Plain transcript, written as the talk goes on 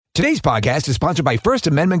Today's podcast is sponsored by First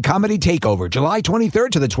Amendment Comedy Takeover, July 23rd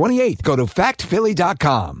to the 28th. Go to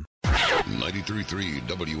factphilly.com. 93.3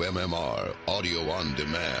 WMMR Audio on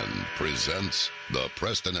Demand presents the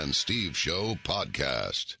Preston and Steve Show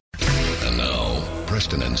podcast. And now,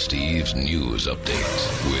 Preston and Steve's news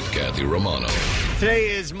update with Kathy Romano.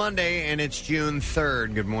 Today is Monday, and it's June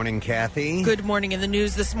 3rd. Good morning, Kathy. Good morning. In the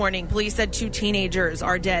news this morning, police said 2 teenagers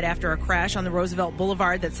are dead after a crash on the Roosevelt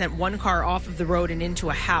Boulevard that sent one car off of the road and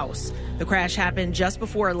into a house. The crash happened just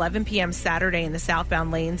before 11 p.m. Saturday in the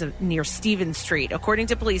southbound lanes near Stevens Street. According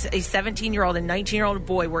to police, a 17-year-old and 19-year-old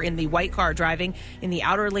boy were in the white car driving in the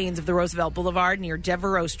outer lanes of the Roosevelt Boulevard near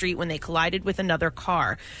Devereaux Street when they collided with another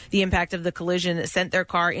car. The impact of the collision sent their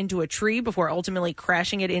car into a tree before ultimately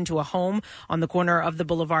crashing it into a home on the corner of the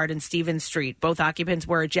boulevard and Stevens Street. Both occupants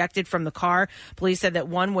were ejected from the car. Police said that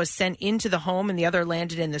one was sent into the home and the other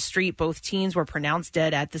landed in the street. Both teens were pronounced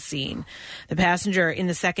dead at the scene. The passenger in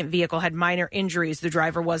the second vehicle had minor injuries. The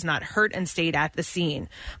driver was not hurt and stayed at the scene.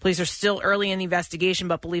 Police are still early in the investigation,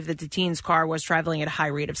 but believe that the teen's car was traveling at a high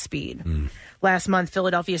rate of speed. Last month,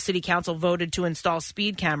 Philadelphia City Council voted to install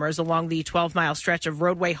speed cameras along the 12-mile stretch of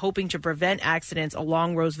roadway, hoping to prevent accidents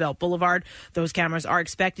along Roosevelt Boulevard. Those cameras are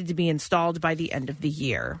expected to be installed by the end of the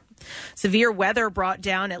year. Severe weather brought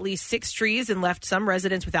down at least 6 trees and left some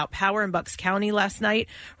residents without power in Bucks County last night.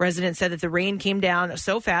 Residents said that the rain came down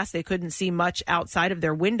so fast they couldn't see much outside of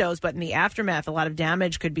their windows, but in the aftermath, a lot of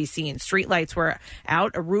damage could be seen. Streetlights were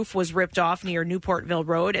out, a roof was ripped off near Newportville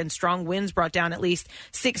Road, and strong winds brought down at least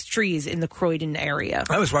 6 trees in the Croydon area.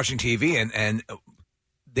 I was watching TV and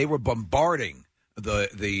they were bombarding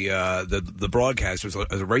the broadcast. It was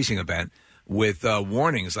a racing event with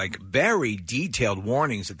warnings, like very detailed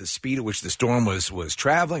warnings at the speed at which the storm was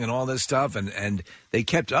traveling and all this stuff, and they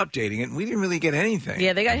kept updating it, and we didn't really get anything.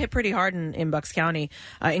 Yeah, they got hit pretty hard in Bucks County.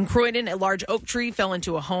 In Croydon, a large oak tree fell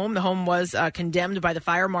into a home. The home was condemned by the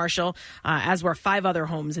fire marshal, as were 5 other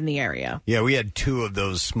homes in the area. Yeah, we had 2 of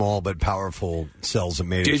those small but powerful cells that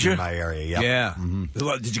made it through my area. Yep. Yeah.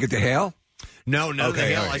 Mm-hmm. Did you get the hail? No, Okay, the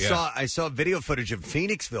hail. all right, I saw video footage of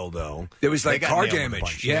Phoenixville, though. There was like car damage.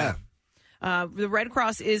 Bunch, yeah. The Red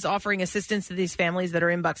Cross is offering assistance to these families that are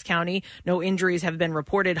in Bucks County. No injuries have been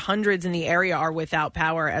reported. Hundreds in the area are without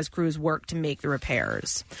power as crews work to make the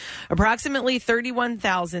repairs. Approximately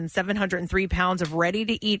 31,703 pounds of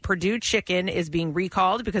ready-to-eat Purdue chicken is being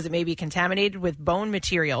recalled because it may be contaminated with bone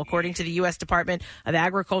material, according to the U.S. Department of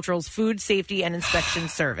Agriculture's Food Safety and Inspection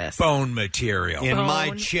Service. Bone material. In my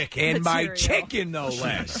chicken. No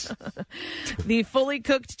less. The fully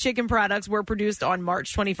cooked chicken products were produced on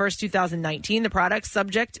March 21st, 2019. The products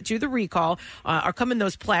subject to the recall are come in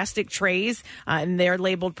those plastic trays, and they're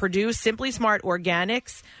labeled Purdue Simply Smart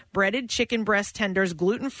Organics, breaded chicken breast tenders,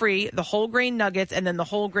 gluten-free, the whole grain nuggets, and then the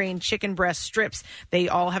whole grain chicken breast strips. They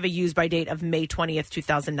all have a use-by date of May 20th,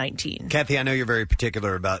 2019. Kathy, I know you're very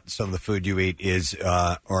particular about some of the food you eat.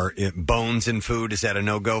 Are bones in food? Is that a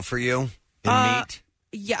no-go for you? In meat?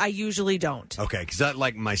 Yeah, I usually don't. Okay, because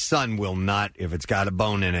like my son will not, if it's got a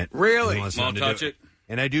bone in it. Really? Won't touch it.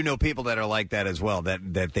 And I do know people that are like that as well,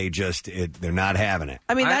 that they just, they're not having it.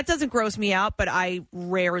 I mean, that doesn't gross me out, but I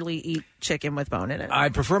rarely eat chicken with bone in it. I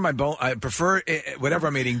prefer whatever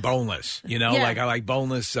I'm eating boneless. You know, Yeah. like I like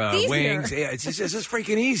boneless wings. Yeah, it's just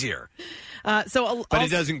freaking easier. But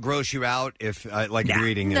it doesn't gross you out if you're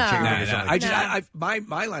eating No. chicken. No, or something.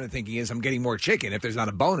 My line of thinking is I'm getting more chicken if there's not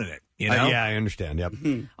a bone in it. You know? Yeah, I understand. Yep.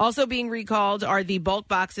 Also being recalled are the bulk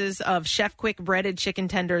boxes of Chef Quick breaded chicken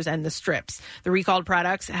tenders and the strips. The recalled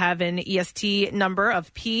products have an EST number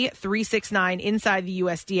of P369 inside the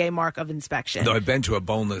USDA mark of inspection. Though I've been to a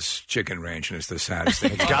boneless chicken ranch, and it's the saddest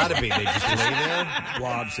thing. It's got to be. They just lay there.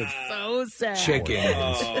 Blobs of So sad.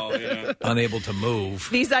 chicken, unable to move.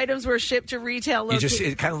 These items were shipped to retail locations.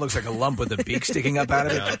 It kind of looks like a lump with a beak sticking up out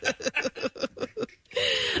of it.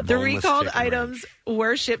 The recalled items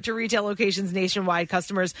were shipped to retail locations nationwide.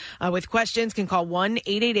 Customers with questions can call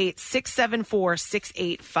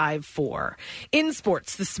 1-888-674-6854. In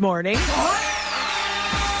sports this morning. Ball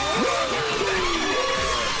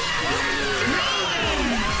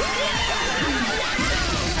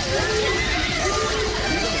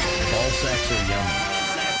sacks are yummy.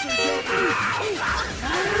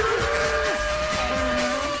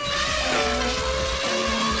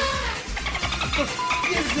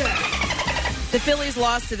 The Phillies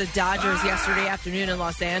lost to the Dodgers yesterday afternoon in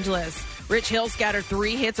Los Angeles. Rich Hill scattered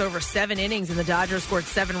 3 hits over 7 innings, and the Dodgers scored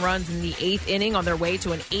 7 runs in the 8th inning on their way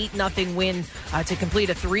to an 8-0 win to complete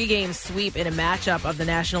a 3-game sweep in a matchup of the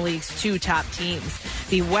National League's 2 top teams.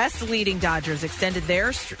 The West leading Dodgers extended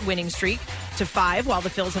their winning streak to 5, while the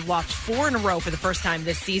Phils have lost 4 in a row for the first time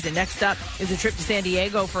this season. Next up is a trip to San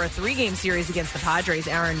Diego for a 3-game series against the Padres.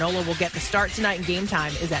 Aaron Nola will get the start tonight, and game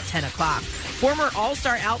time is at 10 o'clock. Former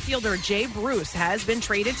All-Star outfielder Jay Bruce has been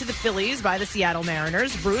traded to the Phillies by the Seattle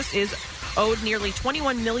Mariners. Bruce is owed nearly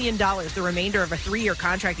 $21 million, the remainder of a 3-year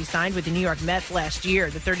contract he signed with the New York Mets last year.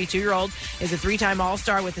 The 32-year-old is a 3-time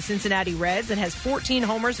All-Star with the Cincinnati Reds and has 14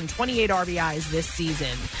 homers and 28 RBIs this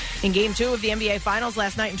season. In Game 2 of the NBA Finals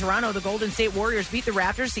last night in Toronto, the Golden State Warriors beat the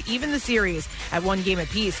Raptors to even the series at 1 game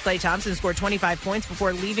apiece. Klay Thompson scored 25 points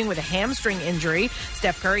before leaving with a hamstring injury.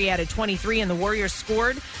 Steph Curry added 23, and the Warriors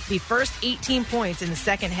scored the first 18 points in the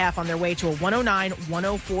second half on their way to a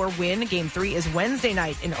 109-104 win. Game 3 is Wednesday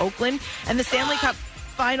night in Oakland. And the Stanley Cup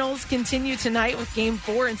Finals continue tonight with Game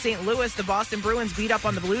 4 in St. Louis. The Boston Bruins beat up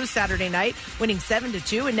on the Blues Saturday night, winning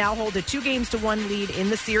 7-2, and now hold a 2-1 lead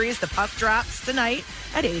in the series. The puck drops tonight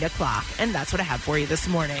at 8 o'clock. And that's what I have for you this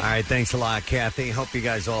morning. All right, thanks a lot, Kathy. Hope you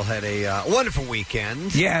guys all had a wonderful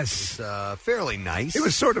weekend. Yes. It was fairly nice. It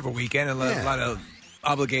was sort of a weekend, a lot of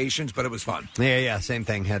obligations, but it was fun. Yeah, same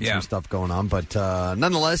thing. Had some stuff going on, but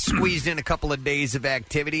nonetheless, squeezed in a couple of days of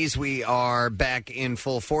activities. We are back in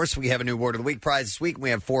full force. We have a new Word of the Week prize this week. We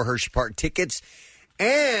have 4 Hershey Park tickets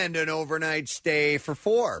and an overnight stay for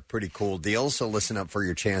 4. Pretty cool deal, so listen up for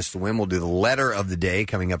your chance to win. We'll do the letter of the day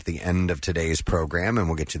coming up at the end of today's program, and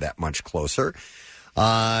we'll get you that much closer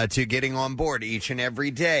to getting on board each and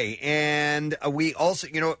every day. And we also,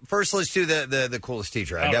 first let's do the coolest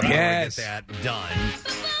teacher. I definitely want to get that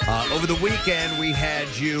done. Over the weekend, we had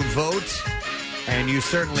you vote, and you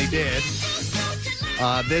certainly did.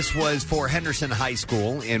 This was for Henderson High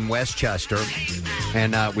School in Westchester,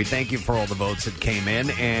 and we thank you for all the votes that came in,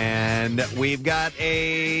 and we've got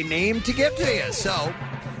a name to give to you. So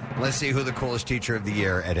let's see who the coolest teacher of the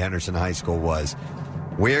year at Henderson High School was.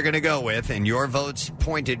 We're going to go with, and your votes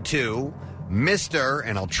pointed to, Mr.,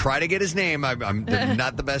 and I'll try to get his name, I'm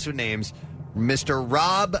not the best with names, Mr.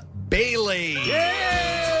 Rob Bailey. Yeah!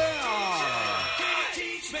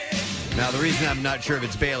 Now, the reason I'm not sure if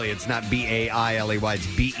it's Bailey, it's not B-A-I-L-E-Y,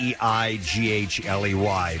 it's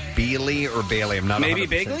B-E-I-G-H-L-E-Y. Bailey or Bailey, I'm not Maybe 100%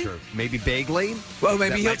 Bagley? sure. Maybe Bagley? Well,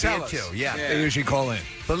 maybe he'll that might tell be us. it too. Yeah. They usually call in.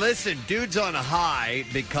 But listen, dude's on a high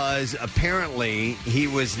because apparently he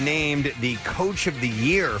was named the Coach of the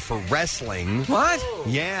Year for wrestling. What?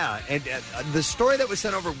 Yeah. And the story that was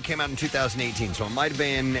sent over came out in 2018, so it might have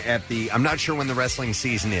been I'm not sure when the wrestling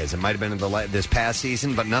season is. It might have been this past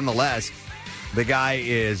season, but nonetheless, the guy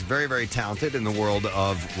is very, very talented in the world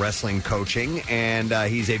of wrestling coaching, and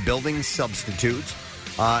he's a building substitute.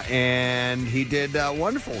 And he did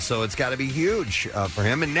wonderful, so it's got to be huge for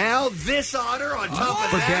him. And now this honor on top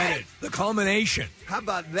of that. Forget it. The culmination. How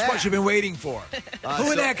about that? That's what you've been waiting for.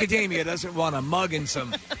 Who in academia doesn't want a mug and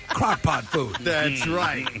some crock-pot food? That's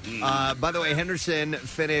right. By the way, Henderson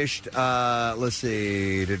finished, Henderson,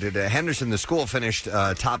 the school, finished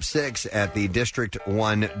top 6 at the District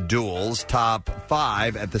 1 duels, top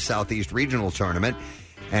 5 at the Southeast Regional Tournament,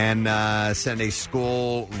 and send a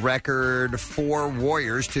school record 4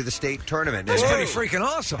 Warriors to the state tournament. That's pretty freaking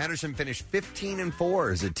awesome. Henderson finished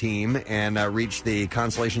 15-4 as a team and reached the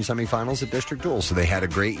consolation semifinals at District Duel. So they had a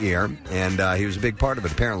great year, and he was a big part of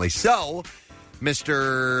it, apparently. So,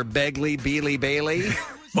 Mr. Bailey,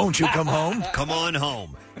 won't you come home? Come on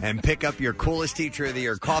home and pick up your coolest teacher of the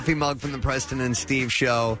year coffee mug from the Preston and Steve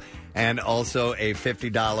Show, and also a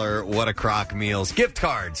 $50 What a Crock Meals gift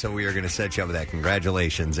card. So we are going to set you up with that.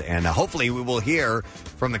 Congratulations. And hopefully we will hear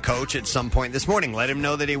from the coach at some point this morning. Let him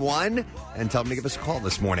know that he won and tell him to give us a call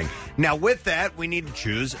this morning. Now, with that, we need to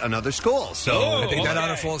choose another school. So I think that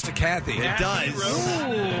honor falls to Kathy. It does.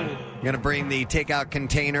 I'm going to bring the takeout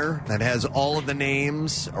container that has all of the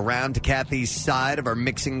names around to Kathy's side of our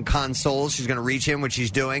mixing console. She's going to reach in, which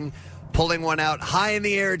she's doing. Pulling one out high in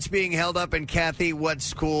the air. It's being held up. And, Kathy, what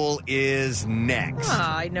school is next?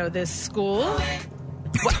 I know this school.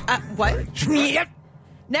 What? Yep.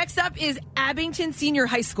 Next up is Abington Senior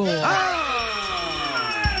High School. All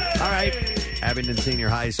right. Abington Senior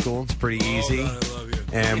High School. It's pretty easy. God, I love you.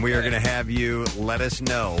 And we are going to have you let us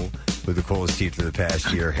know who the coolest teacher of the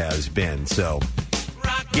past year has been. So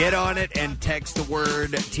get on it and text the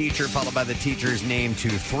word teacher followed by the teacher's name to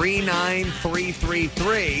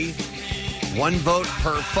 39333. 1 vote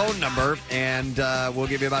per phone number, and we'll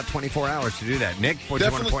give you about 24 hours to do that. Nick, what do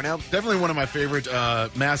you want to point out? Definitely one of my favorite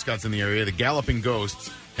mascots in the area, the Galloping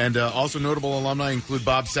Ghosts. And also notable alumni include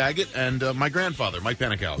Bob Saget and my grandfather, Mike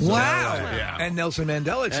Panicow. So, Wow. Yeah. And Nelson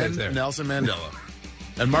Mandela, it says there. Nelson Mandela.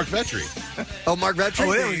 And Mark Vetri. Oh, Mark Vetri.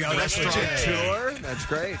 Oh, there we go. That's That's tour. That's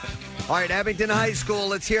great. All right, Abington High School,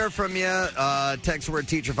 let's hear from you. Text the word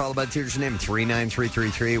teacher followed by the teacher's name,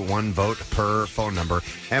 39333, one vote per phone number.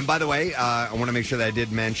 And by the way, I want to make sure that I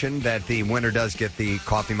did mention that the winner does get the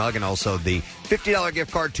coffee mug and also the $50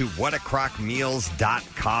 gift card to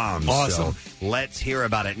whatacrockmeals.com. Awesome. So let's hear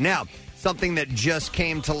about it. Now, something that just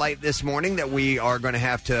came to light this morning that we are going to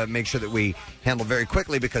have to make sure that we handle very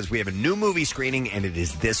quickly because we have a new movie screening and it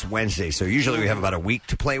is this Wednesday. So usually we have about a week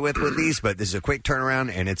to play with these, but this is a quick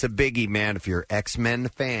turnaround and it's a biggie, man. If you're X-Men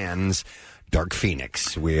fans, Dark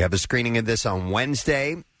Phoenix. We have a screening of this on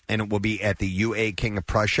Wednesday and it will be at the UA King of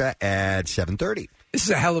Prussia at 7:30. This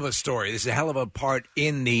is a hell of a story. This is a hell of a part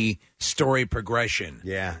in the story progression.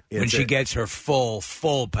 Yeah. When she gets her full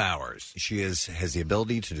powers. She has the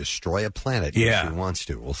ability to destroy a planet if she wants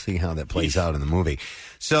to. We'll see how that plays out in the movie.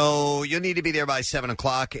 So you'll need to be there by 7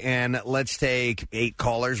 o'clock, and let's take 8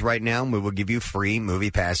 callers right now. We will give you free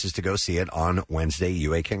movie passes to go see it on Wednesday,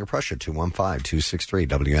 UA King of Prussia,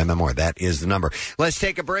 215-263-WMMR. That is the number. Let's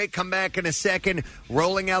take a break, come back in a second,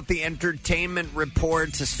 rolling out the entertainment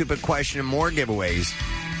reports, a stupid question, and more giveaways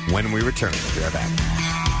when we return. We'll be right back.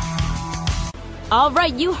 All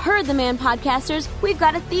right, you heard the man, podcasters. We've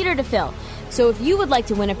got a theater to fill. So if you would like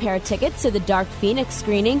to win a pair of tickets to the Dark Phoenix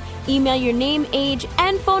screening, email your name, age,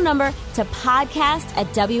 and phone number to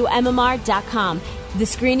podcast@WMMR.com. The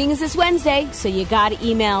screening is this Wednesday, so you got to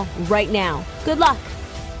email right now. Good luck.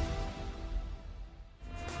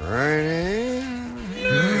 Sorry,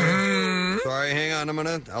 hang on.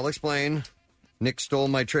 I'll explain. Nick stole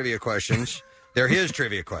my trivia questions. They're his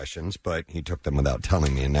trivia questions, but he took them without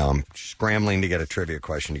telling me, and now I'm scrambling to get a trivia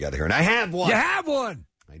question together here. And I have one. You have one.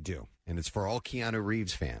 I do. And it's for all Keanu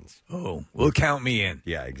Reeves fans. Oh, well, count me in.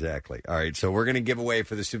 Yeah, exactly. All right, so we're going to give away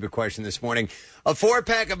for the stupid question this morning a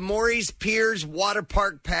 4-pack of Maurice Piers Water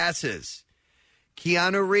Park passes.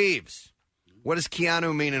 Keanu Reeves. What does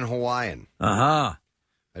Keanu mean in Hawaiian? Uh-huh.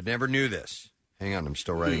 I never knew this. Hang on, I'm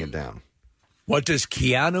still writing it down. What does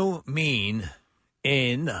Keanu mean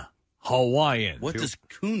in Hawaiian? What does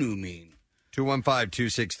Kunu mean?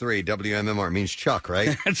 215-263 WMMR means Chuck,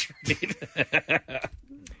 right? That's right.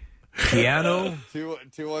 Keanu?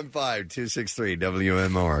 215-263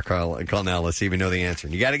 WMMR. Call now. Let's see if we know the answer.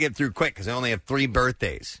 And you got to get through quick because I only have 3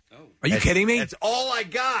 birthdays. Oh. Are you kidding me? That's all I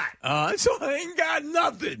got. So I ain't got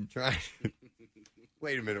nothing. Try.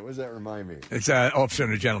 Wait a minute. What does that remind me? It's Officer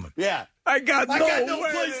and a Gentleman. Yeah. I got no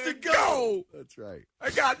place to go. That's right.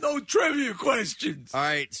 I got no trivia questions. All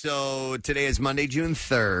right, so today is Monday, June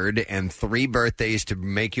 3rd, and 3 birthdays to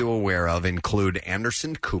make you aware of include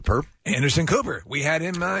Anderson Cooper. Anderson Cooper. We had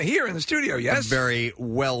him here in the studio, yes. A very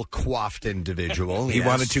well-coiffed individual. He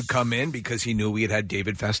wanted to come in because he knew we had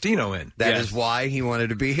David Faustino in. That is why he wanted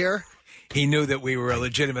to be here? He knew that we were a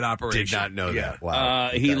legitimate operation. Did not know that. Wow.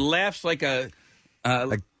 He laughs like a...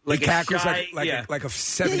 Like cackles like a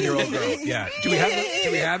 7-year-old girl. Yeah. Do we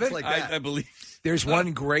have it? Like I believe. There's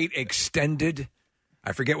one great extended.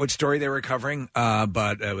 I forget what story they were covering,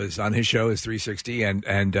 but it was on his show, his 360,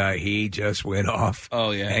 and he just went off. Oh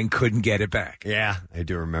yeah, and couldn't get it back. Yeah, I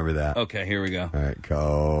do remember that. Okay, here we go. All right,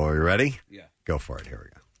 go. Are you ready? Yeah. Go for it. Here we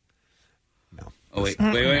go. No. Oh wait.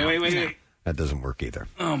 That doesn't work either.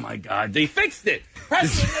 Oh, my God. They fixed it.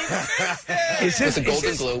 Preston, they fixed it. It's a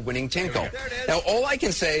Golden Globe winning tinkle. Now, all I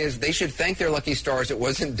can say is they should thank their lucky stars it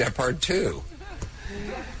wasn't Deppard 2.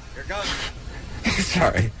 Here it goes.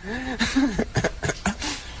 Sorry.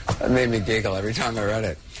 That made me giggle every time I read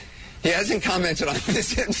it. He hasn't commented on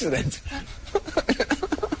this incident.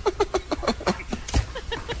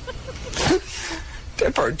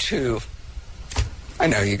 Deppard 2. I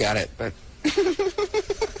know you got it, but...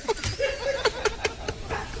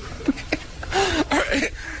 All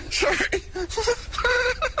right. Sorry. There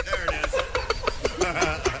it is.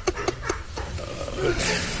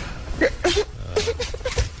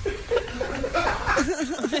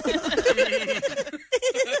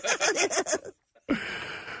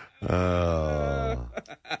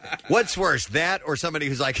 What's worse, that or somebody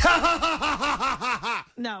who's like, ha ha ha ha ha ha?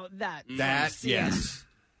 No, that. That, yes.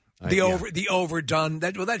 The overdone.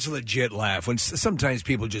 That's a legit laugh. When sometimes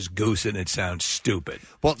people just goose it and it sounds stupid.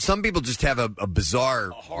 Well, some people just have a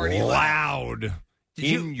bizarre, hearty loud,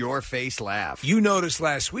 your face laugh. You noticed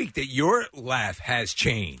last week that your laugh has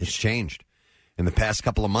changed. It's changed. In the past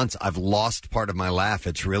couple of months, I've lost part of my laugh.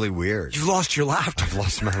 It's really weird. You've lost your laughter. I've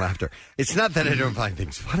lost my laughter. It's not that I don't find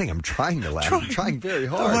things funny. I'm trying to laugh. I'm trying very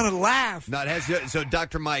hard. I want to laugh. No, so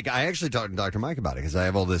Dr. Mike, I actually talked to Dr. Mike about it because I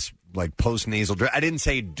have all this like post-nasal drip. I didn't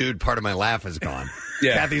say, dude, part of my laugh is gone.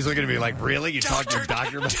 Yeah. Kathy's looking at me like, really? You talked to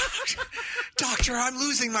Dr. Mike? Doctor, I'm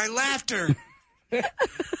losing my laughter. What?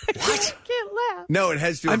 I can't laugh. No, it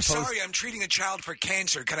has to do with sorry, I'm treating a child for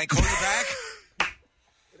cancer. Can I call you back?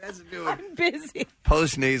 It has to do with I'm busy.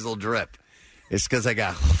 post-nasal drip. It's because I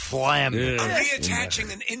got phlegm. I'm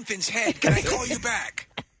reattaching an infant's head. Can I call you back?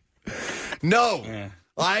 No.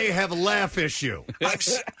 I have a laugh issue.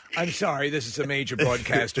 I'm sorry. This is a major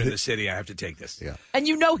broadcaster in the city. I have to take this. Yeah. And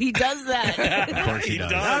you know he does that. Of course he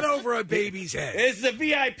does. Not over a baby's head. It's the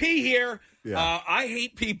VIP here. Yeah. I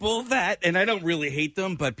hate people that, and I don't really hate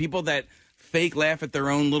them, but people that fake laugh at their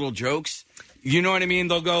own little jokes. You know what I mean?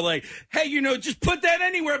 They'll go like, hey, just put that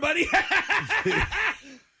anywhere, buddy.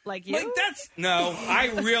 Like you? Like no, I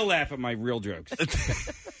real laugh at my real jokes.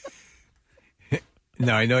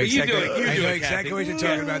 No, I know exactly. You do it, exactly what you're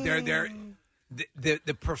talking about. They're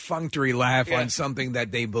the perfunctory laugh on something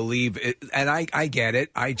that they believe, and I get it.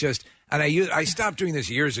 I stopped doing this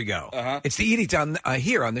years ago. It's the edict on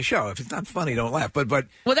here on the show. If it's not funny, don't laugh. But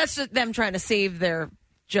well, that's just them trying to save their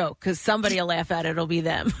joke because somebody will laugh at it. It'll be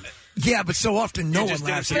them. Yeah, but so often no one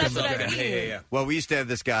laughs at That's them. what I mean. Yeah. Well, we used to have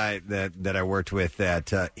this guy that I worked with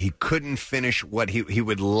that he couldn't finish what he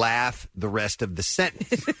would laugh the rest of the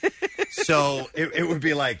sentence. So it would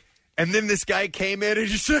be like, and then this guy came in and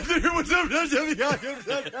just said,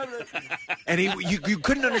 and you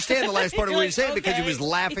couldn't understand the last part of what he was saying because he was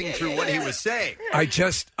laughing through what he was saying.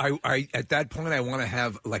 I at that point I want to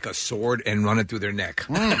have like a sword and run it through their neck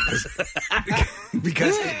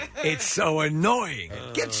because it's so annoying.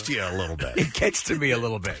 It gets to you a little bit. It gets to me a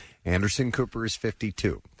little bit. Anderson Cooper is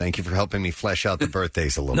 52. Thank you for helping me flesh out the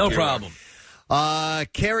birthdays a little bit. No problem.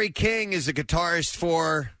 Kerry King is a guitarist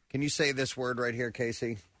for, can you say this word right here,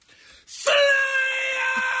 Casey?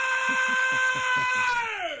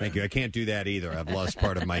 Thank you. I can't do that either. I've lost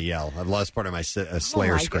part of my yell. I've lost part of my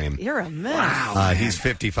Slayer scream. You're a mess. Wow. He's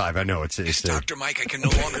 55. I know. It's Dr. Mike, I can no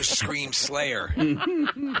longer scream Slayer.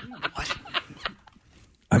 What?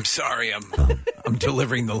 I'm sorry. I'm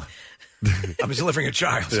delivering I'm delivering a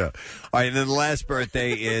child. Yeah. All right, and then the last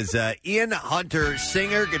birthday is Ian Hunter,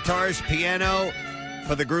 singer, guitarist, piano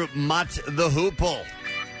for the group Mott the Hoople.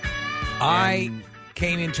 I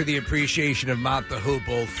came into the appreciation of Mott the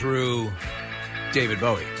Hoople through David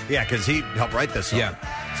Bowie. Yeah, because he helped write this song.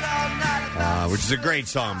 Yeah. Which is a great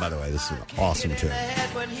song, by the way. This is an awesome tune.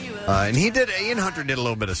 And Ian Hunter did a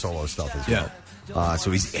little bit of solo stuff as well. Yeah.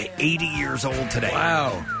 So he's 80 years old today.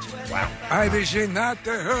 Wow. I was in Mott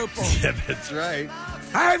the Hoople. Yeah, that's right.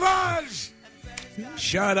 I was!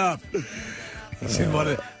 Shut up. He's in one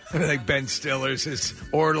of like Ben Stiller's, his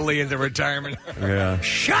orderly in the retirement. Yeah.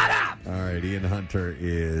 Shut up! All right, Ian Hunter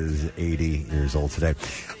is 80 years old today.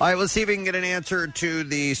 All right, let's see if we can get an answer to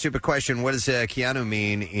the stupid question. What does Keanu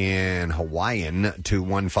mean in Hawaiian?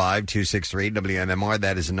 215-263 WMMR.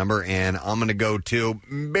 That is the number. And I'm going to go to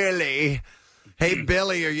Billy. Hey,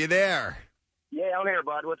 Billy, are you there? Yeah, I'm here,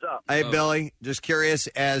 bud. What's up? Hey, Billy. Just curious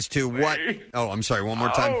as to what... Oh, I'm sorry. One more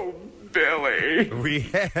time. Oh, Billy. We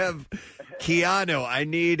have Keanu. I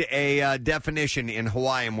need a definition in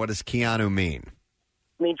Hawaiian. What does Keanu mean?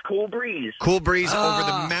 It means cool breeze. Cool breeze over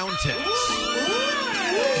the mountains.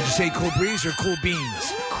 Did you say cool breeze or cool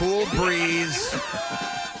beans? Cool breeze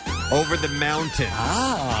over the mountains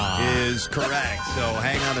is correct. So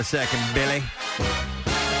hang on a second, Billy.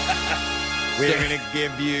 We're going to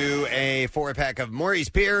give you a 4-pack of Maurice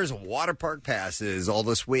Pierre's water park passes all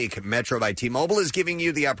this week. Metro by T-Mobile is giving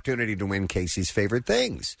you the opportunity to win Casey's favorite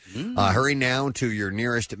things. Hurry now to your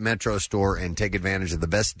nearest Metro store and take advantage of the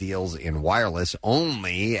best deals in wireless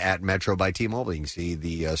only at Metro by T-Mobile. You can see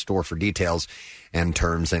the store for details and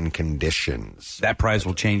terms and conditions. That prize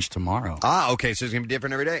will change tomorrow. Okay, so it's going to be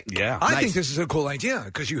different every day. Yeah. I think this is a cool idea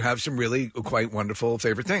because you have some really quite wonderful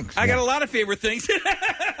favorite things. I got a lot of favorite things.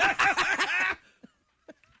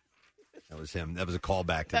 That was him. That was a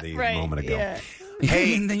callback to the Right, moment ago. yeah.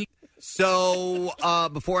 Hey, so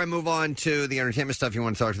before I move on to the entertainment stuff, you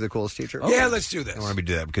want to talk to the coolest teacher? Yeah, let's do this. I want to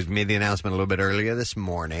do that because we made the announcement a little bit earlier this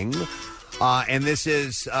morning. And this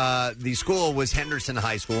is the school was Henderson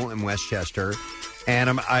High School in Westchester. And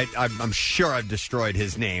I'm sure I've destroyed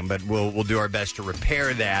his name, but we'll do our best to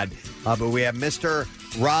repair that. But we have Mr.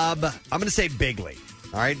 Rob, I'm going to say Bigley.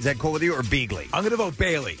 All right, is that cool with you, or Beagley? I'm going to vote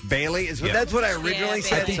Bailey. Bailey? That's what I originally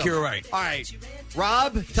said. I think you're right. All right.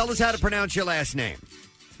 Rob, tell us how to pronounce your last name.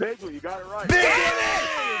 Bigley, you got it right. Bigley!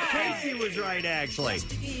 Casey was right, actually.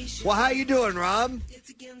 Well, how you doing, Rob? I'm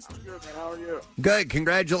good, man. How are you? Good.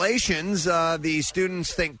 Congratulations. The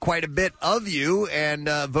students think quite a bit of you and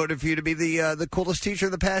voted for you to be the coolest teacher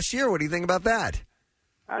of the past year. What do you think about that?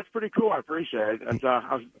 That's pretty cool. I appreciate it.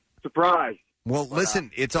 I was surprised. Well,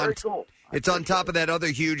 listen, it's on. Cool. It's on top of that other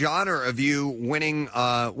huge honor of you winning,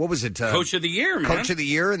 what was it? Coach of the Year, man. Coach of the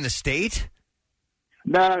Year in the state?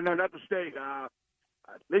 No, not the state.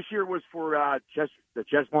 This year was for the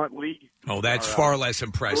Chestnut League. Oh, that's far less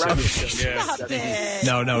impressive. Stop it.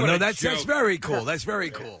 No. That's very cool. That's very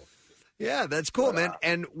cool. Yeah, that's cool, man.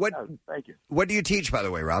 And thank you. What do you teach, by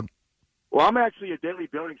the way, Rob? Well, I'm actually a daily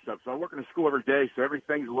building stuff, so I work in a school every day, so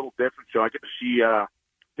everything's a little different. So I get to see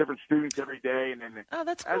different students every day, and then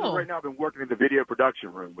that's as cool. of right now, I've been working in the video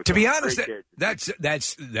production room. With To be some honest, great kids.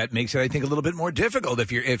 that makes it, I think, a little bit more difficult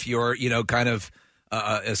if you're kind of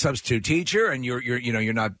a substitute teacher and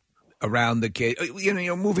you're not around the kid,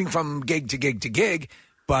 moving from gig to gig to gig.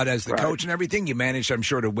 But as the coach and everything, you managed, I'm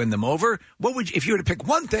sure, to win them over. What would if you were to pick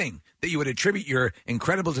one thing that you would attribute your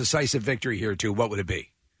incredible decisive victory here to? What would it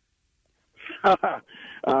be? I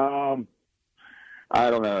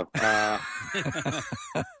don't know.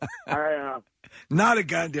 Not a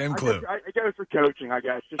goddamn clue. I guess for coaching, I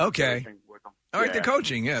guess. Just okay. Coaching with them. All right, the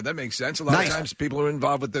coaching. Yeah, that makes sense. A lot of times people who are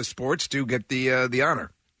involved with the sports do get the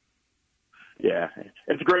honor. Yeah.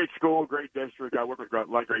 It's a great school, great district. I work with a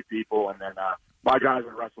lot of great people. And then my guys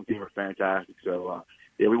on the wrestling team are fantastic. So,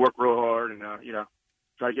 we work real hard and,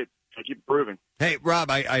 try to keep improving. Hey,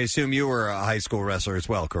 Rob, I assume you were a high school wrestler as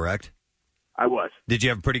well, correct? I was. Did you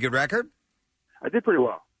have a pretty good record? I did pretty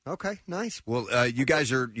well. Okay, nice. Well, you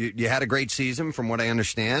guys you had a great season from what I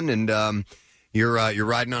understand, and you're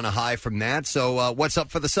riding on a high from that. So what's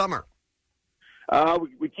up for the summer?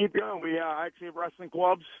 We keep going. We actually have wrestling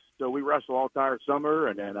clubs, so we wrestle all entire summer,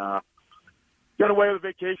 and then got away on a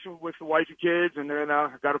vacation with the wife and kids, and then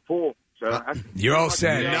got a pool. So you're all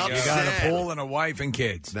set. Yeah, you got a pool and a wife and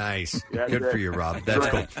kids. Nice. Yeah, Good for you, Rob. That's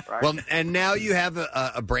cool. Right. Well, and now you have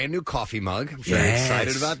a brand new coffee mug. I'm very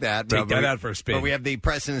excited about that. Take that out for a spin. But we have the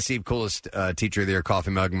Preston and Steve Coolest Teacher of the Year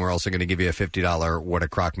coffee mug, and we're also going to give you a $50 What a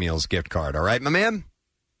Crock Meals gift card. All right, my man?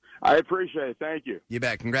 I appreciate it. Thank you. You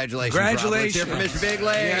bet. Congratulations, Rob. Let's hear from Mr. Big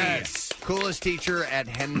Leg. Yes. Coolest teacher at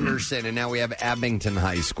Henderson. And now we have Abington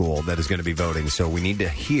High School that is going to be voting. So we need to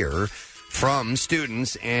hear from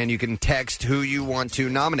students, and you can text who you want to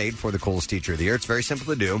nominate for the Coolest Teacher of the Year. It's very simple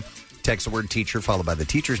to do. Text the word teacher followed by the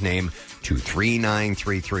teacher's name to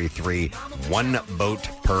 39333. One vote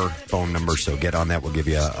per phone number. So get on that. We'll give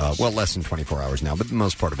you, less than 24 hours now, but the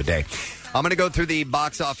most part of a day. I'm going to go through the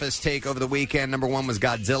box office take over the weekend. Number one was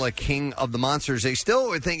Godzilla, King of the Monsters. They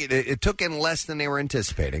still think it took in less than they were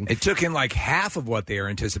anticipating. It took in like half of what they were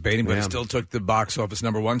anticipating, but it still took the box office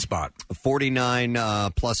number one spot. 49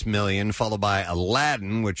 plus million, followed by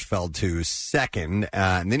Aladdin, which fell to second.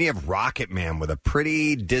 And then you have Rocket Man with a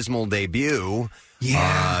pretty dismal debut.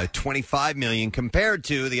 Yeah. 25 million compared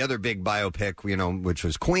to the other big biopic, which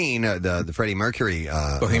was Queen, the Freddie Mercury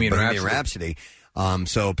Bohemian Rhapsody.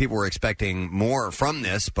 So people were expecting more from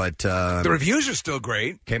this, but the reviews are still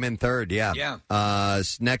great. Came in third, yeah.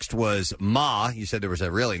 Next was Ma. You said there was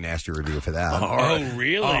a really nasty review for that.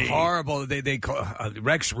 Really? Horrible. They call,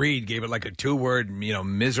 Rex Reed gave it like a 2-word,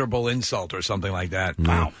 miserable insult or something like that.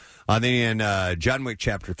 Wow. Then John Wick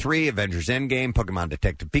Chapter 3, Avengers Endgame, Pokemon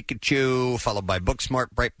Detective Pikachu, followed by Booksmart,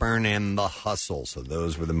 Brightburn, and The Hustle. So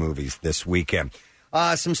those were the movies this weekend.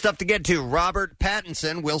 Some stuff to get to. Robert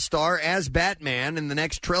Pattinson will star as Batman in the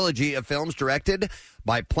next trilogy of films directed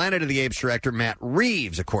by Planet of the Apes director Matt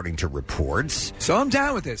Reeves, according to reports. So I'm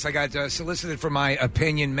down with this. I got solicited for my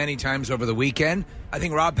opinion many times over the weekend. I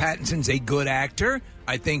think Rob Pattinson's a good actor.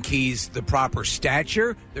 I think he's the proper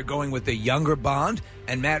stature. They're going with a younger Bond.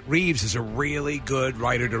 And Matt Reeves is a really good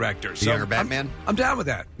writer-director. The younger Batman? I'm down with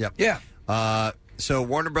that. Yep. Yeah. So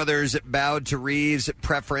Warner Brothers bowed to Reeves'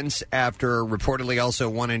 preference after reportedly also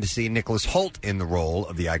wanting to see Nicholas Hoult in the role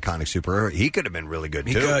of the iconic superhero. He could have been really good,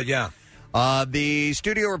 too. He could, yeah. The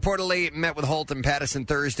studio reportedly met with Hoult and Pattinson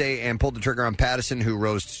Thursday and pulled the trigger on Pattinson, who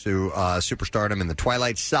rose to superstardom in the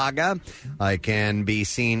Twilight Saga. It can be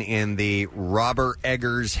seen in the Robert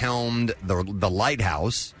Eggers-helmed The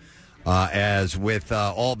Lighthouse. As with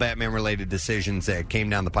all Batman-related decisions that came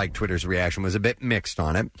down the pike, Twitter's reaction was a bit mixed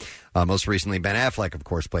on it. Most recently, Ben Affleck, of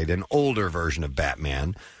course, played an older version of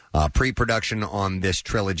Batman. Pre-production on this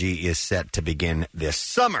trilogy is set to begin this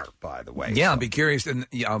summer, by the way. Yeah, I'll be curious. And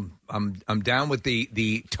I'm down with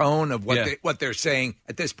the tone of what they're saying.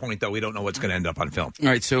 At this point, though, we don't know what's going to end up on film. All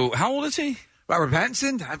right, so how old is he? Robert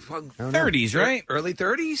Pattinson? 30s, right? Early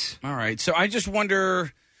 30s? All right, so I just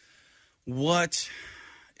wonder what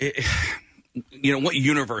what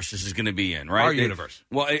universe this is going to be in, right? Our universe.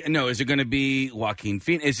 Well, no, is it going to be Joaquin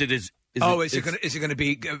Phoenix? Is it going to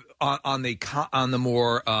be on the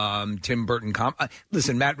more Tim Burton?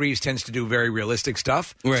 Listen, Matt Reeves tends to do very realistic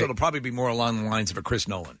stuff, right. So it'll probably be more along the lines of a Chris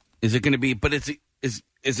Nolan. Is it going to be? But is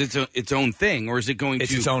its own thing, or is it going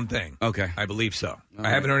It's to... its own thing. Okay. I believe so. All I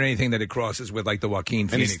haven't heard anything that it crosses with, like, the Joaquin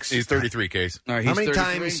And Phoenix. he's 33, Case. All right, How he's many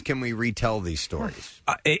 33? times can we retell these stories?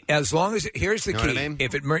 As long as, here's the Know key. what I mean?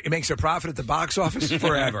 If it makes a profit at the box office,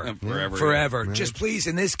 forever. Forever, yeah. Just please,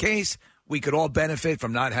 in this case, we could all benefit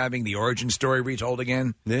from not having the origin story retold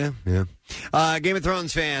again. Yeah. Game of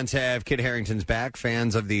Thrones fans have Kit Harington's back.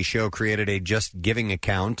 Fans of the show created a Just Giving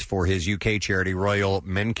account for his UK charity Royal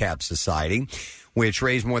Mencap Society, which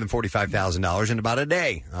raised more than $45,000 in about a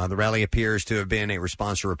day. The rally appears to have been a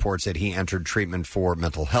response to reports that he entered treatment for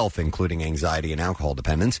mental health, including anxiety and alcohol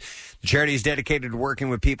dependence. The charity is dedicated to working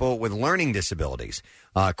with people with learning disabilities.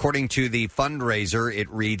 According to the fundraiser, it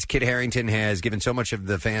reads, Kit Harington has given so much of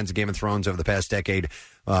the fans of Game of Thrones over the past decade,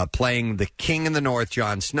 playing the King in the North,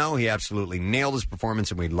 Jon Snow. He absolutely nailed his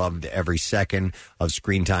performance, and we loved every second of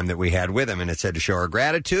screen time that we had with him. And it said to show our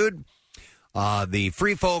gratitude, the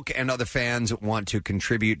Free Folk and other fans want to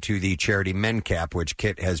contribute to the charity MenCap, which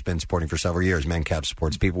Kit has been supporting for several years. MenCap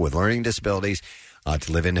supports people with learning disabilities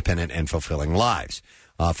to live independent and fulfilling lives.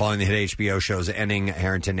 Following the hit HBO show's ending,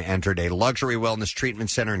 Harrington entered a luxury wellness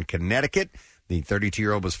treatment center in Connecticut. The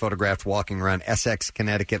 32-year-old was photographed walking around Essex,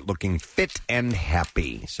 Connecticut, looking fit and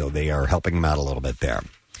happy. So they are helping him out a little bit there.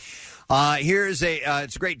 It's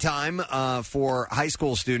a great time for high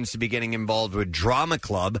school students to be getting involved with Drama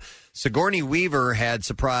Club. Sigourney Weaver had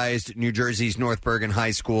surprised New Jersey's North Bergen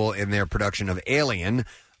High School in their production of Alien,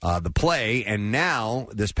 the play, and now,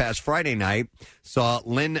 this past Friday night, saw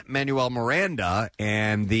Lin-Manuel Miranda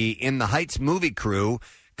and the In the Heights movie crew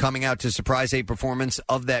coming out to surprise a performance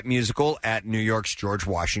of that musical at New York's George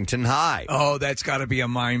Washington High. Oh, that's got to be a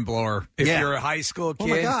mind blower. If you're a high school kid,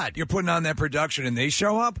 oh my God, you're putting on that production and they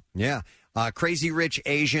show up? Yeah. Crazy Rich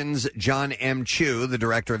Asians' John M. Chu, the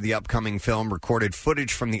director of the upcoming film, recorded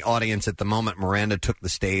footage from the audience at the moment Miranda took the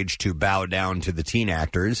stage to bow down to the teen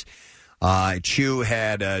actors. Chu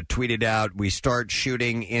had tweeted out, we start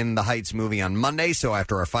shooting In the Heights movie on Monday, so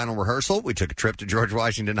after our final rehearsal, we took a trip to George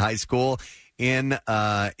Washington High School in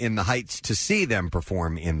the Heights to see them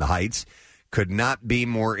perform In the Heights. Could not be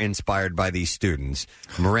more inspired by these students.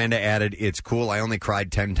 Miranda added, it's cool, I only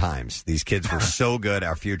cried 10 times. These kids were so good,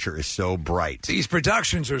 our future is so bright. These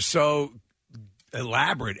productions are so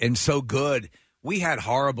elaborate and so good. We had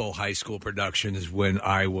horrible high school productions when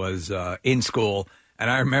I was in school. And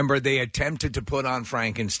I remember they attempted to put on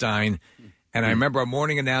Frankenstein, and I remember a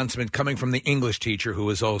morning announcement coming from the English teacher, who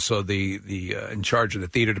was also the in charge of the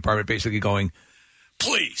theater department, basically going,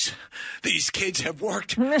 please, these kids have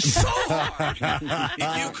worked so hard.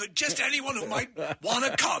 If you could just, anyone who might want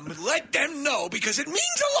to come, let them know, because it means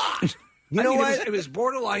a lot. You know what? It was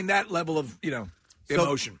borderline that level of,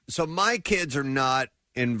 emotion. So my kids are not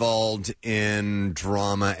involved in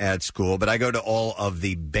drama at school, but I go to all of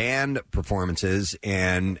the band performances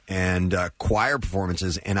and choir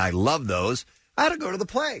performances, and I love those. I had to go to the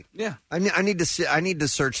play. Yeah, I need to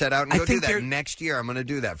search that out and go do that next year. I'm going to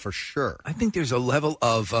do that for sure. I think there's a level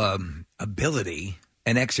of ability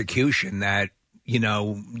and execution that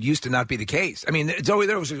used to not be the case. I mean, there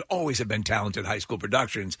always have been talented high school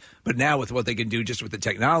productions, but now with what they can do just with the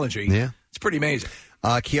technology, it's pretty amazing.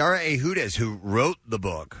 Kiara Ehudes, who wrote the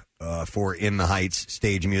book for In the Heights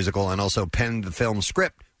stage musical and also penned the film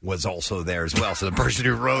script, was also there as well. So the person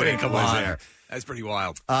who wrote it was there. That's pretty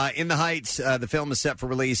wild. In the Heights, the film is set for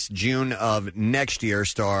release June of next year.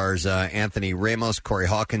 Stars Anthony Ramos, Corey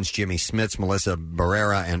Hawkins, Jimmy Smits, Melissa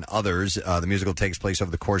Barrera, and others. The musical takes place over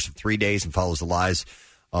the course of 3 days and follows the lives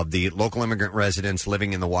of the local immigrant residents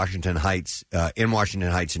living in the Washington Heights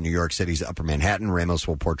in New York City's Upper Manhattan. Ramos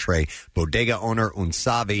will portray bodega owner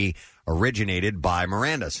Unsavi, originated by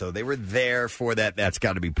Miranda. So they were there for that. That's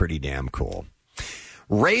got to be pretty damn cool.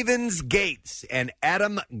 Ravens Gates and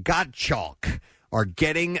Adam Gottschalk are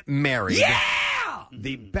getting married. Yeah!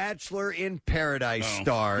 The Bachelor in Paradise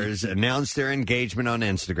stars announced their engagement on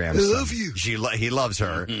Instagram. I love you. He loves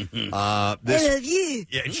her. I love you.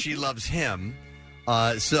 Yeah, she loves him.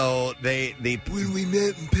 So they when we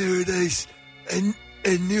met in paradise, I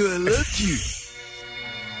knew I loved you,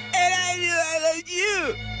 and I knew I loved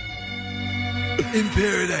you in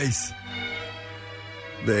paradise.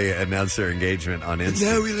 They announced their engagement on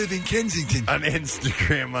Instagram. Now we live in Kensington. On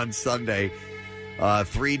Instagram on Sunday,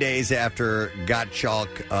 3 days after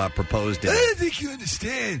Gottschalk proposed. I don't think you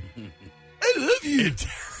understand. I love you.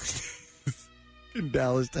 In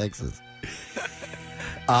Dallas, Texas.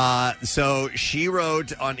 So she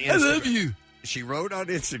wrote on Instagram. I love you. She wrote on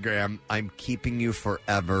Instagram, I'm keeping you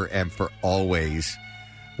forever and for always.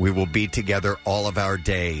 We will be together all of our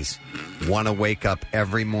days. Want to wake up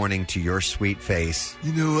every morning to your sweet face.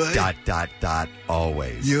 You know what? ...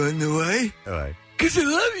 Always. You know why? All right. Because I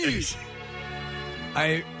love you.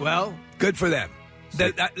 Well, good for them.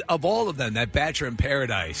 Of all of them, that Bachelor in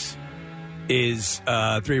Paradise is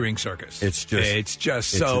three-ring circus. It's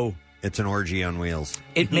an orgy on wheels.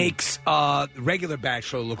 It makes regular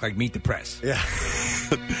Bachelor look like Meet the Press. Yeah.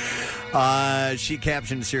 She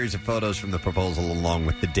captioned a series of photos from the proposal along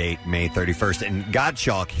with the date, May 31st. And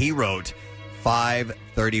Gottschalk, he wrote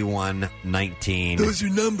 5/31/19. Those are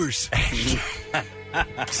numbers.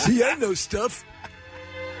 See, I know stuff.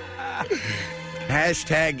 #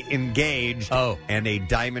 engaged and a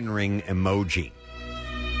diamond ring emoji.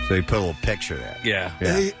 So he put a little picture there. Yeah.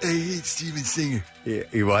 I hate Steven Singer. Yeah.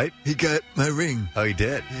 He what? He got my ring. Oh, he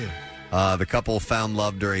did? Yeah. The couple found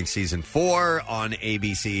love during season 4 on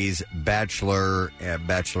ABC's Bachelorette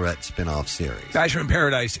spinoff series. Bachelor in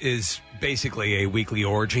Paradise is basically a weekly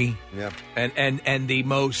orgy. Yep. And the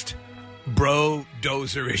most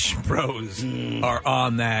bro-dozer-ish bros are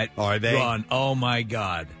on that run. Oh, my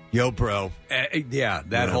God. Yo, bro.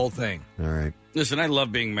 That whole thing. All right. Listen, I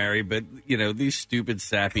love being married, but, these stupid,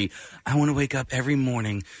 sappy, I want to wake up every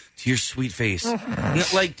morning to your sweet face.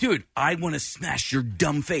 Like, dude, I want to smash your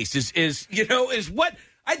dumb face is what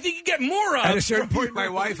I think you get more of. At a certain point, my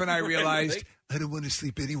wife and I realized, I don't want to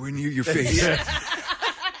sleep anywhere near your face.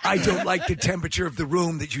 I don't like the temperature of the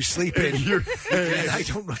room that you sleep in. And I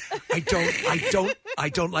don't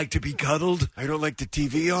like to be cuddled. I don't like the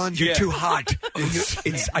TV on. You're too hot.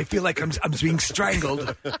 I feel like I'm being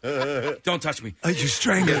strangled. Don't touch me. You're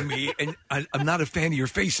strangling me, and I'm not a fan of your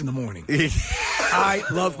face in the morning. I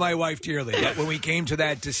love my wife dearly, but when we came to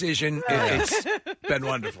that decision, it's been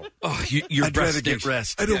wonderful. Oh, you're I'd rather get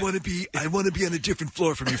rest. I don't want to be. I want to be on a different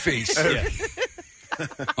floor from your face.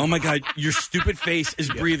 Oh, my God. Your stupid face is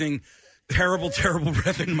breathing terrible, terrible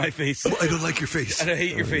breath in my face. Well, I don't like your face. I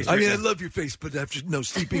hate your face. I mean, I love your face, but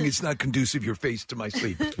sleeping is not conducive your face to my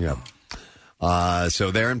sleep. Yeah. So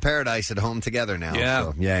they're in paradise at home together now. Yeah.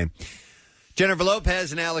 So, yay. Jennifer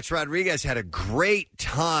Lopez and Alex Rodriguez had a great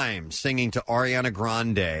time singing to Ariana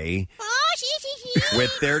Grande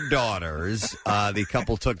with their daughters. The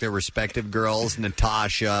couple took their respective girls,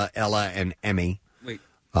 Natasha, Ella, and Emmy.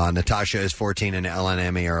 Natasha is 14 and Ella and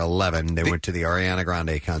Emmy are 11. They went to the Ariana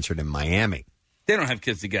Grande concert in Miami. They don't have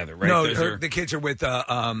kids together, right? No, the kids are with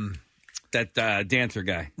that dancer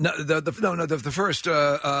guy. No, the first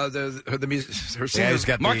her singer. He's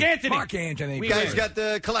got Mark Anthony. Mark Anthony. Guy's got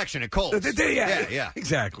the collection at Kohl's. Yeah,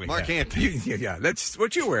 exactly. Mark Anthony. Yeah, that's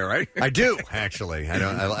what you wear, right? I do actually.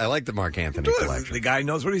 I like the Mark Anthony collection. The guy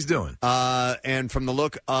knows what he's doing. And from the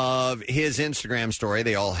look of his Instagram story,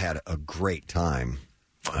 they all had a great time.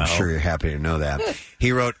 I'm sure you're happy to know that.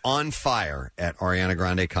 He wrote, "On fire" at Ariana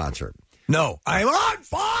Grande concert. No, I'm on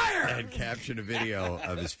fire! And captioned a video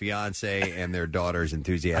of his fiancée and their daughters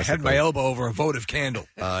enthusiastically. I had my elbow over a votive candle.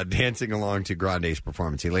 Dancing along to Grande's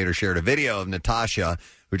performance. He later shared a video of Natasha,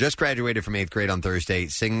 who just graduated from 8th grade on Thursday,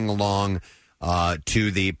 singing along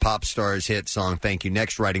to the pop star's hit song "Thank You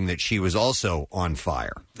Next," writing that she was also on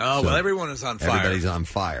fire. Oh, well, everyone is on fire. Everybody's on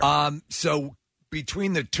fire. So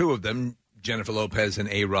between the two of them, Jennifer Lopez and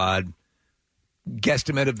A-Rod,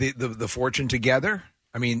 guesstimate of the fortune together?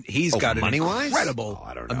 I mean, he's got an incredible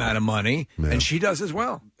amount of money, and she does as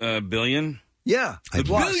well. $1 billion? Yeah. $1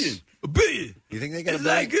 billion. $1 billion. You think they got $1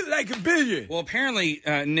 billion? Like $1 billion. Well, apparently,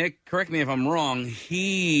 Nick, correct me if I'm wrong,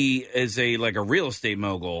 he is a real estate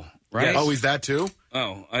mogul, right? Yes. Oh, he's that too?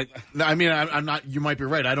 Oh, I'm not. You might be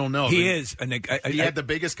right. I don't know. He is. He had the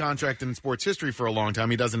biggest contract in sports history for a long time.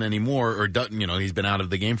 He doesn't anymore, or doesn't. He's been out of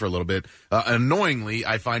the game for a little bit. Annoyingly,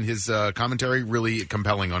 I find his commentary really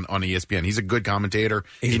compelling on ESPN. He's a good commentator.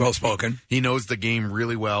 He's well spoken. He knows the game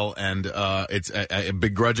really well, and I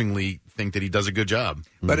begrudgingly think that he does a good job.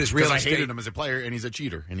 But his real estate, I hated him as a player, and he's a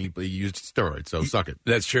cheater, and he used steroids. So suck it.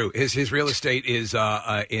 That's true. His real estate is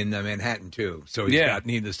in Manhattan too. So he's got,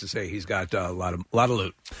 needless to say, he's got a lot of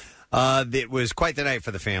loot. It was quite the night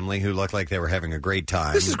for the family, who looked like they were having a great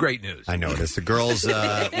time. This is great news. I noticed. The girls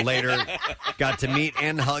later got to meet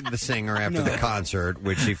and hug the singer after the concert,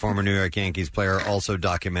 which the former New York Yankees player also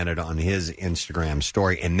documented on his Instagram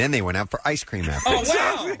story. And then they went out for ice cream afterwards.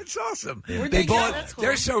 Oh, wow. It's awesome. Yeah.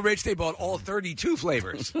 They're so rich, they bought all 32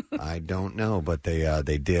 flavors. I don't know, but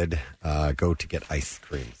they did go to get ice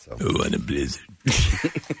cream. So. Oh, and a blizzard.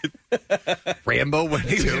 Rambo went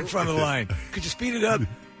He was in front of the line. Could you speed it up?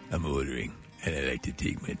 I'm ordering, and I like to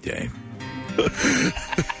take my time.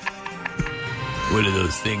 What are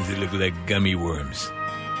those things that look like gummy worms?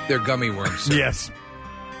 They're gummy worms, sir. Yes.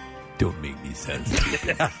 Don't make me sound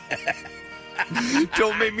stupid.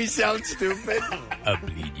 Don't make me sound stupid. I'll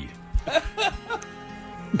bleed you.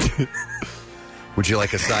 Would you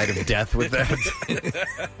like a side of death with that?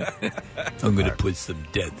 I'm going to put some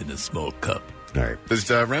death in a small cup. All right. Does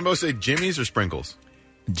Rambo say Jimmy's or Sprinkles?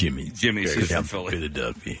 Jimmy's. Jimmy's is from Philly.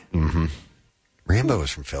 Philadelphia. Mm-hmm. Rambo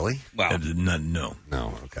is from Philly? Wow. No.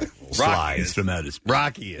 No, okay. Rocky is from outer space.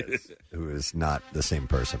 Rocky is. Who is not the same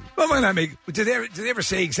person. Well, why not make... Did they ever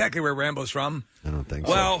say exactly where Rambo's from? I don't think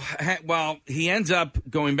so. so. Well, he ends up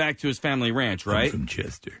going back to his family ranch, right? I'm from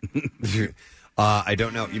Chester. I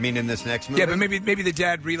don't know. You mean in this next movie? Yeah, but maybe the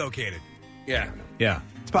dad relocated. Yeah. Yeah.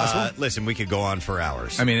 It's possible. Listen, we could go on for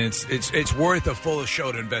hours. I mean, it's worth a full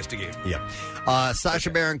show to investigate. Yeah. Sacha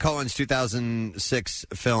Baron Cohen's 2006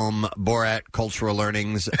 film Borat: Cultural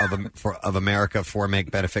Learnings of America for Make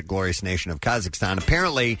Benefit Glorious Nation of Kazakhstan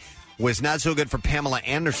apparently was not so good for Pamela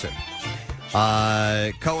Anderson.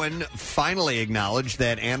 Cohen finally acknowledged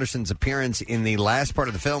that Anderson's appearance in the last part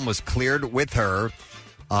of the film was cleared with her,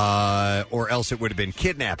 or else it would have been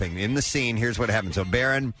kidnapping. In the scene, here's what happened. So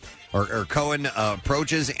Cohen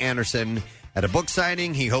approaches Anderson at a book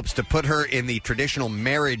signing. He hopes to put her in the traditional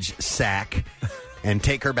marriage sack and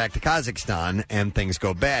take her back to Kazakhstan, and things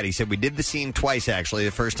go bad. He said, we did the scene twice, actually.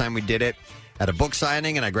 The first time we did it at a book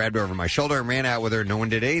signing, and I grabbed her over my shoulder and ran out with her. No one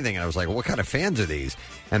did anything. And I was like, well, what kind of fans are these?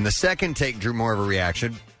 And the second take drew more of a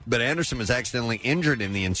reaction. But Anderson was accidentally injured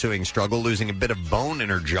in the ensuing struggle, losing a bit of bone in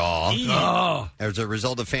her jaw. As a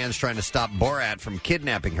result of fans trying to stop Borat from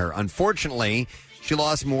kidnapping her. Unfortunately, she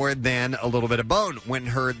lost more than a little bit of bone. When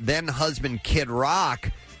her then-husband, Kid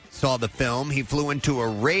Rock, saw the film, he flew into a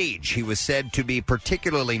rage. He was said to be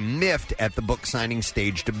particularly miffed at the book signing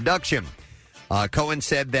staged abduction. Cohen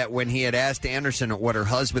said that when he had asked Anderson what her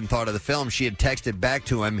husband thought of the film, she had texted back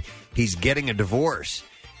to him, he's getting a divorce.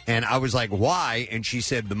 And I was like, why? And she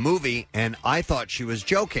said, the movie, and I thought she was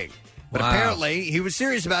joking. But apparently, he was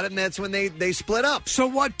serious about it, and that's when they split up. So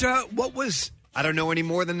what was... I don't know any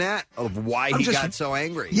more than that of why he got so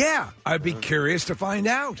angry. Yeah, I'd be curious to find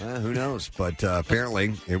out. Who knows? But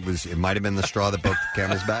apparently, it might have been the straw that broke the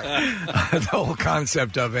camel's back. The whole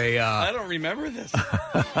concept of a... I don't remember this.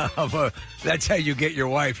 That's how you get your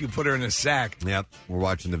wife. You put her in a sack. Yep, we're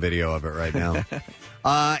watching the video of it right now.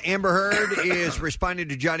 Amber Heard is responding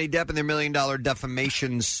to Johnny Depp in their $1 million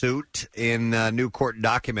defamation suit. In new court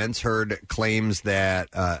documents, Heard claims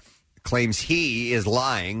he is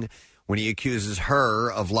lying when he accuses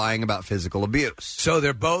her of lying about physical abuse. So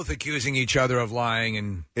they're both accusing each other of lying,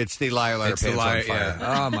 and it's the liar, pants on fire.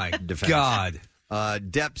 Yeah. Oh my God!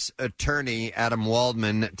 Depp's attorney Adam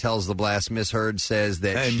Waldman tells the Blast Miss Heard says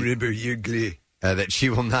that that she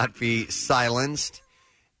will not be silenced,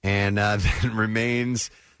 and then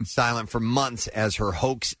remains silent for months as her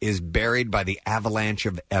hoax is buried by the avalanche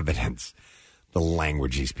of evidence. The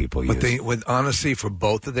language these people use. But honestly, for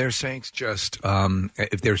both of their sakes, just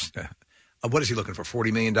if there's... what is he looking for?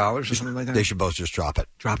 $40 million or something like that? They should both just drop it.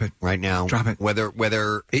 Drop it right now. Drop it.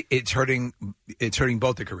 Whether it's hurting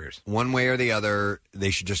both their careers. One way or the other, they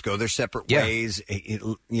should just go their separate ways.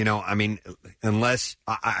 I mean, unless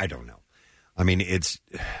I don't know. I mean, it's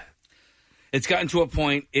gotten to a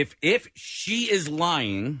point. If she is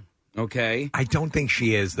lying. Okay. I don't think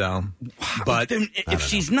she is, though. But then, if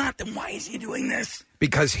she's not, then why is he doing this?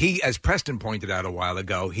 Because he, as Preston pointed out a while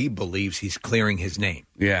ago, he believes he's clearing his name.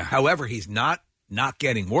 Yeah. However, he's not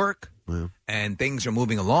getting work, and things are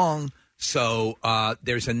moving along. So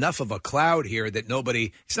there's enough of a cloud here that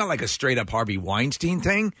nobody... It's not like a straight-up Harvey Weinstein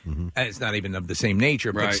thing, and it's not even of the same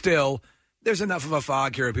nature. But still, there's enough of a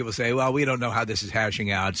fog here. People say, well, we don't know how this is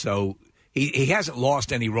hashing out. So he hasn't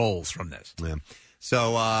lost any roles from this. Yeah.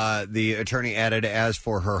 So the attorney added, as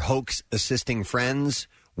for her hoax assisting friends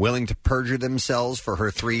willing to perjure themselves for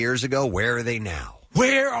her 3 years ago, where are they now?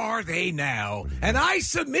 Where are they now? And I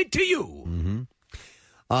submit to you. Mm-hmm.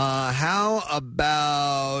 How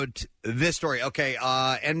about this story? Okay,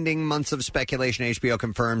 ending months of speculation, HBO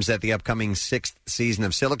confirms that the upcoming 6th season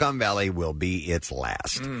of Silicon Valley will be its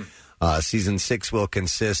last. Season 6 will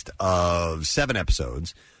consist of 7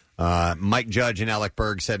 episodes. Mike Judge and Alec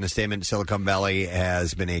Berg said in a statement, Silicon Valley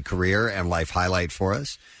has been a career and life highlight for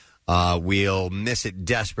us. We'll miss it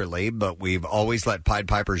desperately, but we've always let Pied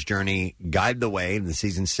Piper's journey guide the way. And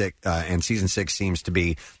season 6 seems to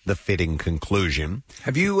be the fitting conclusion.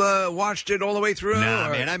 Have you watched it all the way through? No,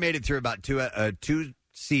 man, I made it through about two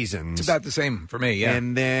seasons. It's about the same for me, yeah.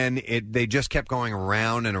 And then they just kept going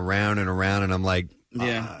around and around and around, and I'm like,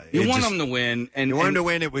 You want them to win, and you want them to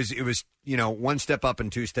win. It was one step up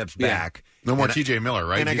and two steps back. No more T.J. Miller,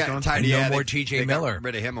 right? And I got tired. No more T.J. Miller. Got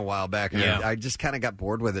rid of him a while back. And I just kind of got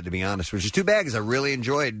bored with it, to be honest, which is too bad because I really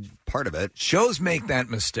enjoyed part of it. Shows make that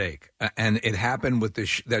mistake, and it happened with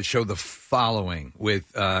that show, The Following,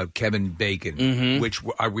 with Kevin Bacon, which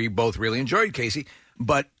we both really enjoyed, Casey.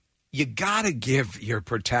 But you got to give your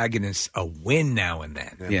protagonists a win now and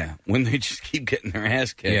then. Yeah, when they just keep getting their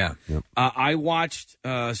ass kicked. Yeah. Yep. I watched,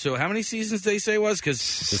 so how many seasons did they say was? Because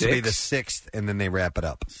this will be the 6th, and then they wrap it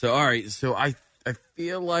up. So, all right. So, I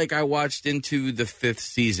feel like I watched into the 5th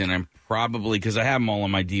season. I'm probably, because I have them all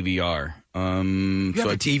on my DVR. You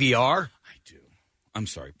have a DVR? I do. I'm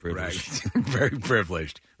sorry, privileged. Right. Very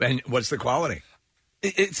privileged. And what's the quality?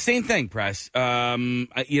 It's same thing, Press. I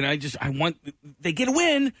want, they get a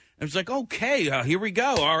win. I was like, okay, here we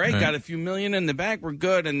go. All right, got a few million in the bank. We're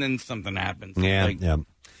good. And then something happens. Yeah. All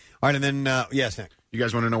right, and then, yes, Nick. You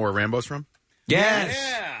guys want to know where Rambo's from? Yes.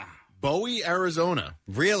 Yeah. Bowie, Arizona.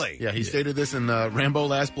 Really? Yeah, he stated this in Rambo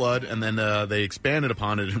Last Blood, and then they expanded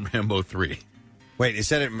upon it in Rambo 3. Wait, he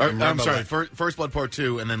said it in Rambo I'm sorry, First Blood Part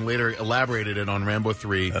 2, and then later elaborated it on Rambo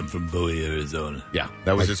 3. I'm from Bowie, Arizona. Yeah,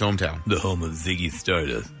 that was his hometown. The home of Ziggy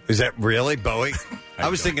Stardust. Is that really Bowie? I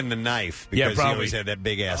was thinking the knife because he probably. always had that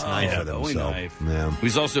big-ass knife with him. Bowie So, knife. yeah. He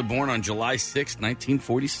was also born on July 6,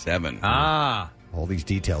 1947. Ah. All these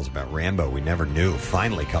details about Rambo we never knew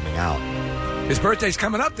finally coming out. His birthday's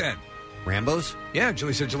coming up then. Rambo's? Yeah,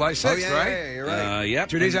 Julie said July 6th, right? Yeah, you're right. Yep.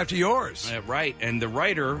 2 days after yours. Right. And the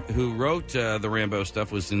writer who wrote the Rambo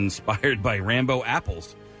stuff was inspired by Rambo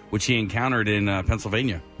apples, which he encountered in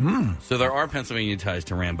Pennsylvania. So there are Pennsylvania ties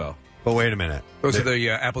to Rambo. But wait a minute. Those are the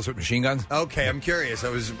apples with machine guns? Okay, I'm curious.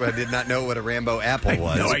 I did not know what a Rambo apple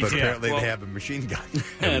was, no but idea. apparently they have a machine gun.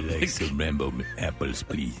 I would like some Rambo apples,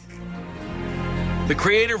 please. The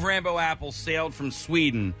creator of Rambo apples sailed from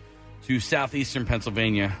Sweden to southeastern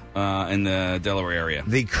Pennsylvania in the Delaware area.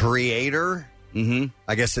 The creator? Mm-hmm.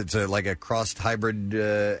 I guess it's like a crossed hybrid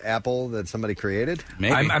apple that somebody created?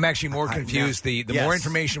 Maybe. I'm actually more confused. The more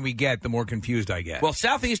information we get, the more confused I get. Well,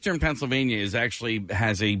 southeastern Pennsylvania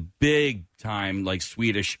has a big time like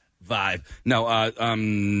Swedish vibe. No,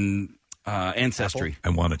 ancestry. I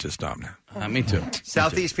wanted to stop now. Me too.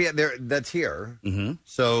 Southeast PA, that's here. Mm-hmm.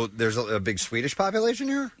 So there's a big Swedish population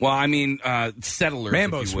here? Well, I mean, settlers,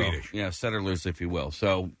 Rambo if you will. Swedish. Yeah, settlers, if you will.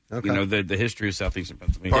 So, Okay. the history of southeastern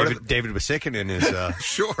Pennsylvania. David Wasikin is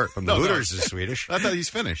Sure. from the Hooters is Swedish. I thought he's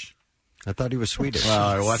Finnish. I thought he was Swedish.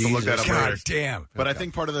 We'll have to look that up God later. damn. But I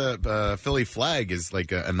think part of the Philly flag is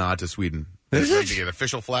like a nod to Sweden. Is It's it? like the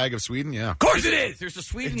official flag of Sweden, yeah. Of course it is. There's a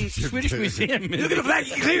Swedish museum. Look at the flag.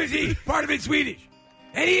 You can clearly see part of it's Swedish.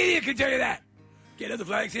 Any idiot can tell you that. Get on the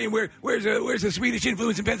flag saying where's the Swedish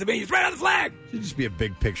influence in Pennsylvania? It's right on the flag. Should just be a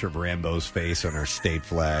big picture of Rambo's face on our state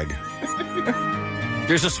flag.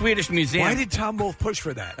 There's a Swedish museum. Why did Tom Wolfe push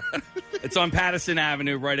for that? It's on Patterson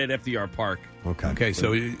Avenue, right at FDR Park. Okay.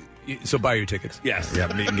 So buy your tickets. Yes.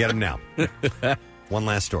 Yeah, you can get them now. One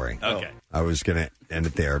last story. Okay. I was going to end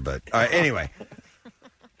it there, but all right, anyway.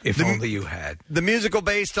 If only you had. The musical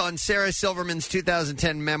based on Sarah Silverman's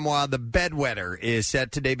 2010 memoir, The Bedwetter, is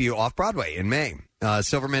set to debut off-Broadway in May.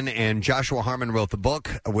 Silverman and Joshua Harmon wrote the book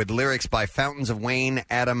with lyrics by Fountains of Wayne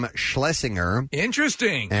Adam Schlesinger.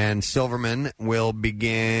 Interesting. And Silverman will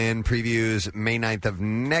begin previews May 9th of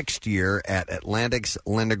next year at Atlantic's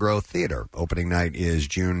Linda Grow Theater. Opening night is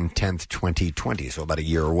June 10th, 2020, so about a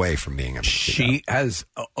year away from being able to see She has,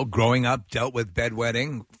 growing up, dealt with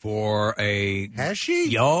bedwetting for a... Has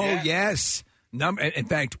she? Oh, yes. In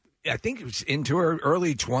fact, I think it was into her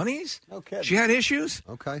early 20s. Okay. She had issues.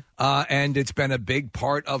 Okay. And it's been a big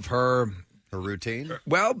part of her routine.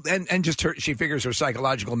 Well, and just she figures her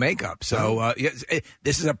psychological makeup. So yes,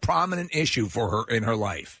 this is a prominent issue for her in her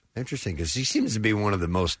life. Interesting, because she seems to be one of the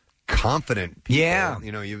most confident people. Yeah.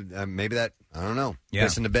 You know, maybe that, I don't know. Yeah.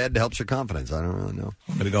 Pissing to bed helps her confidence. I don't really know.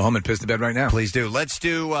 I'm going to go home and piss to bed right now. Please do. Let's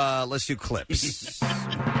do clips.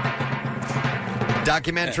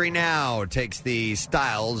 Documentary Now takes the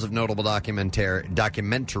styles of notable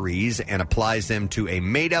documentaries and applies them to a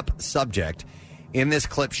made-up subject. In this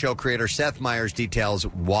clip, show creator Seth Meyers details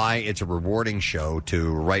why it's a rewarding show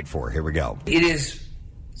to write for. Here we go. It is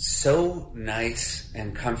so nice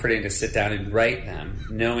and comforting to sit down and write them,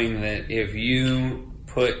 knowing that if you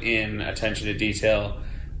put in attention to detail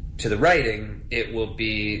to the writing, it will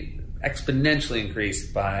be exponentially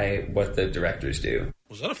increased by what the directors do.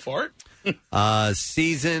 Was that a fart?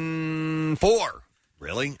 Season 4,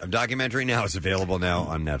 really, of Documentary Now is available now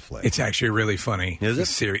on Netflix. It's actually really funny. Is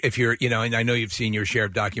it? If you're, and I know you've seen your share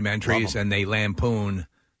of documentaries, and they lampoon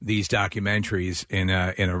these documentaries in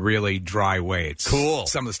a really dry way. It's cool.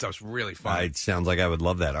 Some of the stuff's really fun. It sounds like I would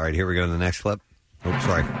love that. All right, here we go to the next clip. Oops,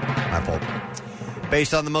 sorry. My fault.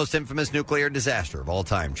 Based on the most infamous nuclear disaster of all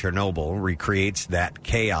time, Chernobyl recreates that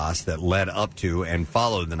chaos that led up to and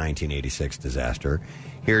followed the 1986 disaster.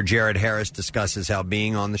 Here, Jared Harris discusses how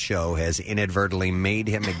being on the show has inadvertently made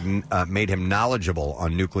him knowledgeable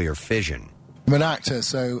on nuclear fission. I'm an actor,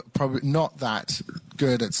 so probably not that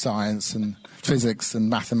good at science and physics and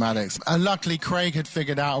mathematics. And luckily, Craig had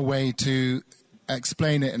figured out a way to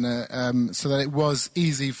explain it in so that it was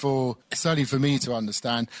easy certainly for me to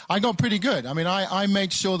understand. I got pretty good. I mean, I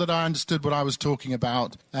made sure that I understood what I was talking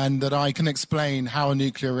about and that I can explain how a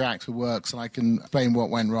nuclear reactor works and I can explain what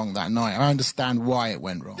went wrong that night. I understand why it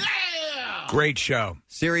went wrong. Great show.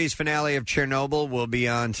 Series finale of Chernobyl will be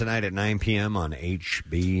on tonight at 9 p.m. on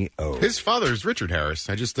HBO. His father is Richard Harris.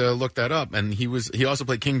 I just looked that up, and he also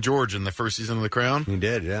played King George in the first season of The Crown. He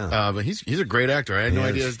did, yeah. But he's a great actor. I had no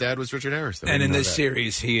idea his dad was Richard Harris. And in this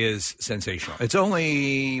series, he is sensational. It's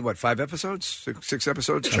only, 5 episodes? 6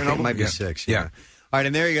 episodes? I think Chernobyl? it might be 6, yeah. All right,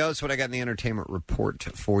 and there you go. That's what I got in the entertainment report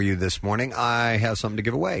for you this morning. I have something to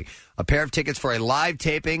give away. A pair of tickets for a live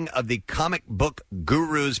taping of the Comic Book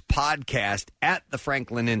Gurus podcast at the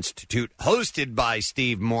Franklin Institute, hosted by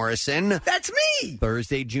Steve Morrison. That's me!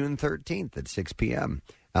 Thursday, June 13th at 6 p.m.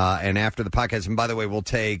 And after the podcast, and by the way, we'll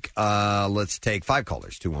take, let's take 5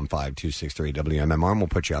 callers, 215-263-WMMR, and we'll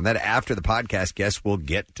put you on that. After the podcast, guests will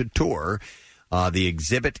get to tour the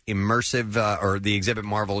Exhibit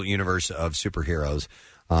Marvel Universe of Superheroes.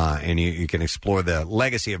 And you can explore the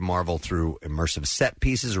legacy of Marvel through immersive set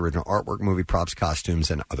pieces, original artwork, movie props, costumes,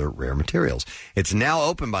 and other rare materials. It's now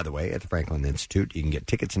open, by the way, at the Franklin Institute. You can get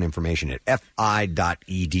tickets and information at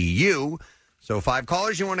fi.edu. So 5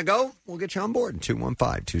 callers, you want to go? We'll get you on board.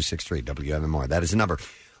 215-263-WMMR. That is the number.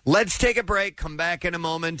 Let's take a break, come back in a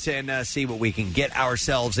moment, and see what we can get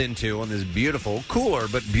ourselves into on this beautiful, cooler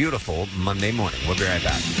but beautiful Monday morning. We'll be right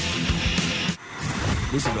back.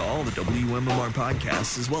 Listen to all the WMMR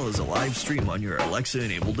podcasts as well as a live stream on your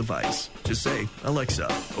Alexa-enabled device. Just say, Alexa,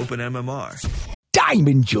 open MMR.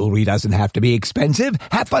 Diamond jewelry doesn't have to be expensive.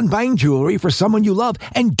 Have fun buying jewelry for someone you love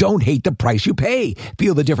and don't hate the price you pay.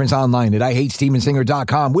 Feel the difference online at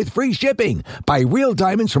IHateStevenSinger.com with free shipping. Buy real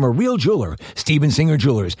diamonds from a real jeweler. Steven Singer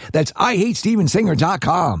Jewelers. That's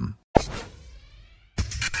IHateStevenSinger.com.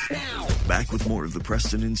 Back with more of the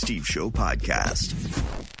Preston and Steve Show podcast.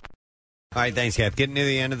 All right, thanks, Cap. Getting to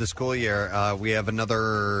the end of the school year, we have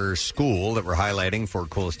another school that we're highlighting for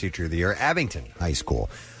Coolest Teacher of the Year, Abington High School.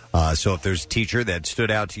 So if there's a teacher that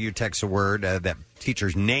stood out to you, text a word, that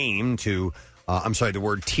teacher's name to, the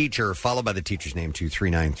word teacher, followed by the teacher's name to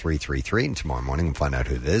 39333. And tomorrow morning we'll find out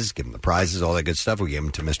who it is, give them the prizes, all that good stuff. We gave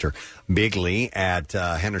them to Mr. Bigley at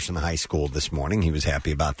Henderson High School this morning. He was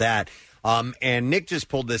happy about that. And Nick just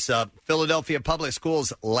pulled this up. Philadelphia Public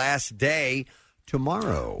Schools last day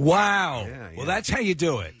tomorrow. Wow. Yeah. Well, that's how you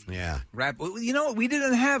do it. Yeah. You know, we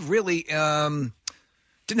didn't have really, didn't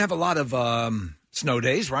have a lot of snow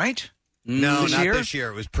days, right? No, not this year.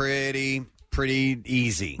 It was pretty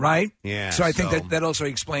easy. Right? Yeah. So I think that also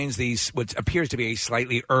explains what appears to be a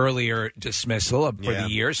slightly earlier dismissal for the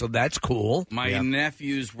year, so that's cool. My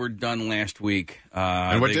nephews were done last week.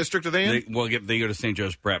 And what district are they in? They go to St.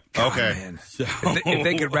 Joe's Prep. Okay. Man. So. If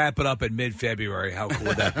they could wrap it up in mid-February, how cool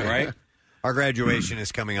would that be? Right? Our graduation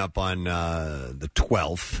is coming up on the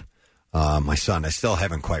 12th. My son, I still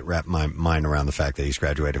haven't quite wrapped my mind around the fact that he's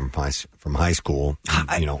graduating from high school,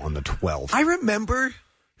 on the 12th. I remember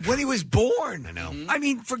when he was born. I know. I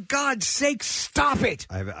mean, for God's sake, stop it.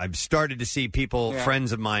 I've started to see people,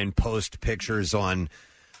 friends of mine, post pictures on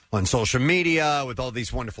social media with all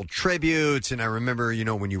these wonderful tributes. And I remember,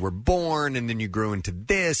 when you were born and then you grew into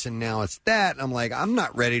this and now it's that. And I'm like, I'm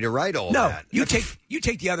not ready to write all that. No, you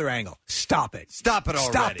take the other angle. Stop it. Stop it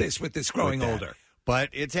already. Stop this with this growing older. But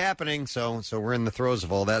it's happening, so we're in the throes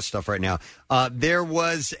of all that stuff right now. There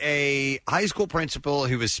was a high school principal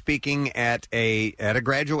who was speaking at a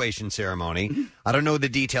graduation ceremony. I don't know the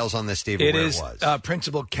details on this, Steve. It is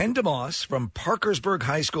Principal Ken DeMoss from Parkersburg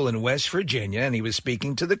High School in West Virginia, and he was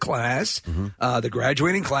speaking to the class, the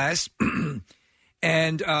graduating class.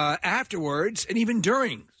 And afterwards, and even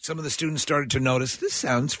during, some of the students started to notice, this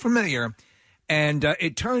sounds familiar. And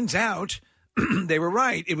it turns out they were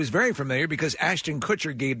right. It was very familiar because Ashton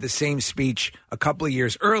Kutcher gave the same speech a couple of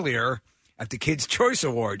years earlier at the Kids' Choice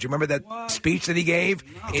Awards. You remember that speech that he gave?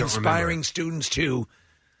 No. Inspiring students to,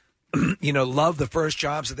 love the first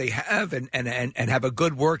jobs that they have and have a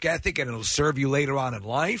good work ethic, and it'll serve you later on in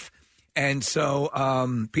life. And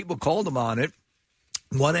so people called him on it.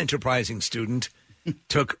 One enterprising student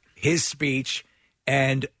took his speech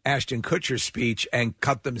and Ashton Kutcher's speech and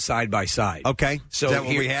cut them side by side. Okay. So Is that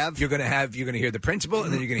what we have? You're going to hear the principal,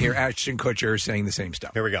 and then you're going to hear Ashton Kutcher saying the same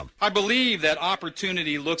stuff. Here we go. I believe that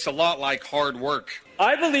opportunity looks a lot like hard work.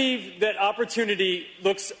 I believe that opportunity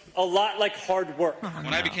looks a lot like hard work.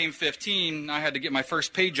 When I became 15, I had to get my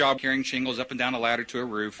first paid job carrying shingles up and down a ladder to a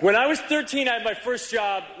roof. When I was 13, I had my first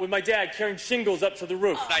job with my dad carrying shingles up to the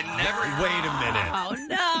roof. I never... Wait a minute.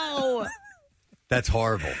 Oh, no. That's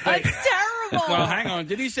horrible. That's terrible. Well, hang on.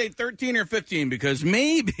 Did he say 13 or 15? Because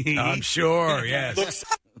maybe... I'm sure, yes.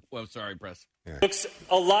 Well, sorry, Press. Looks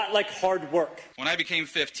a lot like hard work. When I became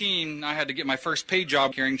 15, I had to get my first paid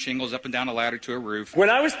job carrying shingles up and down a ladder to a roof.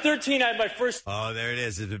 When I was 13, I had my first... Oh, there it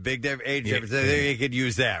is. It's a big age difference. There you could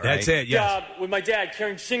use that, right? That's it, yes. job with my dad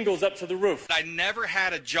carrying shingles up to the roof. I never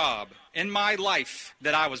had a job in my life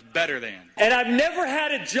that I was better than. And I've never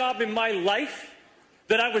had a job in my life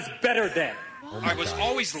that I was better than. I was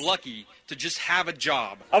always lucky to just have a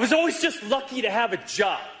job. I was always just lucky to have a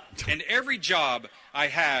job. And every job I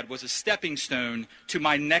had was a stepping stone to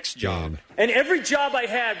my next job. And every job I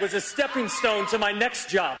had was a stepping stone to my next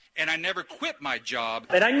job. And I never quit my job.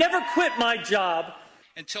 And I never quit my job.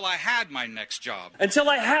 Until I had my next job. Until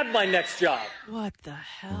I had my next job. What the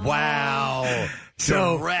hell? Wow.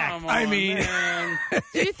 So, direct. I mean...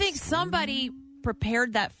 Do you think somebody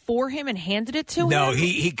prepared that for him and handed it to him? No,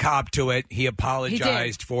 he copped to it. He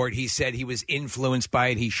apologized He for it. He said he was influenced by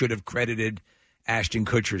it. He should have credited Ashton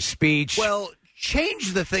Kutcher's speech. Well,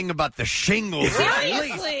 change the thing about the shingles.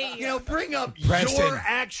 Seriously. You know, bring up Preston. your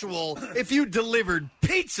actual, if you delivered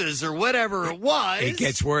pizzas or whatever it was. It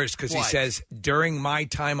gets worse because he What? says, during my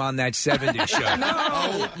time on that 70s show.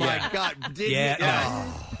 Oh, my God. Didn't Yeah, you?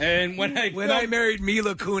 no. And when I married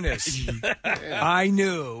Mila Kunis, I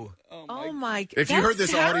knew. Oh, my God. If you heard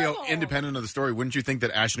this terrible. audio independent of the story, wouldn't you think that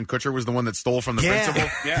Ashton Kutcher was the one that stole from the principal?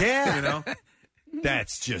 Yeah. You know?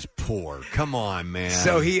 That's just poor. Come on, man.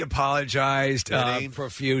 So he apologized Did he?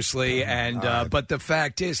 profusely, and but the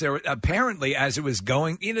fact is, there apparently, as it was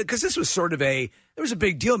going, because this was sort of there was a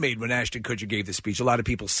big deal made when Ashton Kutcher gave the speech. A lot of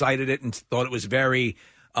people cited it and thought it was a very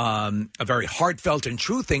heartfelt and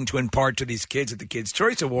true thing to impart to these kids at the Kids'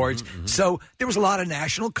 Choice Awards. Mm-hmm. So there was a lot of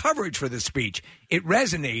national coverage for this speech. It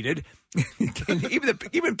resonated. And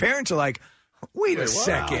even parents are like, wait a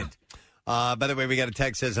second. By the way, we got a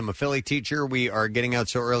text that says, I'm a Philly teacher. We are getting out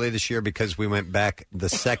so early this year because we went back the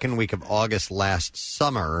second week of August last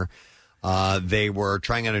summer. They were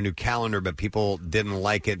trying out a new calendar, but people didn't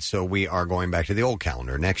like it, so we are going back to the old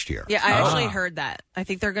calendar next year. Yeah, I actually heard that. I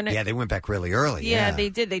think they're going to... Yeah, they went back really early. Yeah, they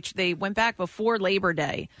did. They went back before Labor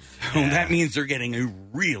Day. So that means they're getting a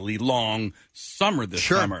really long summer this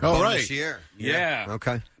summer. Oh, right. This year. Yeah.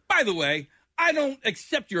 Okay. By the way, I don't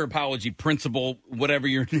accept your apology, Principal, whatever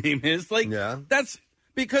your name is. Like, that's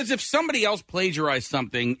because if somebody else plagiarized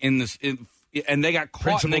something and they got caught,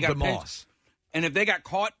 Principal and they got DeMoss. and if they got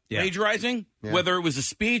caught plagiarizing, whether it was a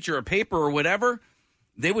speech or a paper or whatever,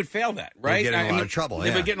 they would fail that, right? They'd get in a lot of trouble.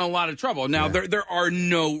 They would get in a lot of trouble. Now there are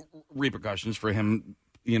no repercussions for him.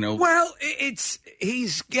 You know, well,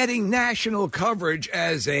 he's getting national coverage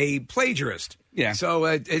as a plagiarist. Yeah. So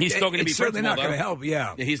he's still going to be certainly not principal, going to help.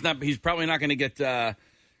 Yeah. He's not. He's probably not going to get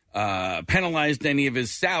penalized any of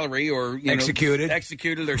his salary or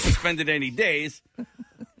executed or suspended any days.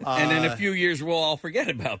 And in a few years, we'll all forget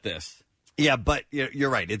about this. Yeah, but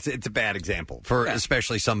you're right. It's a bad example for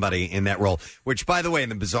especially somebody in that role. Which, by the way, in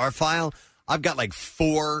the bizarre file, I've got like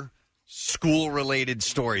 4 school-related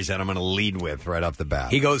stories that I'm going to lead with right off the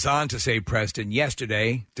bat. He goes on to say, Preston,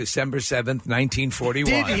 yesterday, December 7th,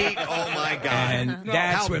 1941. Did he? Oh, my God. And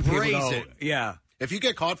that's when people know. brazen. Yeah. If you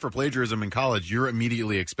get caught for plagiarism in college, you're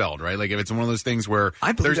immediately expelled, right? Like if it's one of those things where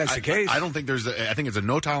I believe that's the case. I don't think I think it's a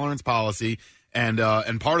no tolerance policy. And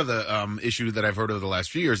part of the issue that I've heard over the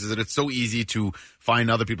last few years is that it's so easy to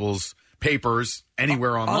find other people's papers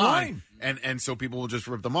anywhere online. And so people will just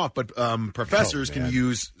rip them off. But professors can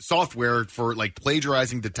use software for like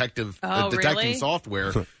plagiarizing detecting really?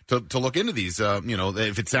 software to look into these.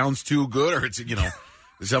 If it sounds too good or it's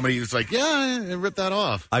somebody who's like, rip that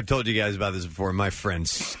off. I've told you guys about this before. My friend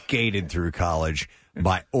skated through college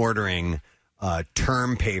by ordering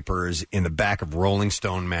term papers in the back of Rolling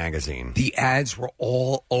Stone magazine. The ads were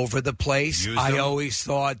all over the place. Used I them? always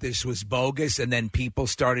thought this was bogus, and then people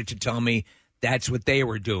started to tell me that's what they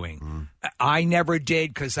were doing. I never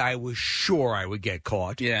did because I was sure I would get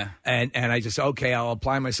caught. Yeah. And I just, I'll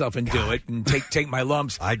apply myself and do it and take my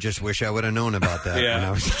lumps. I just wish I would have known about that when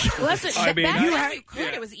I was a kid. Well, that's I mean, back you then had- you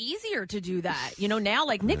could. It was easier to do that. Now,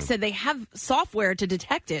 like Nick said, they have software to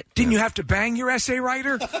detect it. Didn't you have to bang your essay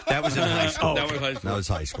writer? That was in high school. That was high school. That was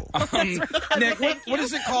high school. Nick, what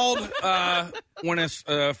is it called? when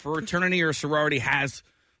a fraternity or sorority has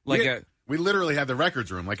we literally had the records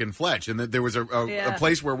room, like in Fletch, and there was a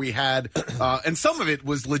place where we had, and some of it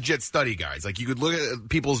was legit study guides. Like you could look at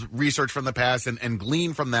people's research from the past and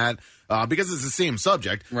glean from that because it's the same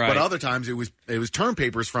subject. Right. But other times it was term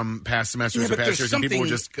papers from past semesters or past years, and people would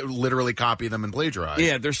just literally copy them and plagiarize.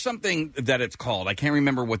 Yeah, there's something that it's called. I can't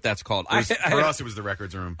remember what that's called. For us, it was the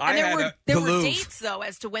records room. And there were dates, though,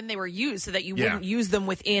 as to when they were used, so that you wouldn't use them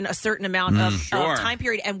within a certain amount of time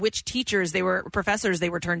period, and which professors they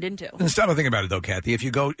were turned into. Stop and think about it, though, Kathy. If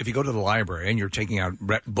you go to the library and you're taking out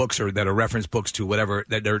books or that are reference books to whatever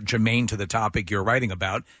that are germane to the topic you're writing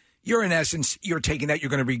about, you're in essence you're taking that,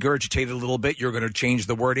 you're going to regurgitate it a little bit, you're going to change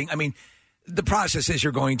the wording. I mean, the process is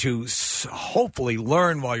you're going to hopefully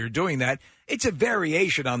learn while you're doing that. It's a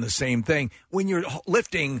variation on the same thing when you're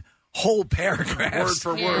lifting whole paragraphs,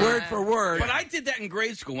 word for word. But I did that in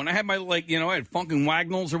grade school when I had my I had Funk and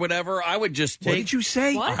Wagnalls or whatever. I would just take. What did you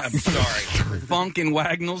say? I'm sorry, Funk and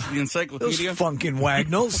Wagnalls, the encyclopedia. Those Funk and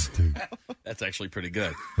Wagnalls. That's actually pretty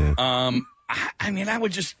good. I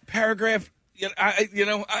would just paragraph. I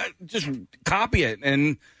just copy it,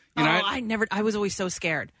 and I was always so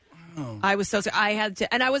scared. I was so I had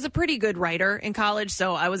to, and I was a pretty good writer in college,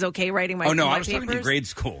 so I was okay writing my. I was papers. talking in grade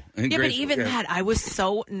school. That, I was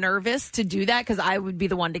so nervous to do that because I would be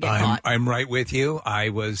the one to get caught. I'm right with you. I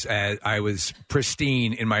was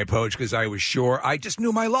pristine in my approach because I was sure. I just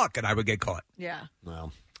knew my luck, and I would get caught. Yeah.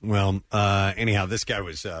 Well, anyhow, this guy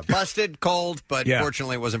was busted, cold, but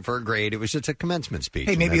fortunately it wasn't for a grade. It was just a commencement speech.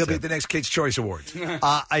 Hey, maybe he'll be at the next Kids' Choice Awards.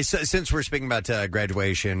 Since we're speaking about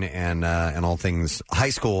graduation and all things high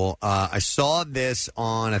school, I saw this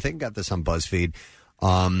I got this on BuzzFeed.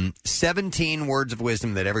 17 words of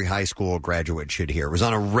wisdom that every high school graduate should hear. It was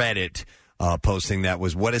on a Reddit posting that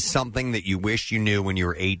was, what is something that you wish you knew when you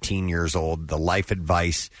were 18 years old? The life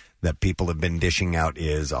advice that people have been dishing out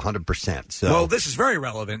is 100%. So, well, this is very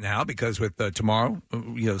relevant now because with tomorrow,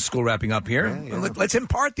 school wrapping up here, let's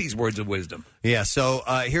impart these words of wisdom. Yeah. So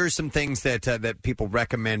here's some things that people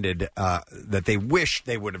recommended that they wish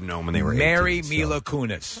they would have known when they were 18. Marry Mila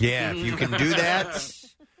Kunis. Yeah, if you can do that.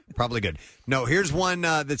 Probably good. No, here's one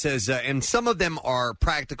that says, and some of them are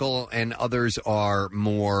practical and others are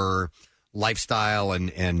more lifestyle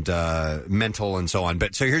and mental and so on.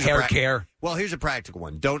 But so here's care. Well, here's a practical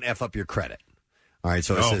one. Don't F up your credit. All right,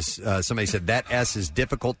 so it says, somebody said that S is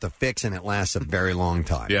difficult to fix and it lasts a very long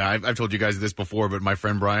time. Yeah, I've told you guys this before, but my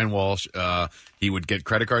friend Brian Walsh, he would get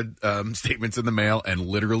credit card statements in the mail and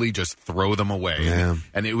literally just throw them away. Yeah.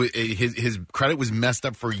 And his credit was messed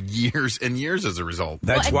up for years and years as a result.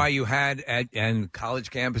 That's why you had and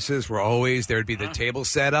college campuses were always there'd be the table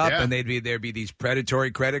set up and there'd be these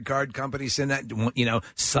predatory credit card companies in that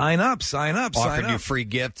sign up, offering you free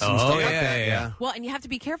gifts and stuff like that. Yeah. Well, and you have to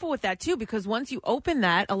be careful with that too because once you open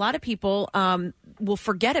that, a lot of people will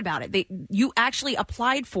forget about it. You actually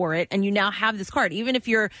applied for it, and you now have this card. Even if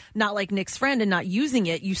you're not like Nick's friend and not using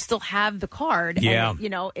it, you still have the card. Yeah,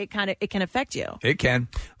 and, it can affect you. It can.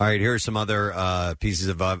 All right, here are some other pieces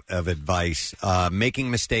of advice.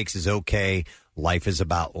 Making mistakes is okay. Life is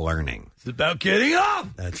about learning. It's about getting up.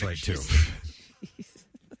 That's right too.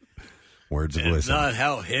 Words of wisdom. wisdom. Not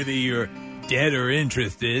how heavy your debt or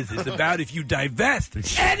interest is. It's about if you divest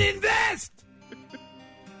and invest.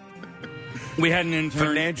 We had an intern.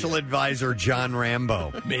 Financial advisor John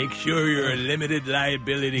Rambo. Make sure you're a limited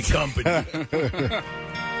liability company.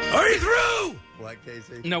 Are you through? What,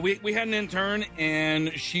 Casey? No, we had an intern,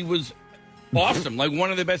 and she was awesome. Like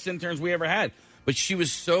one of the best interns we ever had. But she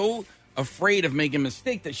was so afraid of making a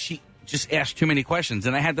mistake that she just asked too many questions.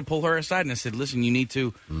 And I had to pull her aside, and I said, listen, you need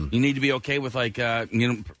to be okay with,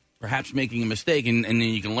 perhaps making a mistake, and then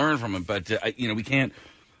you can learn from it. But, we can't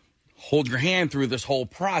hold your hand through this whole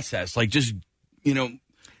process. Like, just,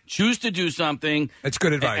 choose to do something. That's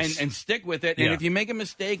good advice. And stick with it. Yeah. And if you make a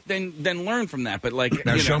mistake, then learn from that. But,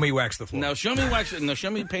 now show me wax the floor. No, show me wax it. No, show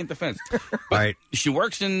me paint the fence. All right. She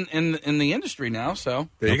works in the industry now, so.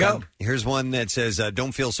 There you go. Here's one that says,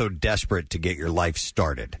 don't feel so desperate to get your life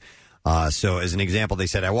started. So as an example, they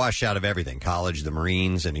said, I washed out of everything, college, the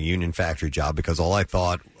Marines, and a union factory job because all I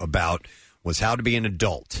thought about was how to be an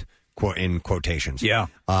adult. In quotations. Yeah.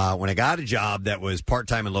 When I got a job that was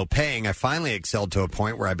part-time and low-paying, I finally excelled to a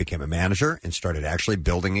point where I became a manager and started actually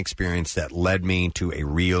building experience that led me to a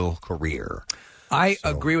real career. I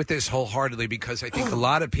agree with this wholeheartedly because I think a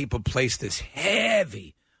lot of people place this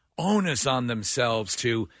heavy onus on themselves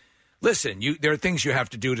to, listen, there are things you have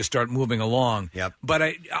to do to start moving along. Yep. But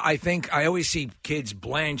I think I always see kids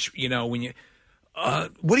blanch, when you...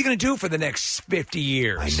 what are you going to do for the next 50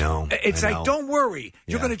 years? I know. It's like, don't worry.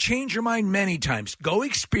 You're going to change your mind many times. Go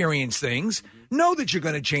experience things. Know that you're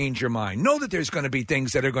going to change your mind. Know that there's going to be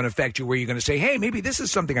things that are going to affect you where you're going to say, hey, maybe this is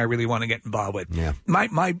something I really want to get involved with. Yeah.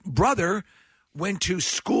 My brother went to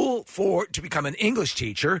school to become an English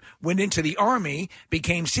teacher, went into the Army,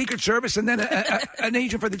 became Secret Service, and then an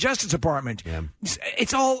agent for the Justice Department. Yeah.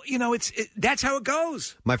 It's all, that's how it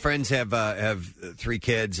goes. My friends have 3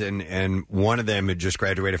 kids, and one of them had just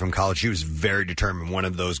graduated from college. She was very determined. One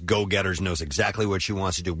of those go-getters, knows exactly what she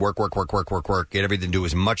wants to do. Work, get everything, do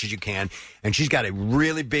as much as you can. And she's got a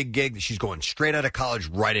really big gig that she's going straight out of college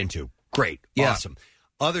right into. Great. Yeah. Awesome.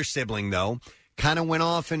 Other sibling, though, kind of went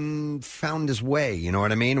off and found his way, you know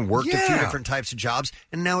what I mean? Worked a few different types of jobs,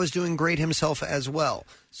 and now is doing great himself as well.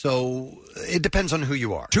 So it depends on who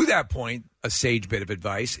you are. To that point, a sage bit of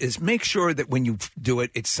advice is make sure that when you do it,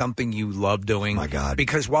 it's something you love doing. My God.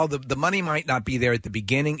 Because while the money might not be there at the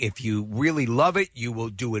beginning, if you really love it, you will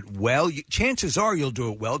do it well. Chances are you'll do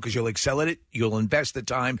it well because you'll excel at it. You'll invest the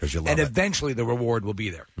time, and eventually the reward will be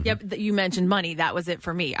there. Yep, you mentioned money. That was it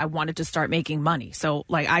for me. I wanted to start making money. So,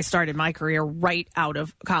 I started my career right out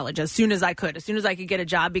of college as soon as I could get a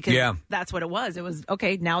job because that's what it was. It was,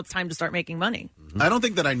 okay, now it's time to start making money. I don't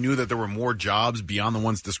think that I knew that there were more jobs beyond the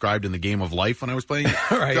ones described in the Game of Life when I was playing.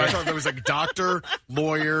 Right, I thought there was like doctor,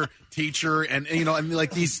 lawyer, teacher, and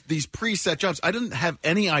like these preset jobs. I didn't have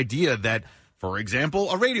any idea that, for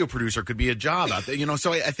example, a radio producer could be a job out there.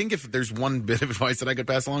 So I think if there's one bit of advice that I could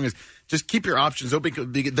pass along is just keep your options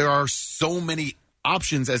open. Because there are so many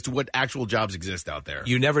options as to what actual jobs exist out there.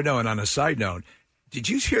 You never know. And on a side note, did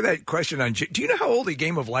you hear that question on? Do you know how old the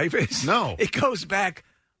Game of Life is? No, it goes back.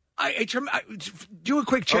 I do a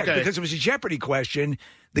quick check because it was a Jeopardy question.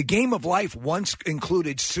 The Game of Life once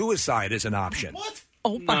included suicide as an option. What?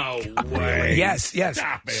 Oh my no way! Yes.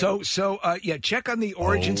 Stop it. So check on the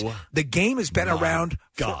origins. The game has been around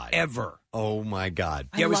forever. Oh my God!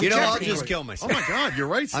 Yeah, I'll just kill myself. Oh my God, you're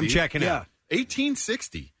right, Steve. I'm checking out.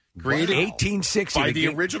 1860. Created 1860 by the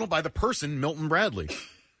original, by the person Milton Bradley.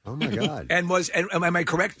 Oh my God! and am I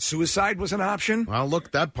correct? Suicide was an option. I'll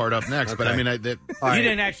look that part up next. Okay. But I mean, you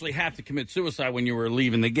didn't actually have to commit suicide when you were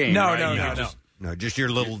leaving the game. No, right? No, just your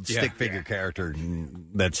little stick figure character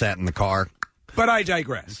that sat in the car. But I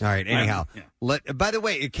digress. All right. Anyhow, by the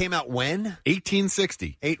way, it came out when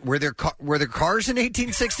 1860. Were there cars in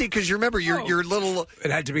 1860? Because you remember your little.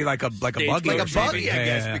 It had to be like a buggy, I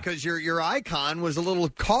guess, because your icon was a little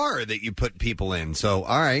car that you put people in. So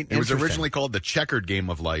all right, it was originally called the Checkered Game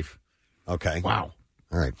of Life. Okay. Wow.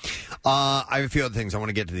 All right. I have a few other things. I want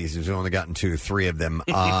to get to these. We've only gotten to 3 of them.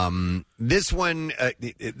 This one,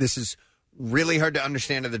 this is really hard to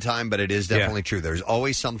understand at the time, but it is definitely true. There's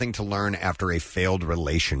always something to learn after a failed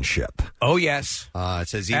relationship. Oh, yes. It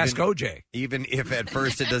says, ask OJ. Even if at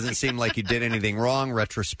first it doesn't seem like you did anything wrong,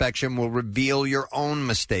 retrospection will reveal your own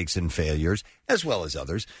mistakes and failures, as well as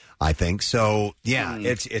others, I think. So,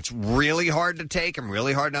 it's really hard to take and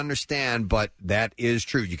really hard to understand, but that is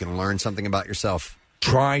true. You can learn something about yourself.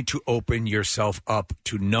 Try to open yourself up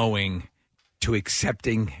to knowing, to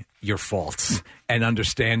accepting your faults and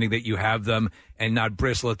understanding that you have them, and not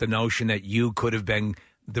bristle at the notion that you could have been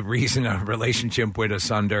the reason a relationship went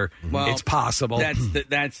asunder. Well, it's possible.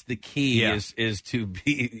 That's the key is to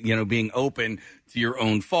be being open to your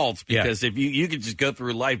own faults, because if you could just go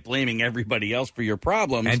through life blaming everybody else for your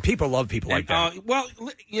problems, and people love people like that.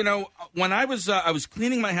 When I was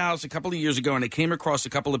cleaning my house a couple of years ago, and I came across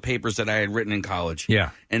a couple of papers that I had written in college.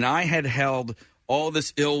 Yeah, and I had held all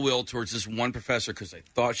this ill will towards this one professor because I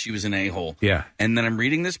thought she was an a-hole. Yeah. And then I'm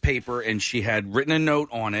reading this paper, and she had written a note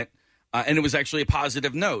on it, and it was actually a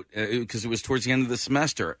positive note because it was towards the end of the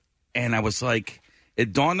semester. And I was like,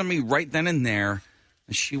 it dawned on me right then and there,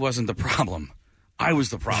 she wasn't the problem. I was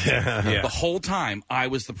the problem. The whole time, I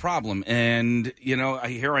was the problem. And,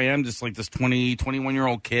 here I am, just like this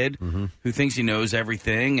 21-year-old kid who thinks he knows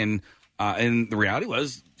everything. And the reality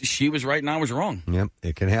was, she was right and I was wrong. Yep,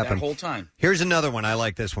 it can happen. That whole time. Here's another one. I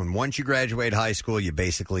like this one. Once you graduate high school, you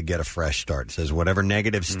basically get a fresh start. It says whatever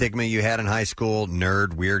negative stigma you had in high school,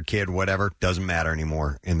 nerd, weird kid, whatever, doesn't matter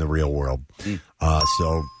anymore in the real world.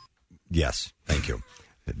 So, yes, thank you.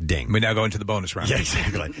 Ding. We now go into the bonus round. Yeah,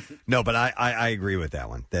 exactly. No, but I agree with that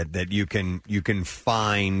one. That you can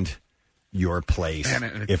find your place.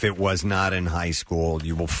 If it was not in high school,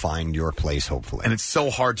 you will find your place, hopefully. And it's so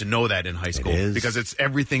hard to know that in high school. It is. Because it's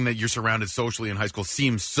everything that you're surrounded socially in high school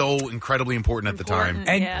seems so incredibly important at the time.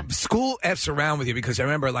 And school F's around with you, because I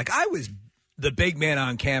remember, I was the big man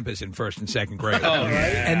on campus in first and second grade. Oh,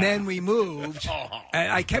 yeah. And then we moved.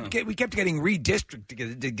 And we kept getting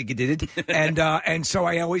redistricted, and so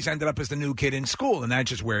I always ended up as the new kid in school, and that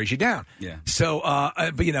just wears you down. Yeah. So,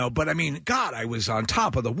 but I mean, God, I was on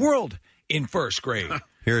top of the world in first grade.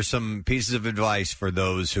 Here are some pieces of advice for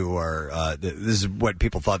those who are. This is what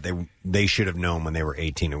people thought they should have known when they were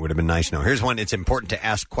 18. It would have been nice to know. Here's one. It's important to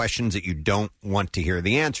ask questions that you don't want to hear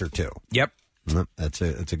the answer to. Yep. That's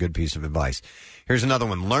a good piece of advice. Here's another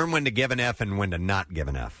one. Learn when to give an F and when to not give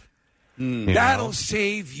an F. You That'll know?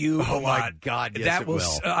 save you a lot. Oh, my God, yes, that it will.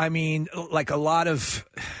 will. I mean, like a lot of...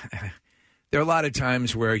 There are a lot of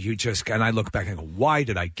times where you just... And I look back and go, why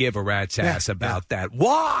did I give a rat's ass about that?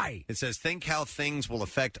 Why? It says, think how things will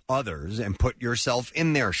affect others and put yourself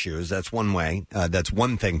in their shoes. That's one way. That's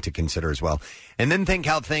one thing to consider as well. And then think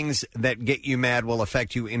how things that get you mad will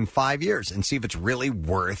affect you in 5 years and see if it's really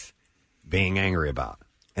worth being angry about.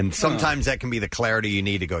 And sometimes that can be the clarity you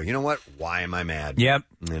need to go, you know what? Why am I mad? Yep.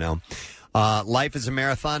 You know, life is a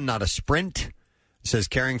marathon, not a sprint. It says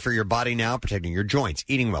caring for your body now, protecting your joints,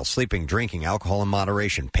 eating well, sleeping, drinking, alcohol in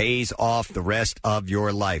moderation pays off the rest of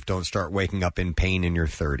your life. Don't start waking up in pain in your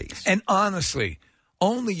 30s. And honestly,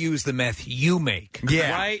 only use the meth you make.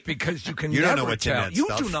 Yeah. Right? Because you can You never don't know what's in tell. that You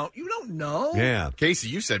stuff. do know. You don't know. Yeah. Casey,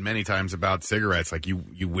 you said many times about cigarettes, like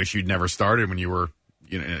you wish you'd never started when you were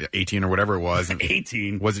 18 or whatever it was.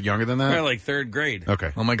 18. Was it younger than that? Yeah, like third grade.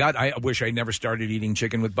 Okay. Oh, my God. I wish I never started eating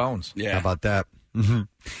chicken with bones. Yeah. How about that? Mm-hmm.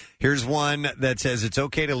 Here's one that says it's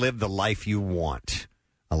okay to live the life you want.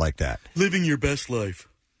 I like that. Living your best life.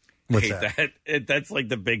 What's I hate that. That's like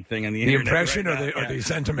the big thing on the The internet. impression right or now. the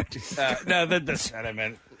sentiment? No, the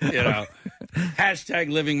sentiment.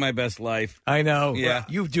 Hashtag living my best life. I know. Yeah.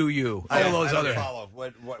 You do you. I All don't those other. follow.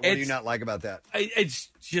 What do you not like about that? It's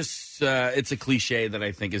just, it's a cliche that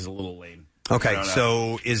I think is a little lame. Okay,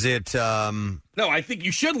 so is it... No, I think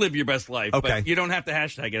you should live your best life, Okay. but you don't have to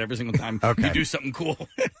hashtag it every single time Okay. you do something cool.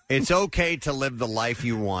 It's okay to live the life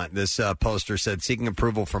you want. This poster said seeking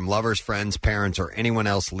approval from lovers, friends, parents, or anyone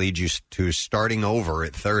else leads you to starting over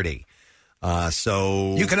at 30.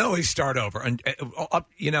 So You can always start over. And,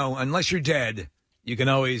 unless you're dead, you can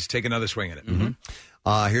always take another swing at it. Mm-hmm.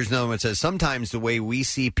 Here's another one that says, sometimes the way we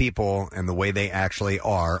see people and the way they actually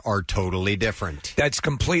are totally different. That's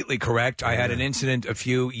completely correct. I had an incident a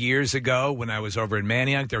few years ago when I was over in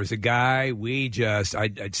Manioc. There was a guy,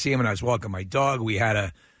 I'd see him when I was walking my dog. We had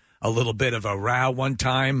a little bit of a row one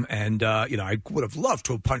time, and, I would have loved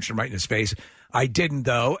to have punched him right in his face. I didn't,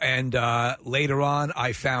 though, and later on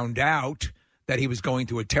I found out that he was going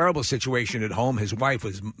through a terrible situation at home. His wife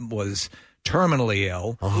was terminally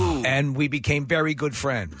ill, and we became very good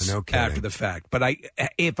friends after the fact. But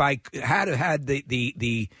if I had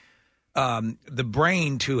the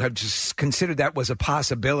brain to have just considered that was a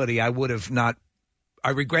possibility, I would have not.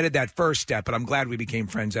 I regretted that first step, but I'm glad we became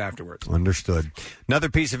friends afterwards. Understood. Another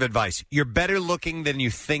piece of advice. You're better looking than you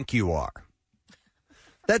think you are.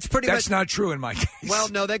 That's pretty much... That's not true in my case. Well,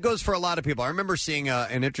 no, that goes for a lot of people. I remember seeing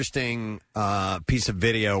an interesting piece of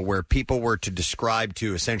video where people were to describe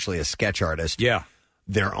to essentially a sketch artist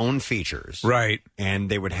their own features. Right. And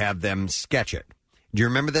they would have them sketch it. Do you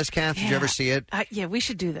remember this, Kath? Did you ever see it? Yeah, we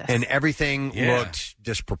should do this. And everything looked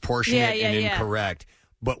disproportionate and incorrect.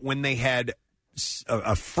 But when they had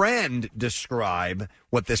a friend describe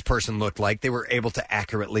what this person looked like, they were able to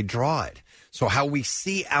accurately draw it. So how we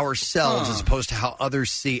see ourselves as opposed to how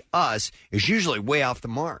others see us is usually way off the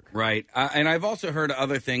mark. Right. And I've also heard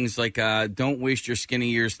other things like don't waste your skinny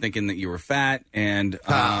years thinking that you were fat. And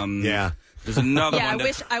there's another one.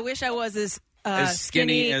 I wish I was as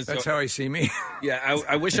skinny as that's how I see me. Yeah,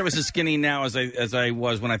 I wish I was as skinny now as I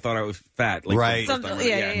was when I thought I was fat. Like Right.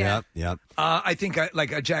 Yeah. I think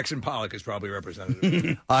Jackson Pollock is probably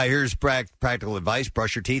representative. Here's practical advice.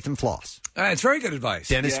 Brush your teeth and floss. It's very good advice.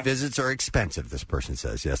 Dentist visits are expensive, this person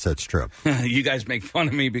says. Yes, that's true. You guys make fun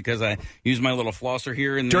of me because I use my little flosser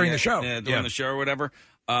here during the show. During the show or whatever.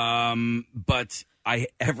 But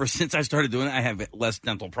ever since I started doing it, I have less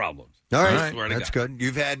dental problems. All right, that's good.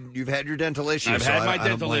 You've had your dental issues. I've had my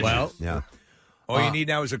dental issues. Well, yeah. All you need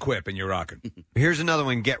now is a quip, and you're rocking. Here's another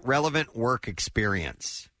one. Get relevant work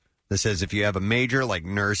experience. This says if you have a major like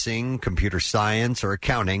nursing, computer science, or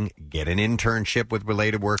accounting, get an internship with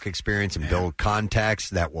related work experience and build contacts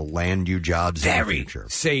that will land you jobs in the future.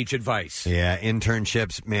 Sage advice. Yeah,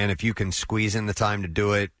 internships, man, if you can squeeze in the time to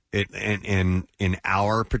do it, in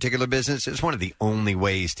our particular business, it's one of the only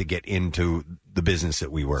ways to get into the business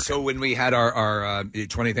that we work. So when we had our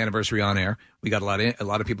 20th anniversary on air, we got a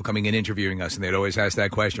lot of people coming in interviewing us, and they'd always ask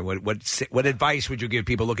that question: What advice would you give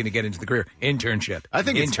people looking to get into the career? Internship. I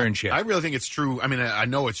think internship. I really think it's true. I mean, I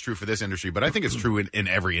know it's true for this industry, but I think it's true in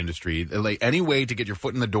every industry. Like any way to get your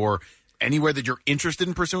foot in the door, anywhere that you're interested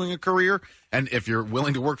in pursuing a career, and if you're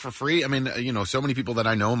willing to work for free. I mean, so many people that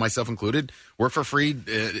I know, myself included, work for free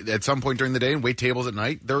at some point during the day and wait tables at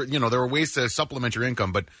night. There are ways to supplement your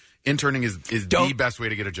income, but interning is the best way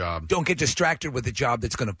to get a job. Don't get distracted with a job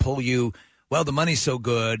that's going to pull you. Well, the money's so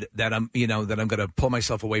good that I'm going to pull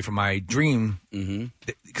myself away from my dream,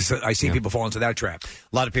 because I see people fall into that trap.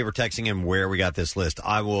 A lot of people are texting in where we got this list.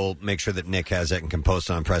 I will make sure that Nick has it and can post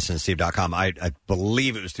it on PrestonandSteve.com. I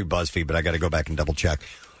believe it was through BuzzFeed, but I got to go back and double check.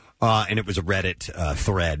 And it was a Reddit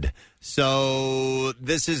thread. So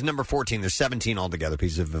this is number 14. There's 17 altogether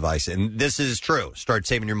pieces of advice, and this is true. Start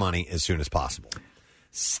saving your money as soon as possible.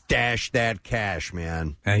 Stash that cash,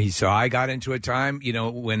 man. And so I got into a time,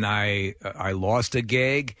 when I lost a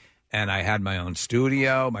gig and I had my own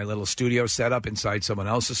studio, my little studio set up inside someone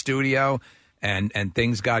else's studio, and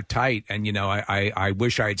things got tight. And, I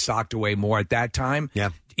wish I had socked away more at that time. Yeah.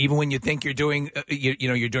 Even when you think you're doing,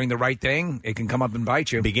 you're doing the right thing, it can come up and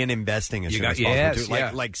bite you. Begin investing as soon as possible. Yes,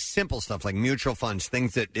 too. Like simple stuff, like mutual funds,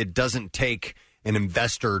 things that it doesn't take an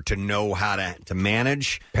investor to know how to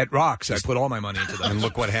manage. Pet rocks. I put all my money into them. And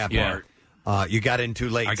look what happened. Yeah. You got in too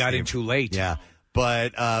late. I got Steve. in too late. Yeah.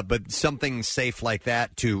 But something safe like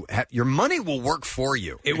that, your money will work for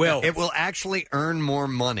you. It will. It will actually earn more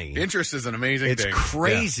money. Interest is an amazing thing. It's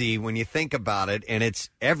crazy when you think about it, and it's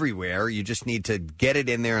everywhere. You just need to get it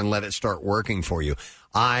in there and let it start working for you.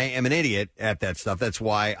 I am an idiot at that stuff. That's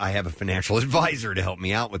why I have a financial advisor to help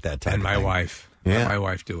me out with that type And of my thing. wife. Yeah. Let my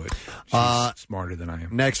wife do it. She's smarter than I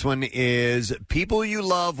am. Next one is people you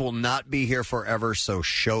love will not be here forever, so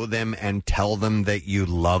show them and tell them that you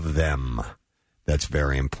love them. That's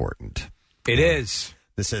very important. It is.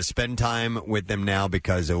 This says spend time with them now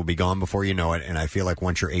because it will be gone before you know it, and I feel like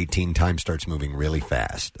once you're 18, time starts moving really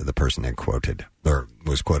fast, the person that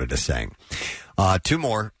was quoted as saying. Two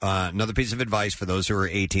more. Another piece of advice for those who are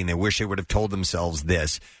 18. They wish they would have told themselves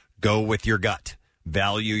this. Go with your gut.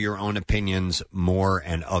 Value your own opinions more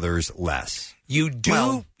and others less. You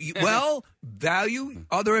do, value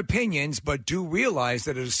other opinions, but do realize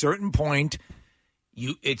that at a certain point,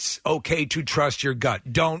 it's okay to trust your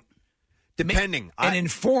gut. Don't depending an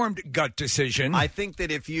informed gut decision. I think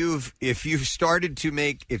that if you've started to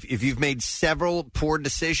make if you've made several poor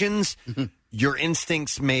decisions, your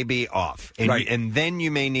instincts may be off, and Right. and then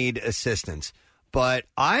you may need assistance. But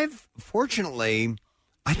fortunately,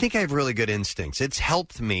 I think I have really good instincts. It's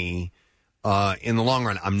helped me in the long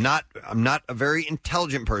run. I'm not a very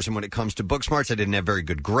intelligent person when it comes to book smarts. I didn't have very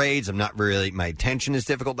good grades. My attention is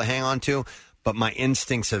difficult to hang on to, but my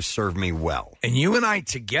instincts have served me well. And you and I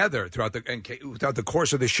together throughout the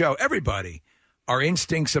course of the show, everybody, our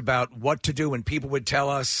instincts about what to do when people would tell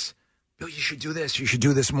us, Bill, you should do this, you should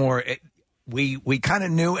do this more. We kind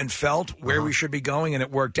of knew and felt where we should be going, and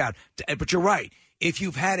it worked out. But you're right. If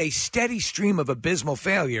you've had a steady stream of abysmal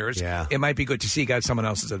failures, it might be good to seek out someone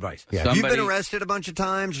else's advice. Yeah. You've been arrested a bunch of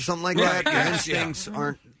times or something like that. Your instincts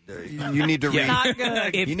aren't. You need to read. Not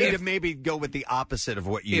good. You need to maybe go with the opposite of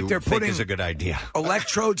what you If they're think putting is a good idea.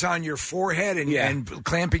 Electrodes on your forehead and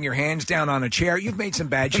clamping your hands down on a chair, you've made some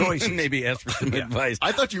bad choices. Maybe ask for some advice.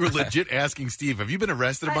 I thought you were legit asking Steve, have you been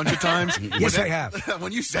arrested a bunch of times? Yes, I have.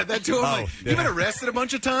 When you said that to him, you've been arrested a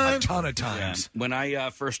bunch of times? A ton of times. Yeah. When I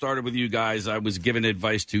first started with you guys, I was given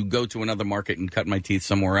advice to go to another market and cut my teeth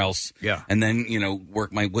somewhere else. Yeah. And then,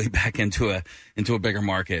 work my way back into a bigger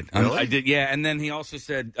market. Really? I did, yeah. And then he also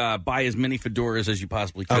said, buy as many fedoras as you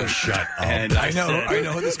possibly could. Oh, shut up. And I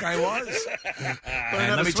know who this guy was.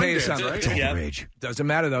 And let me tell you something. Rage. Doesn't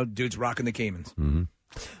matter, though. Dude's rocking the Caymans. Mm-hmm.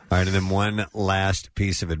 All right, and then one last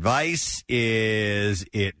piece of advice is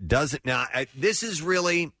it doesn't... Now, this is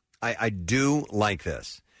really... I do like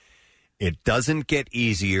this. It doesn't get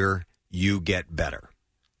easier, you get better.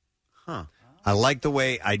 Huh. I like the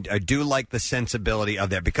way... I do like the sensibility of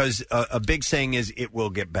that, because a big saying is it will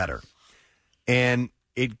get better. And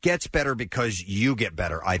it gets better because you get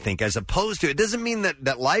better, I think, as opposed to... It doesn't mean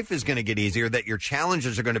that life is going to get easier, that your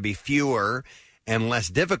challenges are going to be fewer and less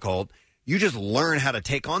difficult. You just learn how to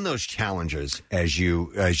take on those challenges as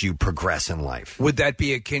you progress in life. Would that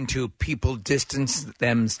be akin to people distance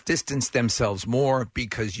themselves more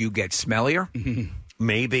because you get smellier?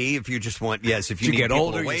 Maybe if you just want, if you need get people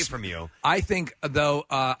older, away from you. I think, though,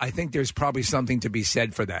 there's probably something to be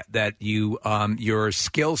said for that. That you, your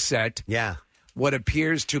skill set, what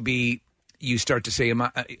appears to be, you start to say,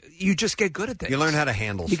 you just get good at things. You learn how to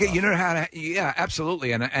handle stuff. You learn how to, yeah,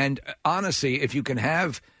 absolutely. And honestly, if you can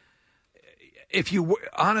have,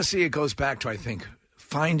 honestly, it goes back to, I think,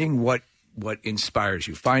 finding what inspires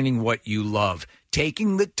you, finding what you love,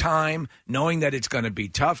 taking the time, knowing that it's going to be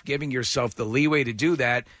tough, giving yourself the leeway to do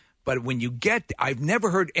that. But when you I've never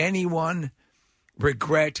heard anyone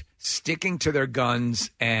regret sticking to their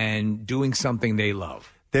guns and doing something they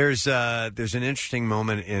love. There's an interesting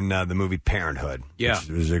moment in the movie Parenthood. Yeah. Which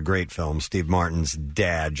was a great film. Steve Martin's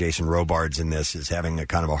dad, Jason Robards, in this is having a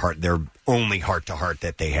kind of their only heart-to-heart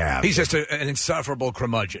that they have. He's just an insufferable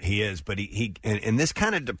curmudgeon. He is, but and this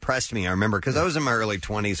kind of depressed me. I remember, because I was in my early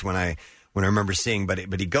 20s when I remember seeing, but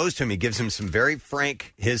he goes to him, he gives him some very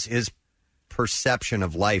frank, his perception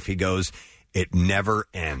of life. He goes, it never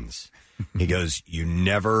ends. He goes, you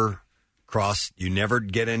never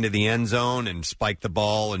get into the end zone and spike the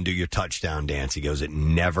ball and do your touchdown dance. He goes, it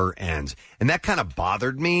never ends. And that kind of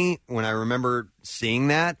bothered me when I remember seeing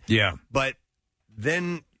that. Yeah. But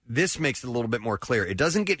then this makes it a little bit more clear. It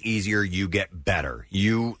doesn't get easier. You get better.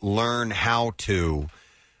 You learn how to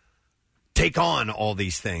take on all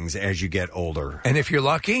these things as you get older. And if you're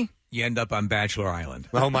lucky, you end up on Bachelor Island.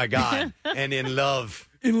 Oh, my God. And in love.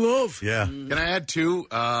 In love. Yeah. Can I add, too,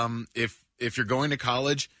 if you're going to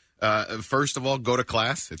college, first of all, go to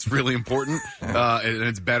class. It's really important. And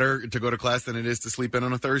it's better to go to class than it is to sleep in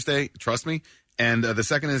on a Thursday. Trust me. And the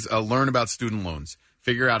second is learn about student loans.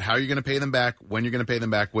 Figure out how you're going to pay them back, when you're going to pay them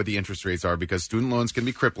back, what the interest rates are, because student loans can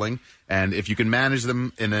be crippling. And if you can manage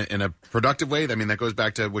them in a productive way, I mean, that goes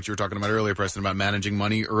back to what you were talking about earlier, Preston, about managing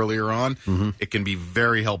money earlier on. Mm-hmm. It can be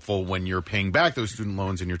very helpful when you're paying back those student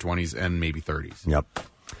loans in your 20s and maybe 30s. Yep.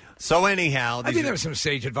 So anyhow, I think there was some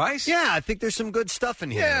sage advice. Yeah, I think there's some good stuff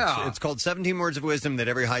in here. Yeah. It's called 17 Words of Wisdom that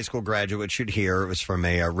every high school graduate should hear. It was from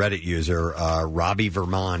a Reddit user, Robbie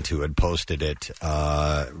Vermont, who had posted it,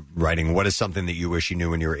 writing, what is something that you wish you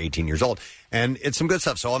knew when you were 18 years old? And it's some good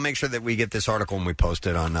stuff. So I'll make sure that we get this article and we post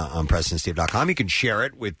it on PrestonandSteve.com. You can share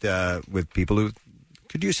it with people who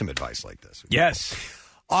could use some advice like this. Yes.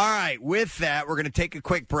 All right, with that, we're going to take a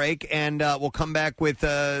quick break, and we'll come back with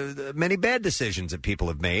many bad decisions that people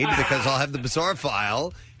have made, because I'll have the bizarre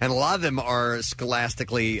file, and a lot of them are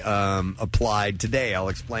scholastically applied today. I'll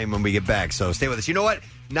explain when we get back, so stay with us. You know what?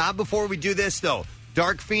 Not before we do this, though.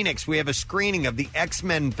 Dark Phoenix, we have a screening of the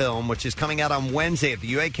X-Men film, which is coming out on Wednesday at the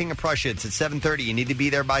UA King of Prussia. It's at 7:30. You need to be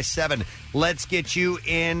there by 7. Let's get you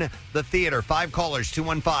in the theater. 5 callers,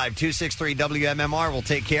 215-263-WMMR. We'll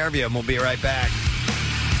take care of you, and we'll be right back.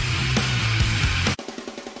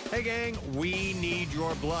 Hey, gang, we need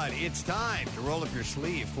your blood. It's time to roll up your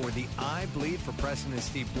sleeve for the I Bleed for Preston and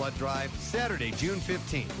Steve blood drive, Saturday, June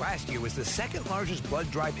 15th. Last year was the second largest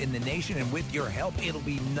blood drive in the nation, and with your help, it'll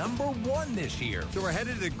be #1 this year. So we're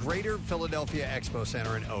headed to the Greater Philadelphia Expo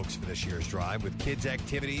Center in Oaks for this year's drive, with kids'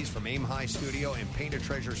 activities from Aim High Studio and Paint a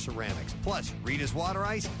Treasure Ceramics, plus Rita's Water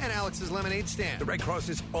Ice and Alex's Lemonade Stand. The Red Cross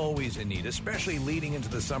is always in need, especially leading into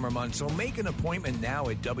the summer months, so make an appointment now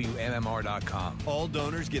at WMMR.com. All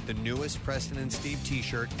donors get the newest Preston and Steve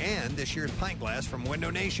t-shirt and this year's pint glass from Window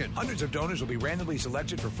Nation. Hundreds of donors will be randomly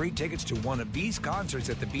selected for free tickets to one of these concerts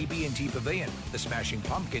at the BB&T Pavilion, the Smashing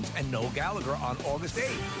Pumpkins and Noel Gallagher on August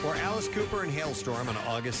 8th. Or Alice Cooper and Hailstorm on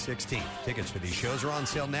August 16th. Tickets for these shows are on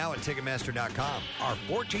sale now at Ticketmaster.com. Our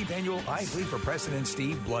 14th annual I Bleed for Preston and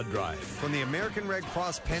Steve blood drive. From the American Red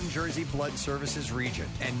Cross Penn Jersey Blood Services region.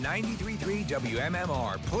 And 93.3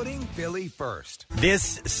 WMMR, putting Philly first.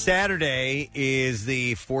 This Saturday is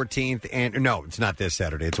the 14th, and no, it's not this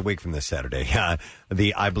Saturday. It's a week from this Saturday.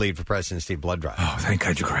 The I Bleed for Preston and Steve blood drive. Oh, thank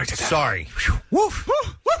God you corrected that. Sorry. Woof.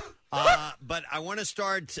 But I want to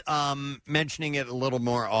start mentioning it a little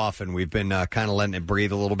more often. We've been kind of letting it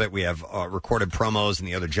breathe a little bit. We have recorded promos, and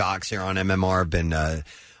the other jocks here on MMR have been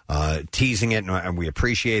teasing it, and we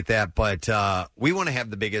appreciate that. But we want to have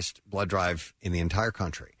the biggest blood drive in the entire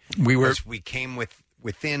country. We came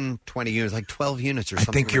within 20 units, like 12 units or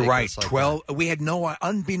something. I think you're right. Like 12. That. We had no,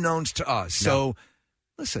 unbeknownst to us. No. So,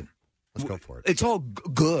 listen. Let's go for it. It's all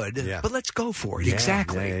good, but let's go for it. Yeah,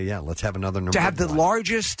 exactly. Yeah. Let's have another number. To have the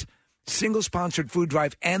largest single-sponsored food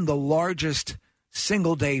drive and the largest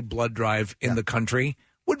single-day blood drive in the country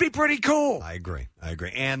would be pretty cool. I agree.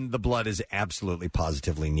 And the blood is absolutely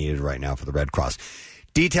positively needed right now for the Red Cross.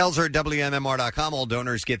 Details are at WMMR.com. All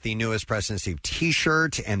donors get the newest Preston and Steve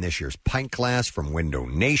t-shirt and this year's pint glass from Window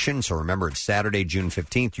Nation. So remember, it's Saturday, June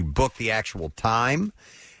 15th. You book the actual time,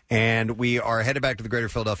 And we are headed back to the Greater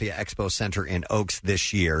Philadelphia Expo Center in Oaks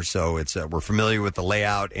this year. So it's we're familiar with the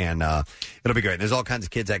layout, and it'll be great. And there's all kinds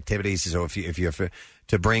of kids' activities. So if you have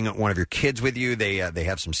to bring one of your kids with you, they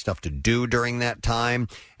have some stuff to do during that time.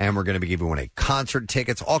 And we're going to be giving away concert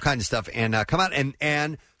tickets, all kinds of stuff. And come out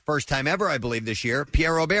and first time ever, I believe, this year,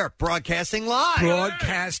 Pierre Robert broadcasting live.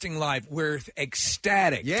 Broadcasting live. We're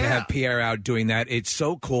ecstatic to have Pierre out doing that. It's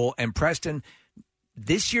so cool. And Preston,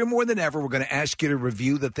 this year more than ever, we're going to ask you to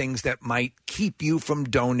review the things that might keep you from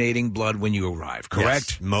donating blood when you arrive,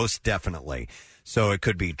 correct? Yes, most definitely. So it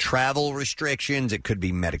could be travel restrictions. It could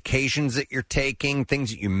be medications that you're taking, things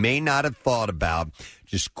that you may not have thought about.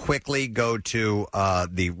 Just quickly go to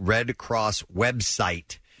the Red Cross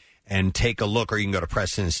website and take a look, or you can go to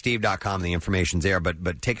PrestonandSteve.com. The information's there,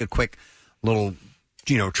 but take a quick little,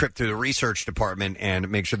 trip through the research department and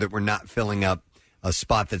make sure that we're not filling up a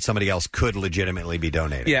spot that somebody else could legitimately be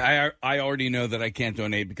donating. Yeah, I already know that I can't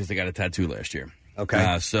donate because I got a tattoo last year.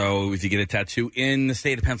 Okay. So if you get a tattoo in the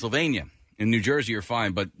state of Pennsylvania, in New Jersey, you're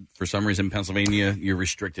fine, but for some reason, Pennsylvania, you're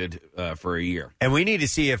restricted for a year. And we need to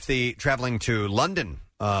see if the traveling to London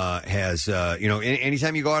has,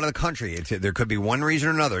 anytime you go out of the country, there could be one reason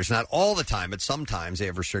or another. It's not all the time, but sometimes they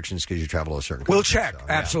have restrictions because you travel to a certain country. We'll check. So,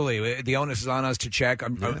 absolutely. The onus is on us to check.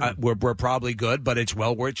 We're probably good, but it's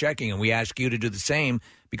well worth checking. And we ask you to do the same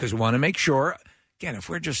because we want to make sure, again, if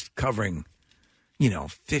we're just covering,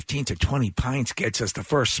 15 to 20 pints gets us the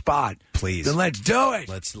first spot. Please. Then let's do it.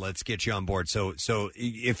 Let's get you on board. So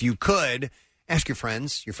if you could, ask your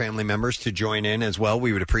friends, your family members to join in as well.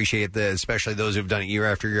 We would appreciate especially those who've done it year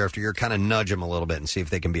after year after year, kind of nudge them a little bit and see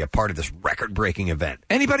if they can be a part of this record-breaking event.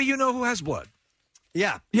 Anybody you know who has blood?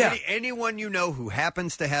 Yeah. Anyone you know who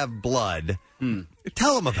happens to have blood,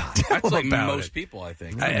 tell them about it. That's like most people, I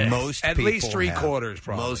think. Most At people least three-quarters,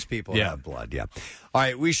 probably. Most people have blood, yeah. All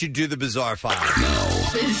right, we should do the Bizarre File.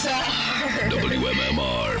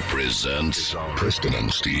 WMMR presents Preston and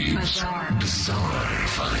Steve's Bizarre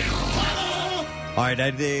File. All right,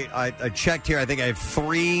 I checked here. I think I have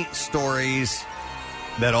 3 stories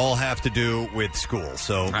that all have to do with school.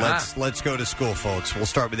 So let's go to school, folks. We'll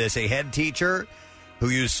start with this. A head teacher who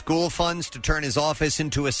used school funds to turn his office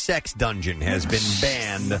into a sex dungeon has been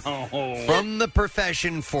banned from the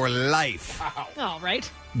profession for life. All right.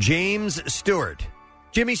 Jimmy Stewart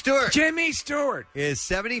is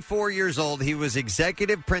 74 years old. He was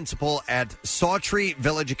executive principal at Sawtrey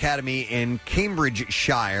Village Academy in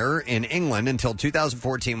Cambridgeshire in England until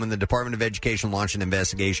 2014 when the Department of Education launched an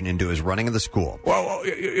investigation into his running of the school. Well,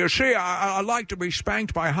 you see, I like to be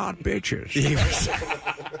spanked by hot bitches.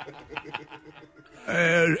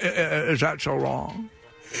 Is that so wrong?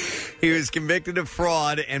 He was convicted of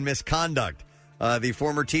fraud and misconduct. The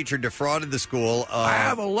former teacher defrauded the school. I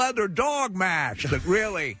have a leather dog mask that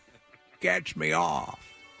really gets me off.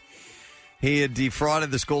 He had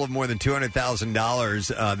defrauded the school of more than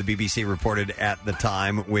 $200,000, the BBC reported at the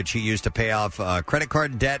time, which he used to pay off credit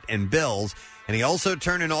card debt and bills. And he also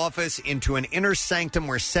turned an office into an inner sanctum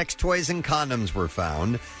where sex toys and condoms were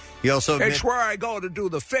found. He also It's where I go to do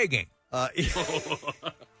the figging.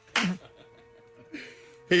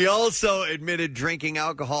 He also admitted drinking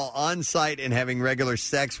alcohol on site and having regular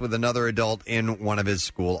sex with another adult in one of his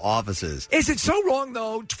school offices. Is it so wrong,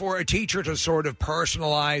 though, for a teacher to sort of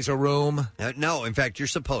personalize a room? No, in fact, you're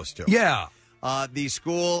supposed to. Yeah. The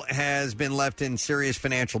school has been left in serious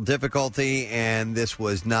financial difficulty, and this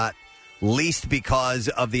was not least because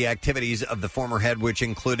of the activities of the former head, which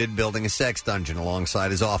included building a sex dungeon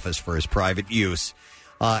alongside his office for his private use.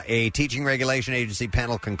 A teaching regulation agency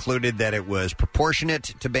panel concluded that it was proportionate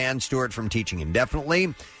to ban Stewart from teaching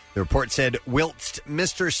indefinitely. The report said, whilst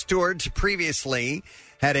Mr. Stewart previously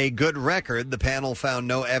had a good record, the panel found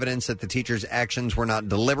no evidence that the teacher's actions were not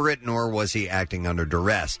deliberate, nor was he acting under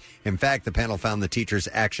duress. In fact, the panel found the teacher's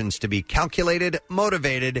actions to be calculated,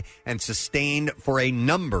 motivated, and sustained for a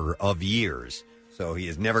number of years. So he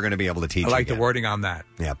is never going to be able to teach I like again. the wording on that.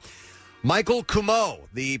 Yeah. Michael Kumo,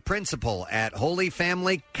 the principal at Holy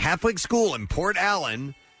Family Catholic School in Port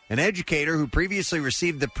Allen, an educator who previously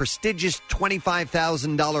received the prestigious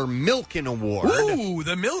 $25,000 Milken Award. Ooh,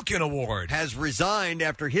 the Milken Award. Has resigned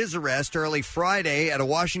after his arrest early Friday at a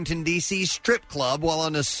Washington, D.C. strip club while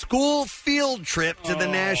on a school field trip to the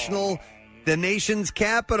nation's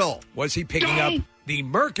capital. Was he picking up the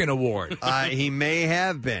Merkin Award? He may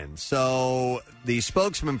have been. So the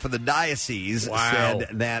spokesman for the diocese said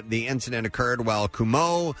that the incident occurred while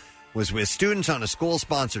Kumo was with students on a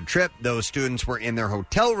school-sponsored trip. Those students were in their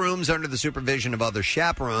hotel rooms under the supervision of other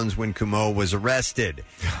chaperones when Kumo was arrested.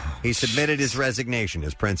 He submitted his resignation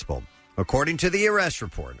as principal. According to the arrest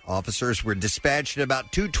report, officers were dispatched at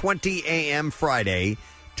about 2:20 a.m. Friday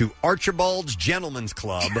to Archibald's Gentlemen's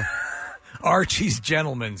Club. Archie's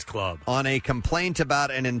Gentlemen's Club. On a complaint about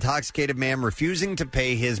an intoxicated man refusing to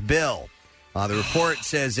pay his bill. The report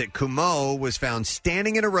says that Kumo was found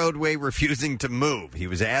standing in a roadway refusing to move. He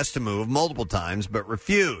was asked to move multiple times, but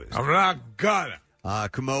refused. I'm not gonna.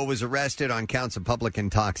 Kumo was arrested on counts of public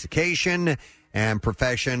intoxication and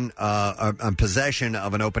possession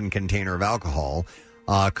of an open container of alcohol.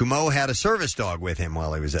 Kumo had a service dog with him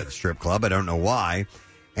while he was at the strip club. I don't know why.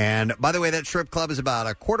 And, by the way, that strip club is about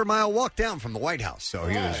a quarter-mile walk down from the White House. So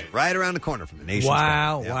he was right around the corner from the nation's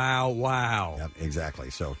Wow, capital. wow. Yep, exactly.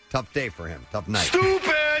 So, tough day for him. Tough night.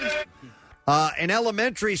 Stupid! An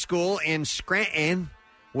elementary school in Scranton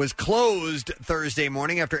was closed Thursday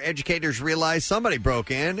morning after educators realized somebody broke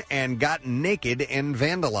in and got naked and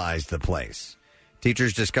vandalized the place.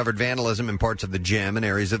 Teachers discovered vandalism in parts of the gym and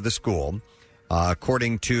areas of the school.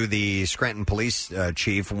 According to the Scranton police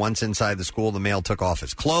chief, once inside the school, the male took off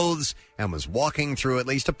his clothes and was walking through at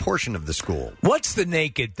least a portion of the school. What's the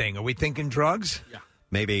naked thing? Are we thinking drugs? Yeah.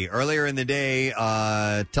 Maybe. Earlier in the day,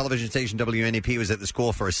 television station WNEP was at the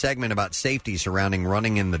school for a segment about safety surrounding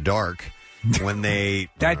running in the dark. When they...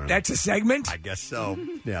 That's a segment? I guess so.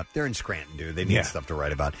 Yeah, they're in Scranton, dude. They need stuff to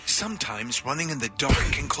write about. Sometimes running in the dark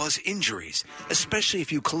can cause injuries, especially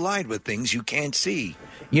if you collide with things you can't see.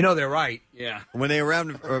 You know they're right. Yeah. When they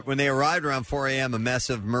arrived around 4 a.m., a mess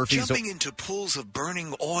of Murphy's... Jumping into pools of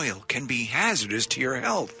burning oil can be hazardous to your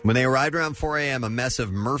health. When they arrived around 4 a.m., a mess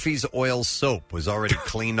of Murphy's oil soap was already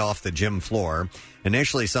cleaned off the gym floor.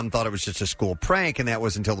 Initially, some thought it was just a school prank, and that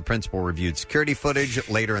was until the principal reviewed security footage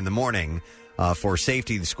later in the morning. For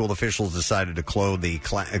safety, the school officials decided to close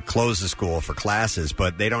the school for classes,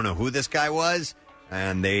 but they don't know who this guy was,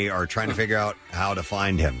 and they are trying to figure out how to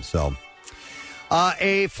find him. So,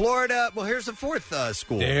 here's the fourth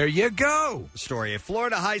school. There you go. Story. A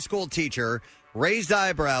Florida high school teacher raised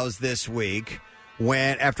eyebrows this week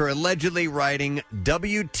after allegedly writing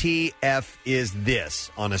 "WTF is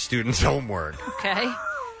this" on a student's homework. Okay.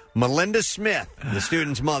 Melinda Smith, the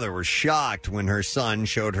student's mother, was shocked when her son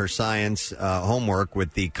showed her science homework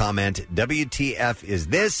with the comment, "WTF is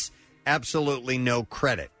this? Absolutely no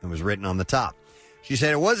credit." It was written on the top. She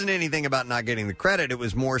said it wasn't anything about not getting the credit. It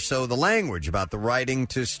was more so the language about the writing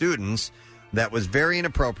to students that was very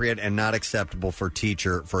inappropriate and not acceptable for a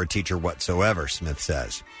teacher whatsoever, Smith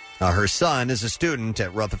says. Her son is a student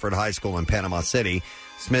at Rutherford High School in Panama City.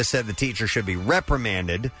 Smith said the teacher should be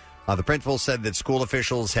reprimanded. The principal said that school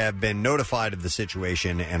officials have been notified of the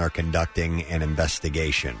situation and are conducting an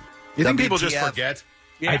investigation. You think people just forget?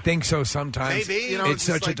 I think so sometimes. Maybe. It's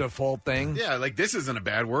such a default thing. Yeah, like this isn't a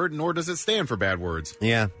bad word, nor does it stand for bad words.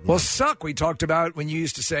 Yeah. Well, suck, we talked about when you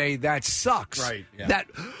used to say, that sucks. Right. Yeah.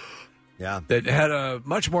 That had a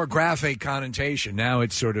much more graphic connotation. Now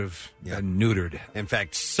it's sort of neutered. In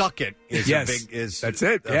fact, "suck it" is that's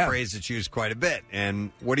it. A phrase that's used quite a bit.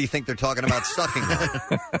 And what do you think they're talking about sucking on?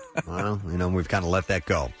 Well, we've kind of let that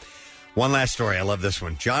go. One last story. I love this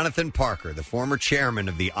one. Jonathan Parker, the former chairman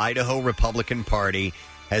of the Idaho Republican Party,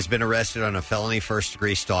 has been arrested on a felony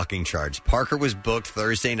first-degree stalking charge. Parker was booked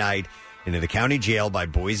Thursday night into the county jail by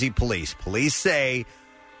Boise police. Police say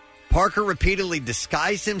Parker repeatedly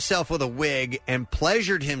disguised himself with a wig and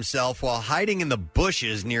pleasured himself while hiding in the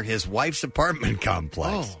bushes near his wife's apartment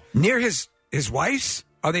complex. Near his wife's?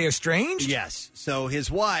 Are they estranged? Yes. So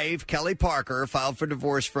his wife, Kelly Parker, filed for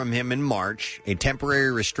divorce from him in March. A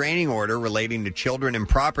temporary restraining order relating to children and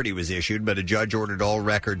property was issued, but a judge ordered all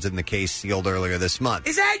records in the case sealed earlier this month.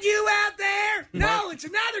 Is that you out there? No, it's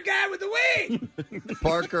another guy with a wig.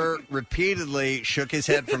 Parker repeatedly shook his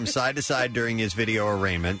head from side to side during his video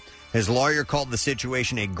arraignment. His lawyer called the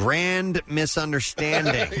situation a grand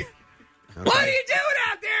misunderstanding. Okay. What are you doing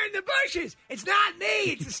out there in the bushes? It's not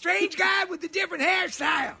me. It's the strange guy with the different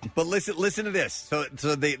hairstyle. But listen to this. So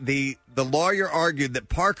the lawyer argued that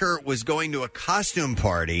Parker was going to a costume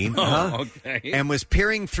party and was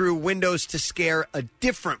peering through windows to scare a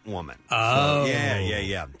different woman. Oh. So,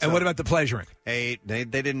 yeah. And what about the pleasuring? They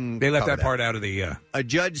didn't. They left cover that part out of the. A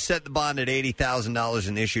judge set the bond at $80,000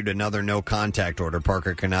 and issued another no contact order.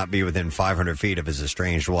 Parker cannot be within 500 feet of his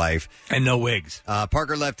estranged wife. And no wigs.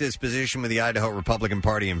 Parker left his position with the Idaho Republican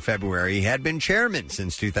Party in February. He had been chairman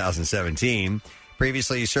since 2017.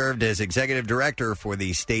 Previously, he served as executive director for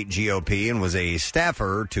the state GOP and was a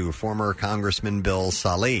staffer to former Congressman Bill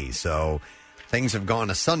Saleh. So things have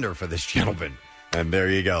gone asunder for this gentleman. And there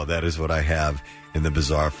you go. That is what I have in the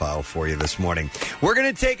bizarre file for you this morning. We're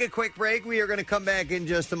going to take a quick break. We are going to come back in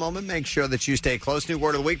just a moment. Make sure that you stay close. New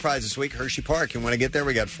Word of the Week prize this week, Hershey Park. You want to get there?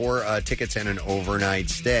 We got 4 tickets and an overnight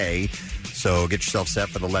stay. So get yourself set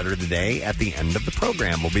for the letter of the day at the end of the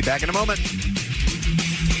program. We'll be back in a moment.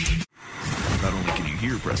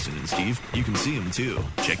 hear Preston and Steve, you can see them too.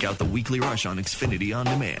 Check out the Weekly Rush on Xfinity On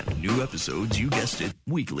Demand. New episodes, you guessed it,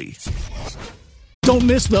 weekly. Don't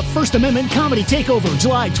miss the First Amendment Comedy Takeover,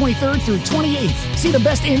 July 23rd through 28th. See the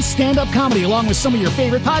best in stand-up comedy along with some of your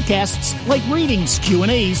favorite podcasts like readings,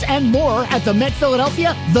 Q&As, and more at the Met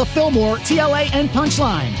Philadelphia, the Fillmore, TLA, and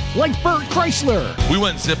Punchline. Like Bert Kreisler. We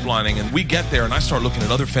went ziplining, and we get there, and I start looking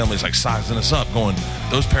at other families like sizing us up, going,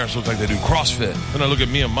 those parents look like they do CrossFit. Then I look at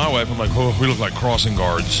me and my wife, I'm like, oh, we look like crossing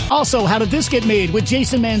guards. Also, How Did This Get Made with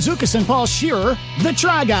Jason Mantzoukas and Paul Shearer, The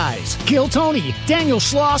Try Guys, Gil Tony, Daniel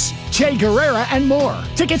Schloss, Che Guerrera, and more.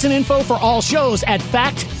 Tickets and info for all shows at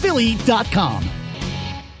factphilly.com.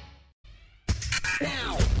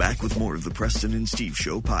 Back with more of the Preston and Steve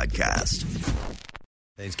Show podcast.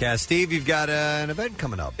 Thanks, Cass. Steve, you've got an event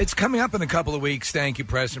coming up. It's coming up in a couple of weeks. Thank you,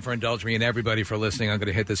 Preston, for indulging me and everybody for listening. I'm going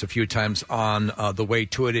to hit this a few times on the way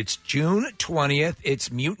to it. It's June 20th.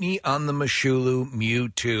 It's Mutiny on the Moshulu,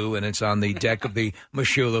 Mewtwo, and it's on the deck of the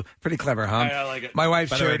Moshulu. Pretty clever, huh? I like it. My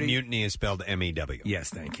wife's By the way, charity. Mutiny is spelled M-E-W.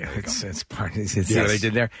 Yes, thank you. It's part. See what I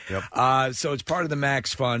did there? Yep. So it's part of the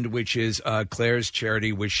Max Fund, which is Claire's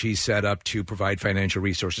charity, which she set up to provide financial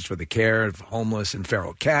resources for the care of homeless and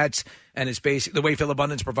feral cats. And it's basically the way Phil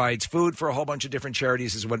Abundance provides food for a whole bunch of different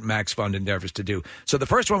charities is what Max Fund endeavors to do. So the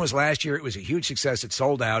first one was last year. It was a huge success. It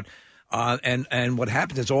sold out. And what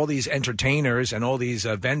happens is all these entertainers and all these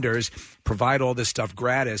vendors provide all this stuff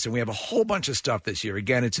gratis. And we have a whole bunch of stuff this year.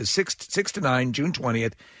 Again, it's a 6 to 9, June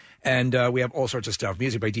 20th. And we have all sorts of stuff.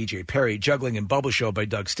 Music by DJ Perry, Juggling and Bubble Show by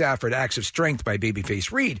Doug Stafford, Acts of Strength by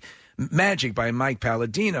Babyface Reed, Magic by Mike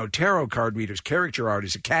Palladino, Tarot Card Readers, Character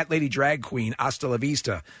Artists, a Cat Lady Drag Queen, Hasta La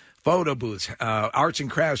Vista, Photo Booths, Arts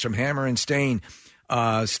and Crafts from Hammer and Stain,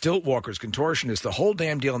 Stilt Walkers, Contortionists, the whole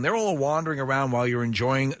damn deal. And they're all wandering around while you're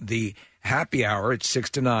enjoying the happy hour at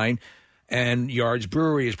 6 to 9. And Yards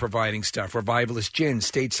Brewery is providing stuff. Revivalist Gin,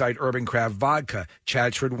 Stateside Urban Craft Vodka,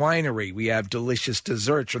 Chatsford Winery. We have delicious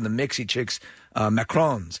desserts from the Mixie Chicks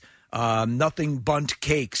Macrons. Nothing Bunt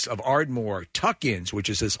Cakes of Ardmore. Tuck-Ins, which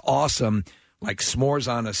is this awesome, like s'mores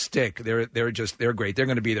on a stick. They're great. They're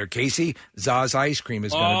going to be there. Casey Zaz Ice Cream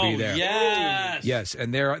is going to be there. Yes,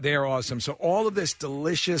 and they're awesome. So all of this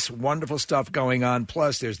delicious, wonderful stuff going on.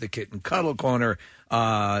 Plus, there's the Kitten Cuddle Corner,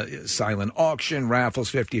 silent auction,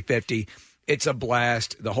 raffles 50-50. It's a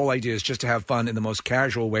blast. The whole idea is just to have fun in the most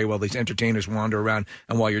casual way while these entertainers wander around.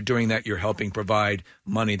 And while you're doing that, you're helping provide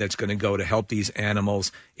money that's going to go to help these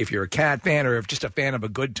animals. If you're a cat fan or if just a fan of a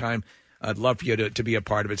good time, I'd love for you to be a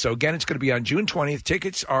part of it. So, again, it's going to be on June 20th.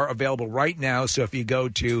 Tickets are available right now. So if you go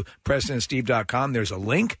to PrestonandSteve.com, there's a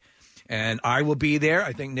link. And I will be there.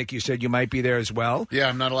 I think, Nick, you said you might be there as well. Yeah,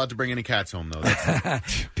 I'm not allowed to bring any cats home, though.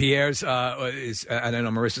 Pierre's is, I don't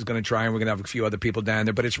know, Marissa's going to try, and we're going to have a few other people down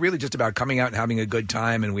there. But it's really just about coming out and having a good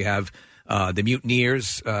time. And we have the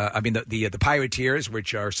Mutineers, the Pirateers,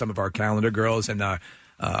 which are some of our calendar girls. And our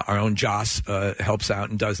own Joss helps out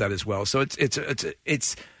and does that as well. So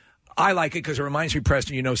it's I like it because it reminds me,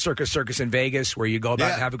 Preston, Circus in Vegas, where you go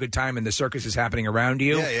about and have a good time and the circus is happening around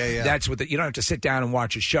you. Yeah. That's what you don't have to sit down and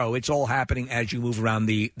watch a show. It's all happening as you move around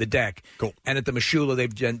the deck. Cool. And at the Moshulu,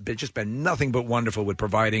 they've just been nothing but wonderful with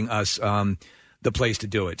providing us the place to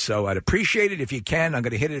do it. So I'd appreciate it if you can. I'm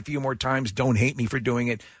going to hit it a few more times. Don't hate me for doing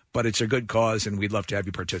it. But it's a good cause, and we'd love to have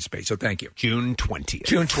you participate. So thank you. June 20th.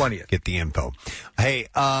 June 20th. Get the info. Hey,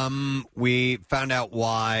 we found out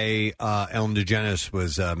why Ellen DeGeneres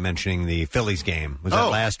was mentioning the Phillies game. Was that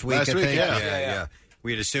last week, I think? Yeah.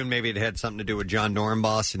 We had assumed maybe it had something to do with John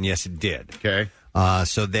Dorenbos, and yes, it did. Okay.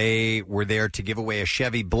 So they were there to give away a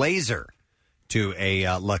Chevy Blazer to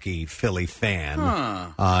a lucky Philly fan.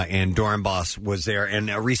 And Dorenbos was there, and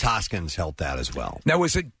Reese Hoskins helped out as well. Now,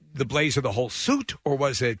 was it the Blazer, the whole suit, or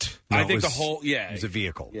was it? I think the whole, It was a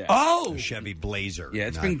vehicle. Yeah. Oh! A Chevy Blazer. Yeah,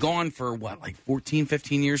 it's been gone for, 14,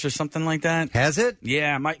 15 years or something like that? Has it?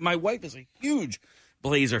 Yeah, my wife is a huge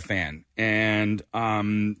Blazer fan. And,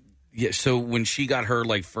 so when she got her,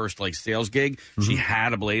 first, sales gig, she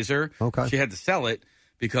had a Blazer. Okay. She had to sell it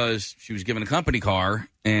because she was given a company car,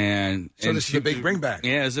 and so this is a big bring back.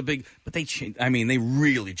 Yeah, it's a big. But they changed. I mean, they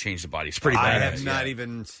really changed the body. It's pretty bad. I have not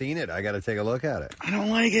even seen it. I got to take a look at it. I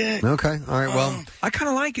don't like it. Okay, all right. Well, I kind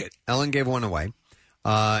of like it. Ellen gave one away,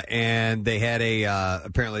 and they had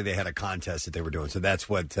apparently they had a contest that they were doing. So that's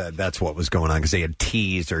what was going on because they had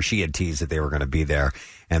teased, or she had teased that they were going to be there.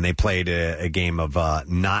 And they played a game of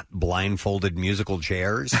not blindfolded musical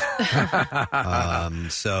chairs.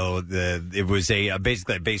 So it was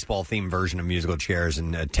basically a baseball-themed version of musical chairs,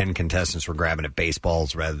 and 10 contestants were grabbing at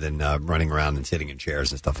baseballs rather than running around and sitting in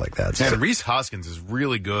chairs and stuff like that. So, and Reese Hoskins is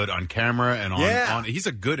really good on camera and on. He's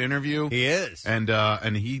a good interview. He is, and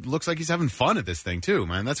he looks like he's having fun at this thing too. too,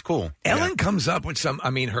 man. That's cool. Ellen comes up with some. I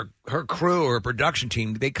mean, her crew or her production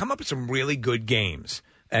team, they come up with some really good games,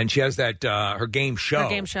 and she has that her game show. Her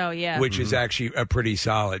game show, yeah, which is actually pretty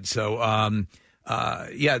solid. So,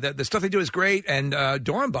 the stuff they do is great, and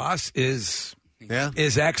Dornbos is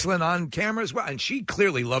excellent on camera as well, and she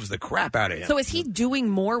clearly loves the crap out of him. So is he doing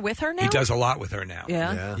more with her now? He does a lot with her now.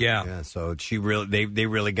 Yeah. So she really, they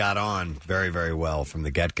really got on very, very well from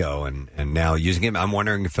the get go, and now using him. I'm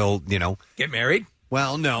wondering if he'll, get married.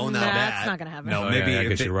 Well, no, not that. That's not going to happen. No, maybe I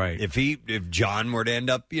guess you're right. If John were to end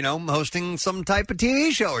up, hosting some type of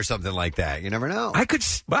TV show or something like that, you never know. I could.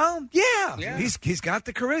 Well, yeah. He's got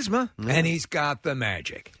the charisma and he's got the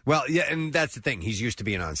magic. Well, yeah, and that's the thing. He's used to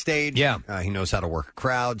being on stage. Yeah, he knows how to work a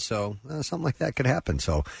crowd, so something like that could happen.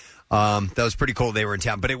 So. That was pretty cool. They were in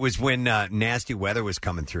town, but it was when nasty weather was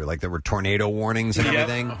coming through. Like there were tornado warnings and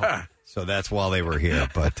everything. So that's while they were here.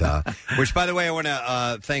 But which, by the way, I want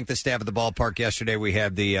to thank the staff at the ballpark. Yesterday we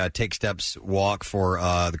had the Take Steps walk for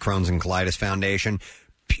the Crohn's and Colitis Foundation.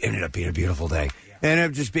 Ended up being a beautiful day. Ended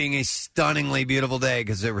up just being a stunningly beautiful day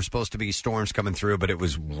because there were supposed to be storms coming through, but it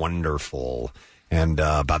was wonderful. And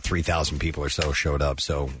about 3,000 people or so showed up.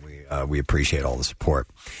 So we appreciate all the support.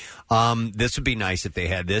 This would be nice if they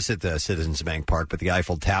had this at the Citizens Bank Park, but the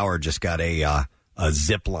Eiffel Tower just got a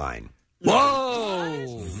zip line.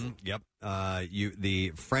 Whoa! Yep.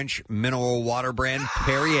 The French mineral water brand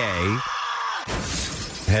Perrier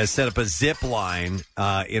has set up a zip line.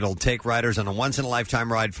 It'll take riders on a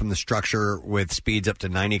once-in-a-lifetime ride from the structure with speeds up to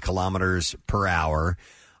 90 kilometers per hour.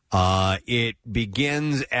 It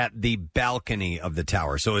begins at the balcony of the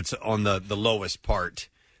tower, so it's on the lowest part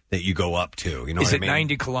that you go up to. You know, is what it I mean?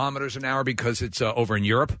 90 kilometers an hour because it's over in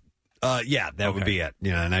Europe? Yeah, that would be it.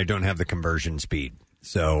 And I don't have the conversion speed,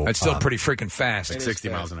 so that's still pretty freaking fast. Like 60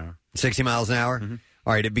 miles an hour. 60 miles an hour. Mm-hmm.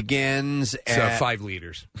 All right, it begins at 5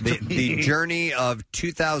 liters. the journey of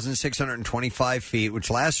 2,625 feet, which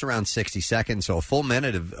lasts around 60 seconds. So a full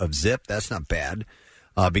minute of zip. That's not bad.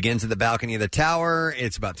 Begins at the balcony of the tower.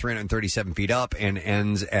 It's about 337 feet up and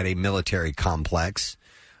ends at a military complex.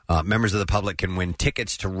 Members of the public can win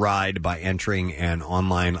tickets to ride by entering an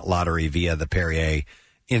online lottery via the Perrier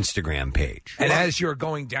Instagram page. And as you're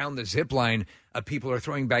going down the zip line, people are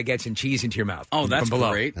throwing baguettes and cheese into your mouth. Oh, that's from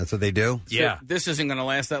below. great. That's what they do? So this isn't going to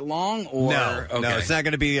last that long? Or No, it's not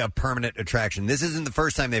going to be a permanent attraction. This isn't the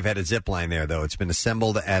first time they've had a zip line there, though. It's been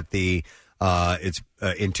assembled at the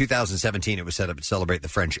in 2017. It was set up to celebrate the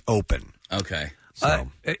French Open. Okay.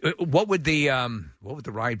 So. What would the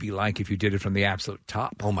ride be like if you did it from the absolute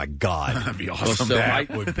top? Oh my God, that'd be awesome. So that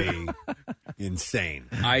would be insane.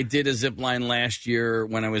 I did a zip line last year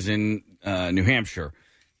when I was in New Hampshire,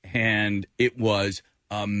 and it was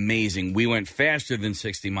amazing. We went faster than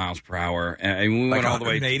 60 miles per hour, and we went all the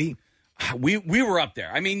way. 180? We were up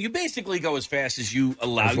there. I mean, you basically go as fast as you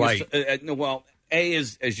allow yourself. Well, A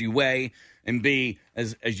is as you weigh, and B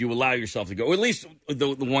as you allow yourself to go. Or at least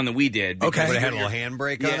the one that we did. Okay, but it had a little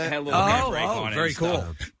handbrake on it. Yeah, it had a little handbrake on it. Very cool.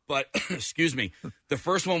 But excuse me, the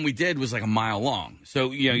first one we did was like a mile long. So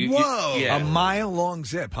whoa, yeah. a mile long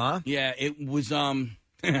zip, huh? Yeah, it was.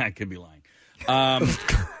 I could be lying.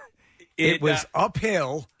 It was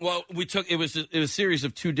uphill. Well, it was a series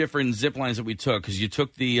of 2 different zip lines that we took because you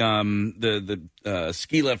took the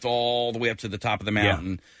ski lift all the way up to the top of the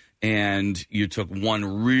mountain, and you took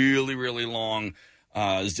one really, really long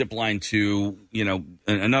zip line to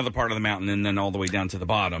another part of the mountain, and then all the way down to the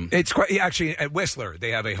bottom. It's quite actually at Whistler.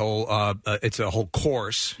 They have a whole it's a whole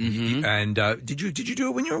course. Mm-hmm. And did you do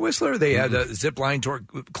it when you were at Whistler? They had a zip line tour.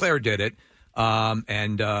 Claire did it.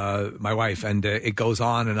 And my wife, and it goes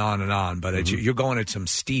on and on and on. But you're going at some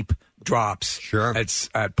steep drops. Sure,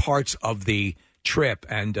 it's at parts of the trip,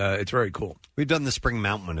 and it's very cool. We've done the Spring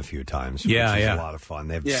Mountain one a few times. Yeah, which is a lot of fun.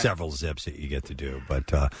 They have several zips that you get to do,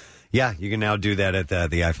 but you can now do that at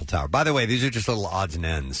the Eiffel Tower. By the way, these are just little odds and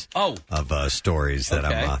ends of stories that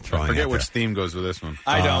I'm throwing. I forget out which there. theme goes with this one.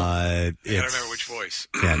 I don't. I don't remember which voice.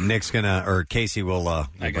 Yeah, Nick's or Casey will.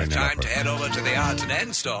 Bring that Time up. to head over to the odds and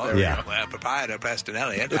ends store. Yeah. Where proprietor Preston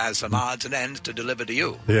Elliott has some odds and ends to deliver to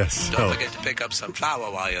you. Yes. Don't forget to pick up some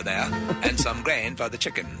flour while you're there, and some grain for the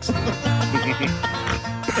chickens.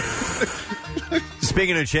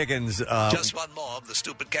 Speaking of chickens, just one more of the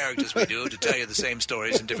stupid characters we do to tell you the same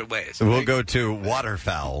stories in different ways. We'll go to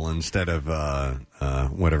waterfowl instead of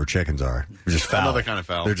whatever chickens are. They're just foul. Another kind of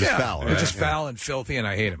foul. They're just foul. They're just foul and filthy, and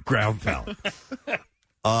I hate them. Ground fowl.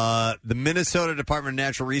 The Minnesota Department of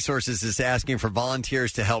Natural Resources is asking for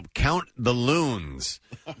volunteers to help count the loons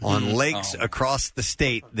on lakes across the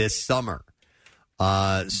state this summer.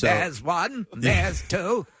 There's one. There's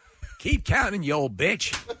two. Keep counting, you old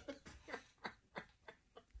bitch.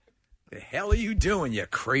 The hell are you doing, you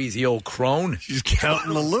crazy old crone? She's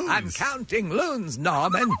counting the loons. I'm counting loons,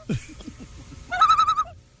 Norman.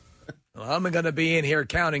 Well, I'm going to be in here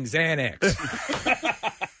counting Xanax.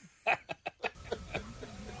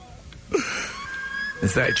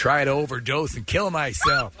 As I try to overdose and kill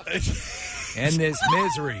myself. End this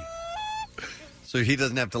misery. So he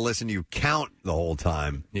doesn't have to listen to you count the whole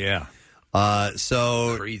time. Yeah.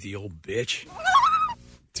 So crazy old bitch.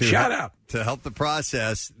 Shut up. To help the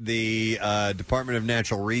process, the Department of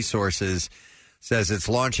Natural Resources says it's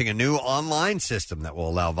launching a new online system that will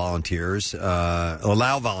allow volunteers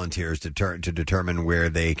to determine where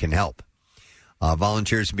they can help.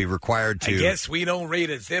 Volunteers will be required to. I guess we don't rate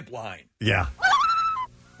a zip line. Yeah.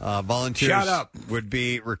 Volunteers Shut up. would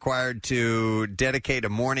be required to dedicate a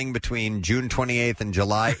morning between June 28th and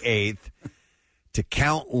July 8th to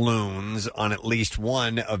count loons on at least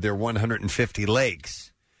one of their 150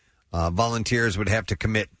 lakes. Volunteers would have to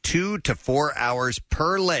commit 2 to 4 hours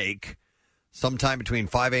per lake sometime between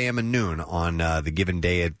 5 a.m. and noon on the given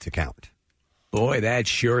day to count. Boy, that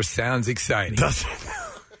sure sounds exciting. Does it?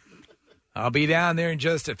 I'll be down there in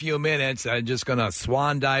just a few minutes. I'm just going to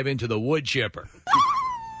swan dive into the wood chipper.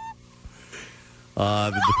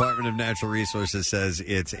 The Department of Natural Resources says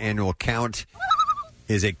its annual count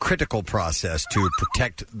is a critical process to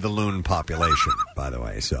protect the loon population, by the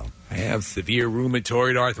way. So I have severe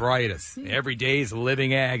rheumatoid arthritis. Every day is a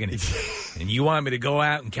living agony. And you want me to go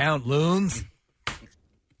out and count loons?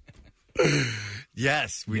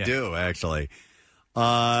 Yes, we do, actually.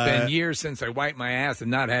 It's been years since I wiped my ass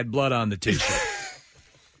and not had blood on the tissue.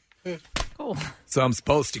 Cool. So I'm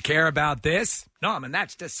supposed to care about this? No,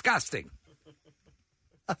 that's disgusting.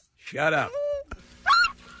 Shut up.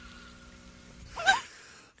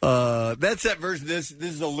 That's that version. This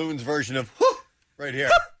is a loon's version of right here.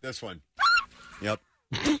 This one. Yep.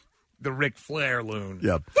 The Ric Flair loon.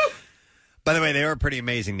 Yep. By the way, they are pretty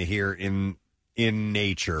amazing to hear in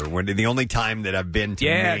nature. When the only time that I've been to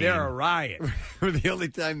Maine, they're a riot. The only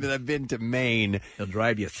time that I've been to Maine, they'll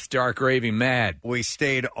drive you stark raving mad. We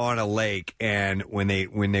stayed on a lake, and when they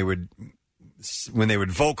would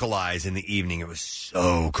vocalize in the evening, it was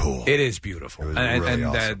so cool. It is beautiful. It was really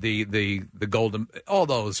awesome. The golden, all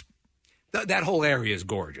those, that whole area is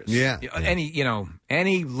gorgeous. Yeah.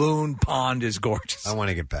 Any loon pond is gorgeous. I want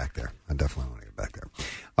to get back there. I definitely want to get back there.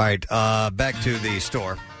 All right, back to the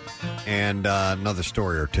store and another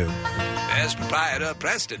story or two. There's proprietor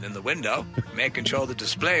Preston in the window, making sure the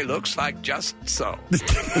display looks like just so.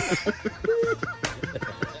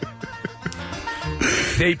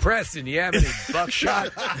 Hey, Preston, you have any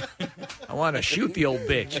buckshot? I want to shoot the old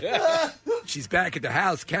bitch. She's back at the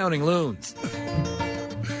house counting loons.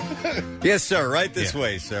 Yes, sir. Right this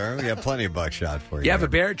way, sir. We got plenty of buckshot for you. You have a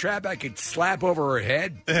bear trap I could slap over her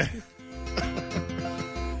head?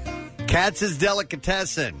 Katz's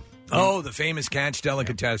Delicatessen. Oh, the famous Katz's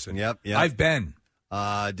Delicatessen. Yep. I've been.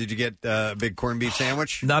 Did you get a big corned beef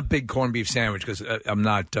sandwich? Not big corned beef sandwich because I'm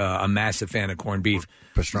not a massive fan of corned beef.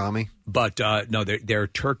 Pastrami? But no, their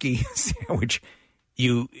turkey sandwich.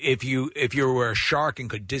 If you were a shark and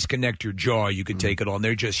could disconnect your jaw, you could take it on.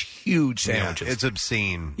 They're just huge sandwiches. Yeah, it's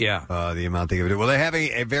obscene. Yeah, the amount they give it. Well, they have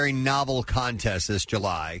a very novel contest this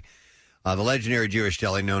July. The legendary Jewish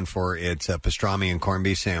deli, known for its pastrami and corned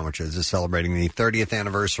beef sandwiches, is celebrating the 30th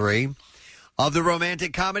anniversary of the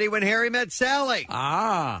romantic comedy When Harry Met Sally.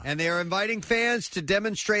 And they are inviting fans to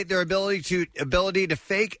demonstrate their ability to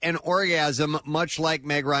fake an orgasm, much like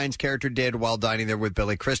Meg Ryan's character did while dining there with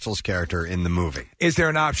Billy Crystal's character in the movie. Is there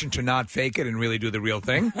an option to not fake it and really do the real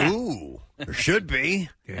thing? Ooh, there should be.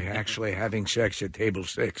 They're actually having sex at table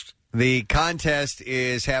 6. The contest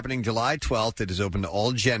is happening July 12th. It is open to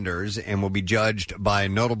all genders and will be judged by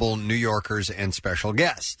notable New Yorkers and special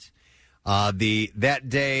guests. That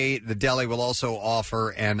day, the deli will also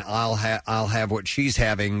offer an I'll have what she's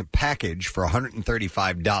having package for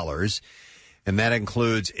 $135, and that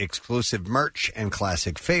includes exclusive merch and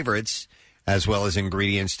classic favorites, as well as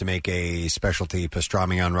ingredients to make a specialty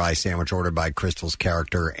pastrami on rye sandwich ordered by Crystal's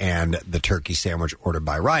character and the turkey sandwich ordered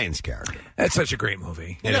by Ryan's character. That's such a great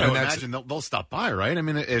movie. I imagine they'll stop by, right? I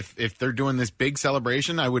mean, if they're doing this big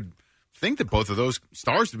celebration, I would think that both of those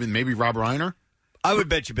stars have been maybe Rob Reiner. I would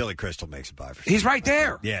bet you Billy Crystal makes it by for sure. He's right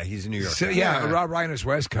there. Yeah, he's in New York. So, Rob Reiner's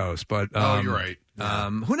West Coast, but you're right.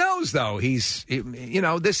 Who knows though? This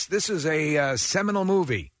is a seminal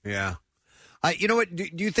movie. Yeah. You know what? Do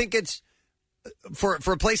you think it's for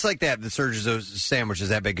a place like that that serves those sandwiches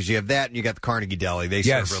that big? Because you have that and you got the Carnegie Deli. They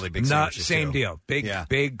serve really big sandwiches. Same too. deal.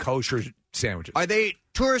 Big kosher sandwiches. Are they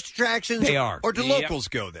tourist attractions? They are. Or do locals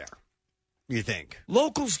go there? You think?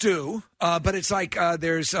 Locals do, but it's like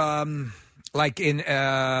there's Like in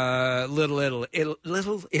Little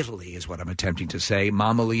Italy is what I'm attempting to say,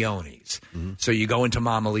 Mama Leone's. So you go into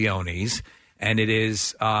Mama Leone's, and it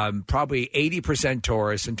is probably 80%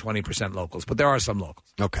 tourists and 20% locals, but there are some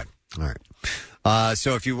locals. Okay, all right.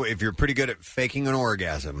 So if you're pretty good at faking an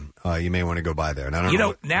orgasm, you may want to go by there. And I don't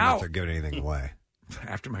know now if they're giving anything away.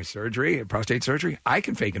 After my surgery, prostate surgery, I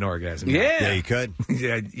can fake an orgasm. Yeah, you could.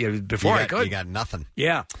 Before I could. You got nothing.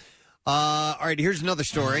 Yeah. All right, here's another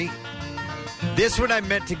story. This one I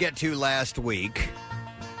meant to get to last week,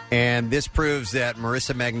 and this proves that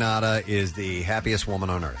Marissa Magnata is the happiest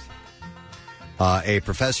woman on earth. A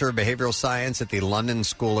professor of behavioral science at the London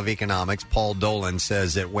School of Economics, Paul Dolan,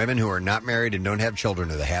 says that women who are not married and don't have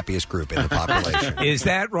children are the happiest group in the population. Is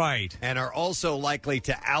that right? And are also likely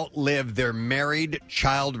to outlive their married,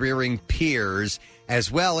 child-rearing peers,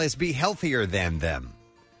 as well as be healthier than them.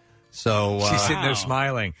 So she's sitting there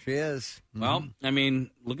smiling. She is. Well, I mean,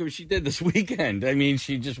 look at what she did this weekend. I mean,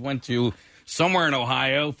 she just went to somewhere in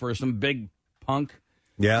Ohio for some big punk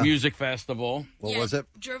music festival. What was it?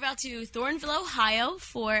 Drove out to Thornville, Ohio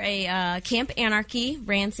for a Camp Anarchy,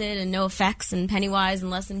 Rancid and No Effects and Pennywise and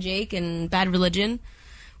Less Than Jake and Bad Religion.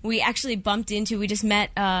 We actually we just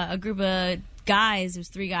met a group of guys. There was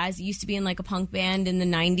 3 guys that used to be in like a punk band in the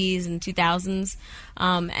 90s and 2000s.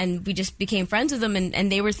 And we just became friends with them.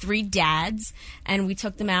 And they were 3 dads. And we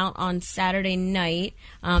took them out on Saturday night.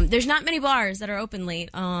 There's not many bars that are open late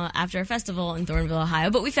after a festival in Thornville, Ohio.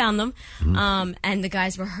 But we found them. And the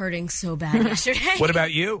guys were hurting so bad yesterday. What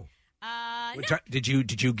about you? No. Did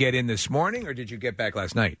you get in this morning or did you get back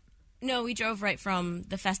last night? No, we drove right from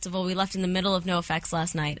the festival. We left in the middle of No Effects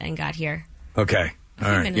last night and got here. Okay. A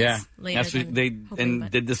few minutes Yeah, later that's what than they hoping,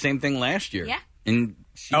 but- did the same thing last year. Yeah. And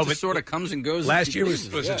she but just sort of comes and goes. Last as she year was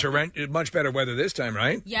pleases, a torrent, much better weather this time,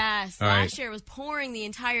 right? Yes, All last right. year it was pouring the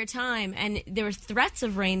entire time, and there were threats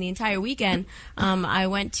of rain the entire weekend. I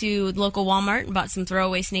went to the local Walmart and bought some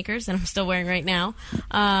throwaway sneakers that I'm still wearing right now.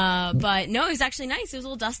 But no, it was actually nice. It was a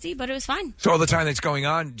little dusty, but it was fine. So all the time that's going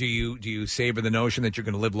on, do you savor the notion that you're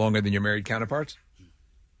going to live longer than your married counterparts?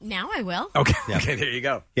 Now I will. Okay, okay, there you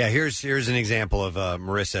go. Yeah, here's an example of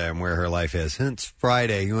Marissa and where her life is. It's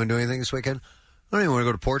Friday. You want to do anything this weekend? I don't even want to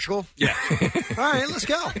go to Portugal. Yeah. All right, let's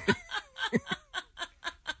go.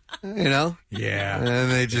 Yeah.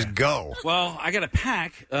 And they just go. Well, I got to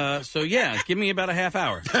pack, so yeah, give me about a half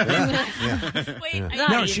hour. Wait,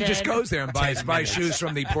 No, she just goes there and buys shoes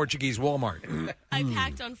from the Portuguese Walmart. I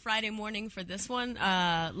packed on Friday morning for this one,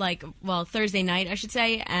 Thursday night, I should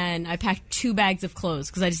say, and I packed 2 bags of clothes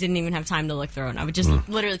because I just didn't even have time to look through it. I would just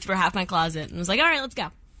literally throw half my closet and was like, all right, let's go.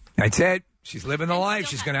 That's it. She's living the life.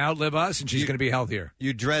 She's going to outlive us, and she's going to be healthier.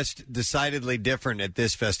 You dressed decidedly different at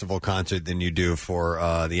this festival concert than you do for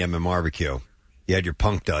the MMRBQ. You had your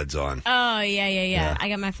punk duds on. Oh, yeah. I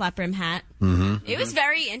got my flat brim hat. Mm-hmm. It was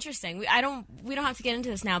very interesting. We don't have to get into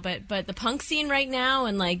this now, but the punk scene right now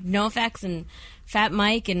and like NoFX and Fat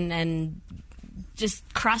Mike and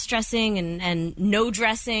just cross-dressing and no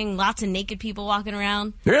dressing, lots of naked people walking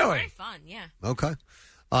around. Really? It's very fun, yeah. Okay.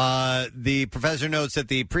 The professor notes that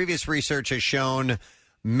the previous research has shown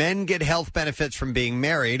men get health benefits from being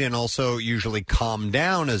married and also usually calm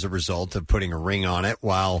down as a result of putting a ring on it,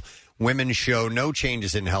 while women show no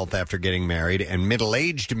changes in health after getting married, and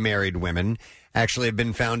middle-aged married women actually have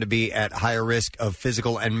been found to be at higher risk of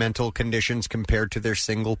physical and mental conditions compared to their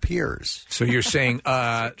single peers. So you're saying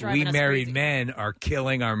we married men are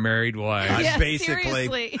killing our married wives? Yeah, basically.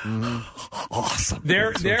 seriously. Awesome.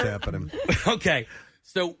 What's happening? Okay,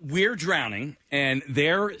 so we're drowning, and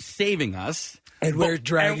they're saving us. And we're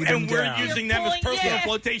dragging them and we're down. using them as personal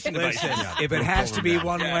flotation devices. Listen, if it has to be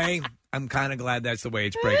one way, I'm kind of glad that's the way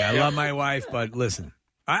it's breaking. I love my wife, but listen,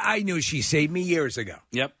 I knew she saved me years ago.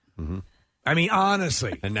 Yep. Mm-hmm. I mean,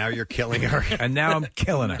 honestly. And now you're killing her. And now I'm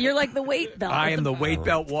killing her. You're like the weight belt. I am the weight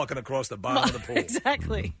belt walking across the bottom of the pool.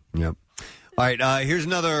 Exactly. Yep. All right, here's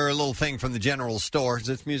another little thing from the general store. Is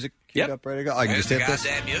this music queued up, ready to go? I can There's just hit the this.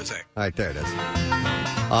 goddamn music. All right, there it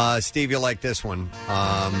is. Steve, you'll like this one.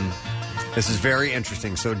 This is very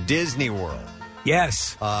interesting. So Disney World.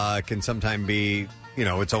 Yes. Can sometimes be,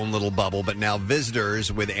 its own little bubble, but now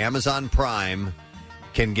visitors with Amazon Prime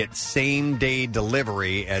can get same-day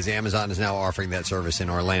delivery, as Amazon is now offering that service in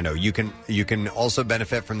Orlando. You can also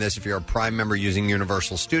benefit from this if you're a Prime member using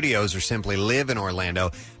Universal Studios or simply live in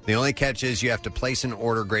Orlando. The only catch is you have to place an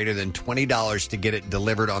order greater than $20 to get it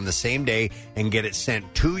delivered on the same day and get it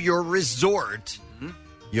sent to your resort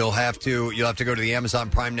You'll have to go to the Amazon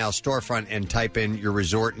Prime Now storefront and type in your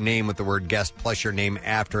resort name with the word guest plus your name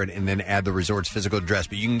after it, and then add the resort's physical address.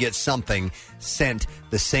 But you can get something sent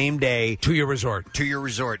the same day to your resort. To your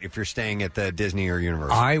resort if you're staying at the Disney or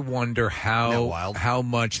Universal. I wonder how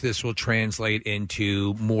much this will translate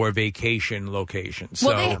into more vacation locations.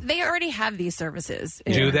 Well, they already have these services.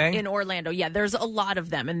 Do they? In Orlando. Yeah, there's a lot of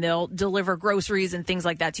them, and they'll deliver groceries and things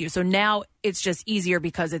like that to you. So now it's just easier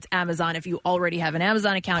because it's Amazon. If you already have an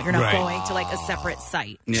Amazon account, you're not going to like a separate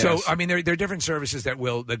site. Yes. So I mean, there are different services that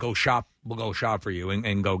will shop for you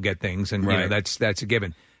and go get things, and you know, that's a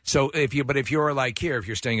given. So if you're like here, if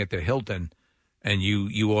you're staying at the Hilton and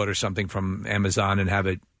you order something from Amazon and have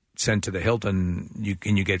it sent to the Hilton,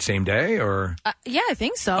 can you get same day or? Yeah, I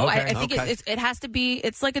think so. Okay. I think it has to be.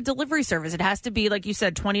 It's like a delivery service. It has to be like you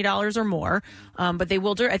said, $20 or more. But they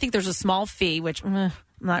will do. I think there's a small fee, which I'm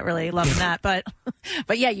not really loving that, but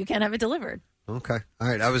yeah, you can have it delivered. Okay. All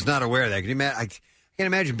right. I was not aware of that. Can you imagine? I can't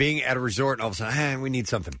imagine being at a resort and all of a sudden, we need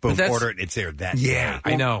something. Boom, order it. It's there that day.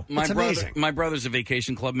 I know. My It's amazing. My brother's a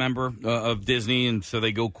vacation club member of Disney, and so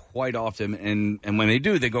they go quite often. And when they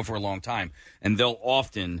do, they go for a long time. And they'll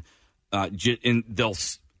often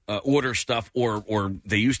order stuff, or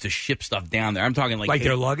they used to ship stuff down there. I'm talking like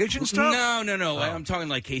their luggage and stuff. No. Oh. I'm talking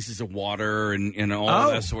like cases of water and all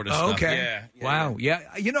of that sort of stuff. Okay. Yeah. Wow. Yeah.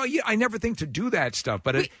 You know, I never think to do that stuff,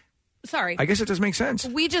 but Sorry. I guess it does make sense.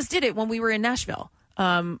 We just did it when we were in Nashville.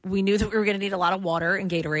 We knew that we were going to need a lot of water and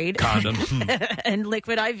Gatorade. Condoms. and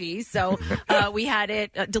liquid IV. So we had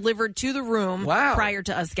it delivered to the room prior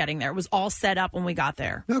to us getting there. It was all set up when we got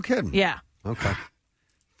there. No kidding. Yeah. Okay.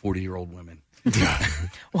 40-year-old women.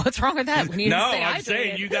 What's wrong with that? No, I'm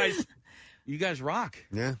saying you guys rock.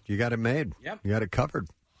 Yeah, you got it made. Yep. You got it covered.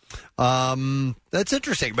 That's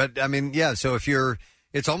interesting. But, I mean, yeah, so if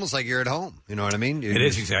it's almost like you're at home. You know what I mean? It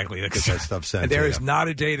is exactly. Get that stuff sent. There is not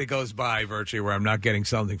a day that goes by virtually where I'm not getting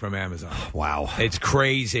something from Amazon. Wow. It's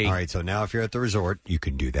crazy. All right, so now if you're at the resort, you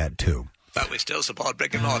can do that too. But we still support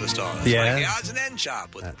brick and mortar stores. Yeah. Like the odds and end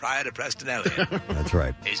shop with proprietor Preston Elliott. That's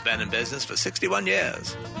right. He's been in business for 61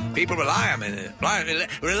 years. People rely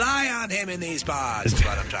on him in these bars, is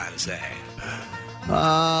what I'm trying to say.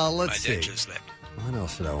 Let's see. dentures slipped. What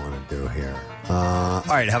else did I want to do here? All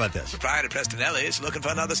right, how about this? Proprietor Preston Elliott is looking for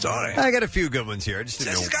another story. I got a few good ones here. I just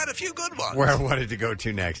didn't Says know he's got a few good ones. where I wanted to go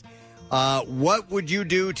to next. What would you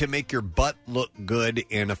do to make your butt look good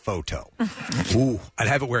in a photo? Ooh, I'd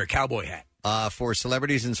have it wear a cowboy hat. For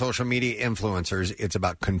celebrities and social media influencers, it's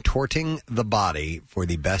about contorting the body for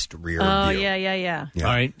the best rear view. Yeah. All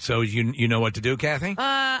right, so you know what to do, Kathy?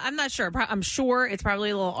 I'm not sure. I'm sure it's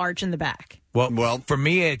probably a little arch in the back. Well, for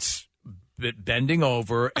me, it's bending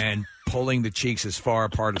over and pulling the cheeks as far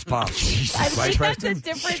apart as possible. I think that's a Preston?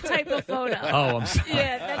 different type of photo. Oh, I'm sorry.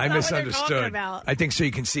 Yeah, that's I not misunderstood. What they're talking about. I think so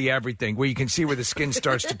you can see everything, where you can see where the skin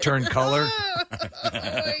starts to turn color. Oh,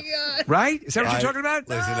 my God. Right? Is that what you're talking about?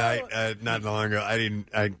 Listen, not long ago, I didn't.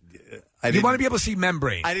 You want to be able to see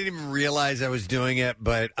membrane. I didn't even realize I was doing it,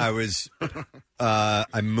 but I was.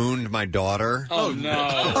 I mooned my daughter. Oh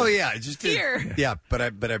no! Oh yeah, I just did. Here. Yeah, but I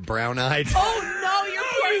brown eyed. Oh no, your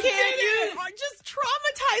poor kid! You just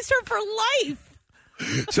traumatized her for life.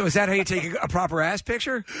 So is that how you take a proper ass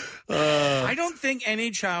picture? I don't think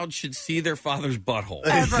any child should see their father's butthole.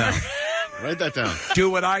 Ever. Write that down. Do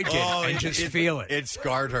what I did and just feel it. It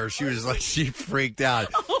scarred her. She was like, she freaked out.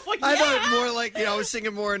 Oh, yeah. I thought more like, I was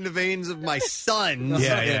thinking more in the veins of my sons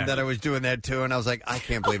Yeah. that I was doing that too. And I was like, I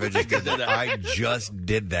can't believe I just did that. I just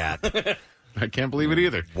did that. I can't believe it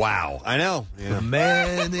either. Wow. I know. Yeah. The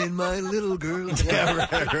man in my little girl.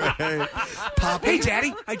 right. Poppy. Hey,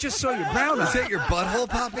 Daddy, I just saw your brown eye. Is that your butthole,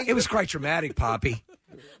 Poppy? It was quite dramatic, Poppy.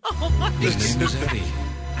 His name is Eddie.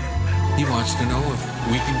 He wants to know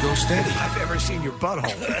if we can go steady. I've ever seen your butthole.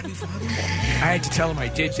 I had to tell him I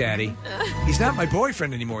did, Daddy. He's not my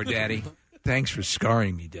boyfriend anymore, Daddy. Thanks for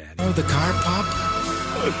scarring me, Daddy. Oh, the car pop?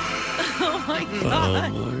 Oh, my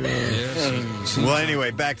God. Well,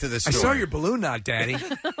 anyway, back to the story. I saw your balloon knot, Daddy.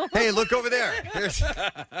 Hey, look over there.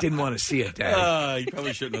 Didn't want to see it, Daddy. You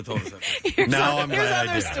probably shouldn't have told us that. No, I'm Here's glad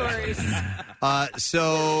I other did. stories.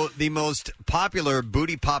 So the most popular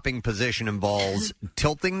booty popping position involves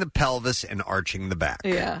tilting the pelvis and arching the back.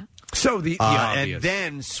 Yeah. So the obvious. and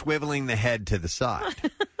then swiveling the head to the side.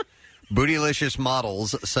 Bootylicious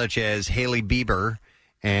models such as Hailey Bieber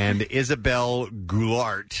and Isabel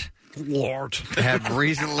Goulart have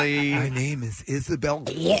recently. My name is Isabel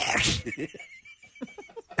Goulart.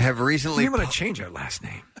 Have recently. You want to change our last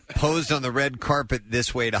name? posed on the red carpet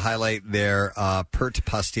this way to highlight their pert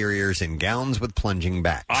posteriors in gowns with plunging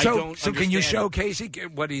backs. So can you show Casey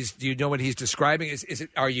what he's? Do you know what he's describing? Is it?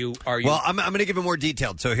 Are you? Well, I'm going to give it more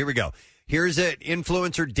detailed. So here we go. Here's an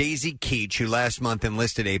influencer, Daisy Keach, who last month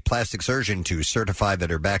enlisted a plastic surgeon to certify that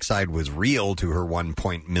her backside was real to her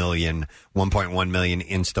 1.1 million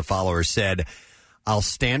Insta followers, said, "I'll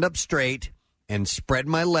stand up straight and spread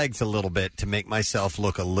my legs a little bit to make myself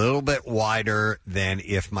look a little bit wider than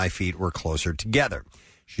if my feet were closer together."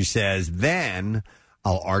 She says, then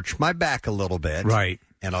I'll arch my back a little bit. Right.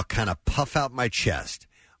 And I'll kind of puff out my chest.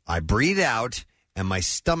 I breathe out, and my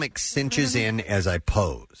stomach cinches in as I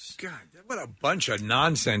pose. God, what a bunch of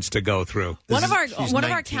nonsense to go through. One of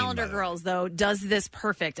our calendar girls though does this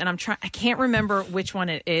perfect, and I can't remember which one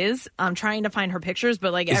it is. I'm trying to find her pictures,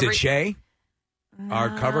 but is it Shay?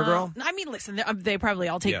 Our cover girl? I mean, listen, they probably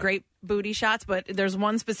all take great booty shots, but there's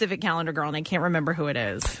one specific calendar girl, and I can't remember who it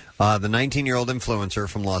is. The 19-year-old influencer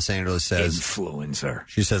from Los Angeles says... Influencer.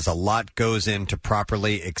 She says a lot goes into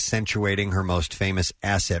properly accentuating her most famous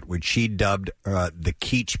asset, which she dubbed the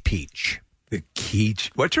Keach Peach. The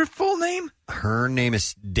Keach? What's her full name? Her name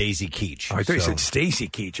is Daisy Keach. Oh, I thought you said Stacy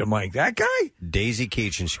Keach. I'm like, that guy? Daisy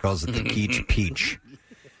Keach, and she calls it the Keach Peach.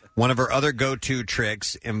 One of her other go-to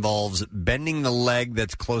tricks involves bending the leg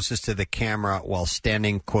that's closest to the camera while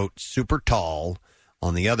standing, quote, super tall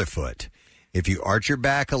on the other foot. If you arch your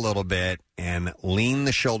back a little bit and lean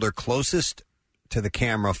the shoulder closest to the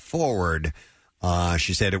camera forward,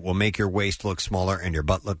 she said it will make your waist look smaller and your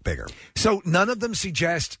butt look bigger. So none of them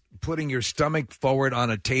suggest putting your stomach forward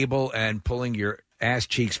on a table and pulling your ass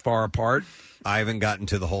cheeks far apart? I haven't gotten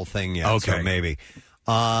to the whole thing yet, okay. So maybe.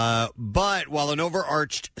 But while an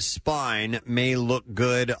overarched spine may look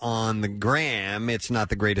good on the gram, it's not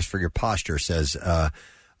the greatest for your posture, says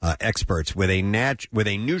experts. With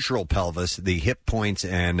a neutral pelvis, the hip points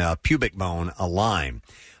and pubic bone align.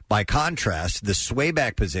 By contrast, the sway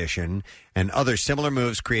back position and other similar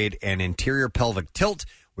moves create an interior pelvic tilt,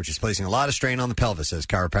 which is placing a lot of strain on the pelvis, says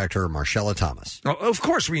chiropractor Marcella Thomas. Oh, of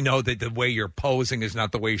course, we know that the way you're posing is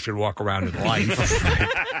not the way you should walk around in life.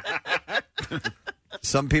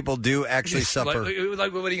 Some people do actually suffer.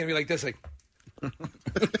 Like, what are you going to be like this?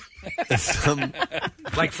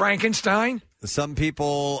 Like Frankenstein? Some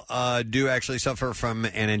people do actually suffer from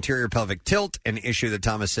an interior pelvic tilt, an issue that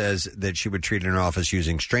Thomas says that she would treat in her office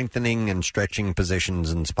using strengthening and stretching positions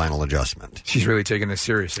and spinal adjustment. She's really taking this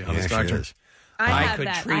seriously on this doctor. I could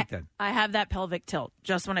treat them. I have that pelvic tilt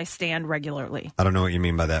just when I stand regularly. I don't know what you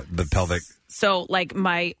mean by that, but pelvic. So,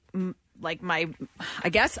 I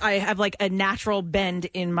guess I have like a natural bend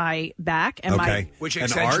in my back, and which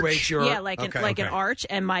accentuates your an arch,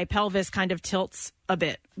 and my pelvis kind of tilts a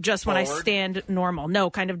bit just when I stand normal. No,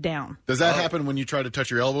 kind of down. Does that happen when you try to touch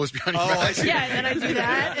your elbows behind your back? Yeah, and then I do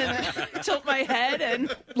that, and then tilt my head,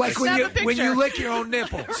 and like when you lick your own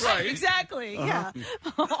nipples. Right, exactly. Yeah,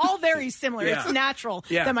 all very similar. Yeah. It's natural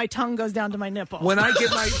that my tongue goes down to my nipple. When I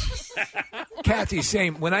give Kathy,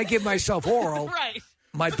 same. When I give myself oral, right.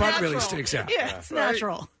 My butt really sticks out. Yeah, it's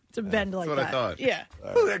natural to bend like what that. I thought. Yeah.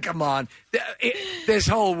 Come on. This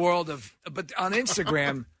whole world of... But on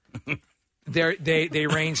Instagram, they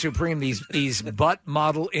reign supreme, these butt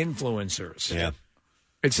model influencers. Yeah.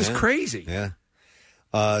 It's just crazy. Yeah.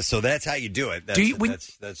 So that's how you do it.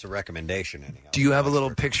 That's, that's a recommendation. Anyhow. Do you have a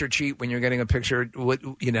little picture cheat when you're getting a picture? What,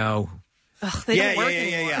 you know... They don't work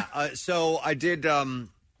anymore. So I did...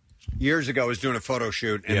 years ago, I was doing a photo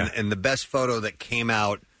shoot, and the best photo that came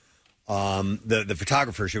out, the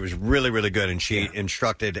photographer, she was really, really good, and she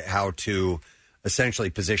instructed how to essentially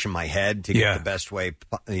position my head to get the best way,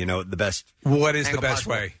 the best. What is the best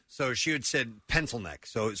possible. way? So she had said pencil neck.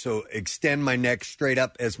 So extend my neck straight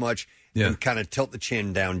up as much and kind of tilt the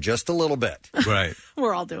chin down just a little bit. Right.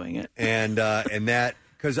 We're all doing it. And that,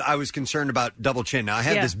 because I was concerned about double chin. Now, I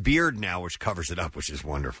have this beard now, which covers it up, which is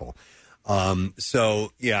wonderful.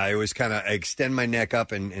 I always kind of extend my neck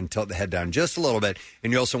up and tilt the head down just a little bit,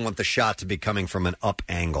 and you also want the shot to be coming from an up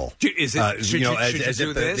angle. Is it? Should you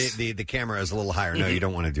do this? The camera is a little higher. No, you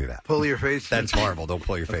don't want to do that. Pull your face. That's horrible. Don't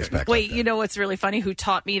pull your face back. Wait, like that. you know what's really funny? Who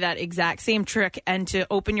taught me that exact same trick and to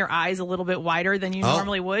open your eyes a little bit wider than you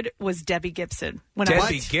normally would was Debbie Gibson.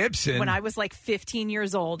 Gibson? When I was like 15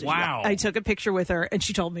 years old. Wow. I took a picture with her, and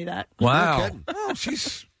she told me that. Wow. Oh,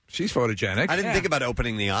 She's photogenic. I didn't think about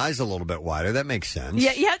opening the eyes a little bit wider. That makes sense.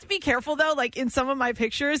 Yeah, you have to be careful, though. Like, in some of my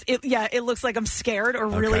pictures, it looks like I'm scared or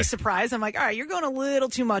really surprised. I'm like, all right, you're going a little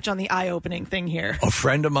too much on the eye-opening thing here. A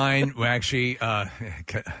friend of mine, actually,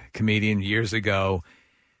 comedian years ago,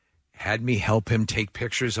 had me help him take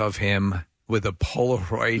pictures of him with a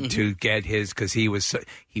Polaroid to get his, because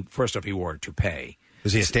first off, he wore a toupee.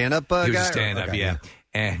 Was he a stand-up guy? He was a stand-up, Okay, yeah.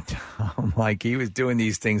 And I'm like, he was doing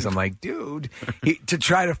these things. I'm like, dude, to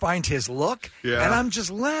try to find his look. Yeah. And I'm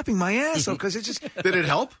just laughing my ass off because it just... Did it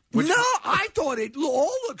help? No, I thought it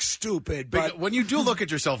all looked stupid. But when you do look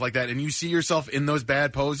at yourself like that and you see yourself in those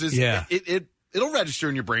bad poses, Yeah. it'll register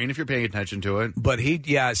in your brain if you're paying attention to it. But he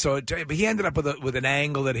ended up with an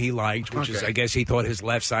angle that he liked, which is, Okay. I guess he thought his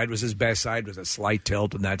left side was his best side, was a slight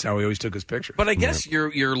tilt, and that's how he always took his picture. But I guess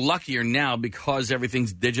you're luckier now because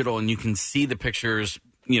everything's digital and you can see the pictures,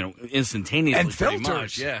 instantaneously. And pretty filters.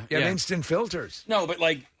 much. Yeah, You have instant filters. No, but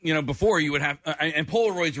before you would have, and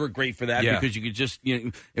Polaroids were great for that because you could just,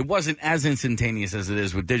 it wasn't as instantaneous as it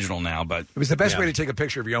is with digital now. But it was the best way to take a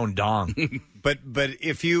picture of your own dong. But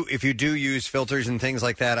if you do use filters and things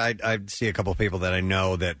like that, I see a couple of people that I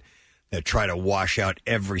know that try to wash out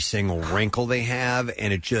every single wrinkle they have,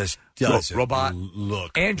 and it just doesn't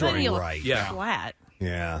look Android right. flat.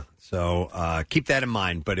 Yeah. So keep that in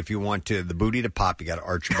mind. But if you want the booty to pop, you got to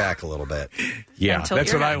arch your back a little bit. Yeah, And tilt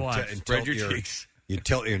that's your what I head. Want. And Spread tilt your cheeks. You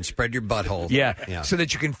tilt and spread your butthole. Yeah, so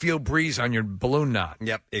that you can feel breeze on your balloon knot.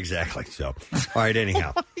 Yep, exactly. So, all right.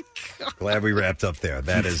 Anyhow, glad we wrapped up there.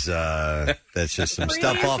 That is that's just some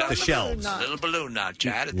stuff off the shelves. Little balloon knot,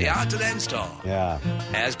 Chad, at the Art and End store. Yeah.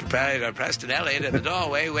 As prepared, Preston Elliott in the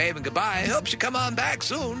doorway waving goodbye. Hopes you come on back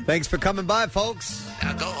soon. Thanks for coming by, folks.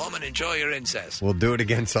 Now go home and enjoy your incest. We'll do it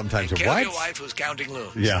again sometime. So Kill what? your wife who's counting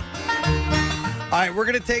loons. Yeah. All right, we're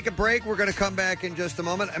going to take a break. We're going to come back in just a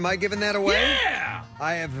moment. Am I giving that away? Yeah!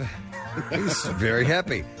 I have... He's very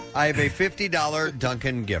happy. I have a $50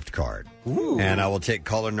 Dunkin' gift card. Ooh. And I will take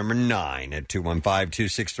caller number 9 at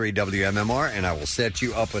 215-263-WMMR, and I will set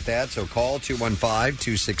you up with that. So call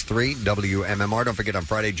 215-263-WMMR. Don't forget, on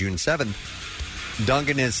Friday, June 7th,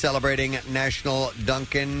 Dunkin' is celebrating National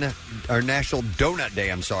Donut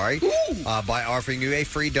Day, by offering you a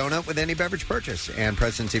free donut with any beverage purchase. And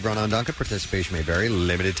Preston Steve Run on Dunkin'. Participation may vary.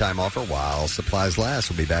 Limited time offer while supplies last.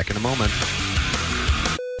 We'll be back in a moment.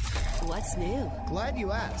 What's new? Glad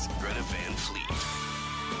you asked. Greta Van Fleet.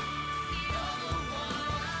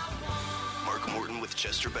 Mark Morton with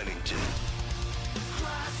Chester Bennington.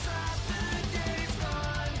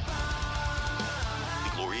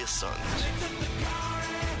 Gloria Sons.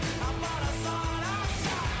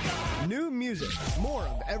 New music. More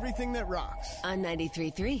of everything that rocks. On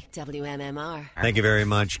 93.3 WMMR. Thank you very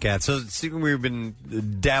much, Kat. So we've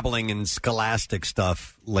been dabbling in scholastic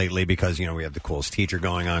stuff lately because, we have the coolest teacher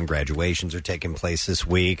going on. Graduations are taking place this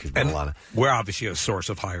week. There's been a lot of... We're obviously a source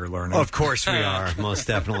of higher learning. Of course we are, most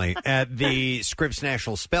definitely. At the Scripps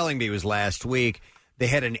National Spelling Bee was last week. They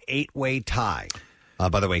had an 8-way tie.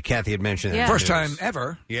 By the way, Kathy had mentioned that. First time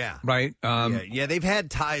ever. Yeah. Right? Yeah, they've had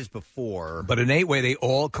ties before. But an 8-way, they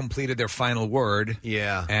all completed their final word.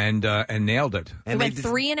 Yeah. And nailed it. It went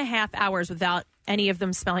 3.5 hours without any of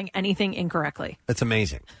them spelling anything incorrectly. That's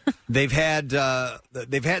amazing. They've had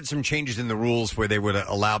some changes in the rules where they would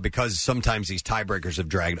allow, because sometimes these tiebreakers have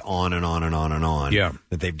dragged on and on and on and on. Yeah.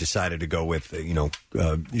 That they've decided to go with,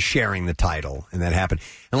 sharing the title, and that happened.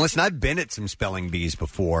 And listen, I've been at some spelling bees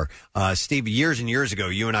before. Steve, years and years ago,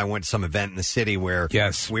 you and I went to some event in the city where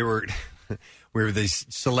we were these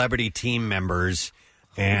celebrity team members,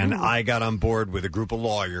 and I got on board with a group of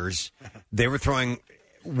lawyers. They were throwing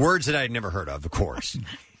words that I'd never heard of course.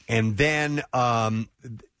 And then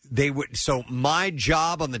they would. So my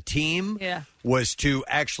job on the team was to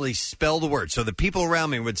actually spell the word. So the people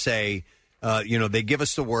around me would say, they give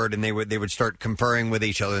us the word, and they would start conferring with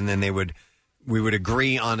each other, and then we would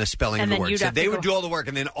agree on a spelling And of the then word. So they would do all the work,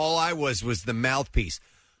 and then all I was the mouthpiece.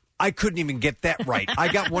 I couldn't even get that right. I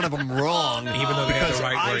got one of them wrong, even though they had the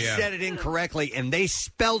right I word. Yeah. said it incorrectly, and they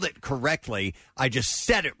spelled it correctly. I just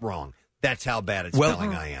said it wrong. That's how bad at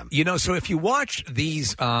spelling I am. So if you watch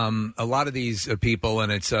these, a lot of these people,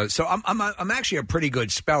 and it's so I'm actually a pretty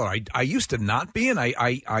good speller. I used to not be, and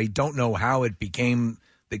I don't know how it became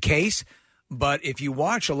the case. But if you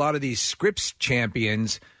watch a lot of these Scripps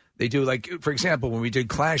champions, they do, like, for example, when we did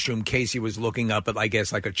Classroom, Casey was looking up at, I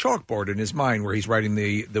guess, like a chalkboard in his mind where he's writing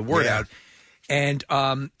the word out, and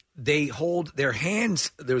they hold their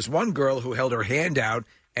hands. There was one girl who held her hand out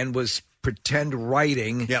and was pretend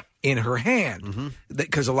writing in her hand,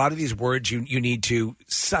 because a lot of these words you need to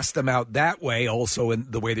suss them out that way, also in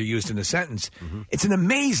the way they're used in a sentence. It's an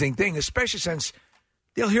amazing thing, especially since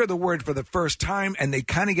they'll hear the word for the first time and they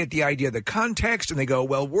kind of get the idea of the context, and they go,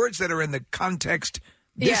 well, words that are in the context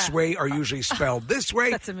this way are usually spelled this way.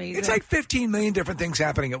 That's amazing. It's like 15 million different things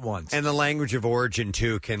happening at once. And the language of origin,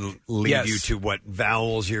 too, can lead you to what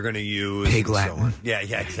vowels you're going to use. Pig and Latin. So on. Yeah,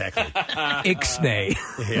 exactly. Ixnay.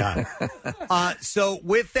 Yeah. So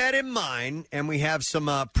with that in mind, and we have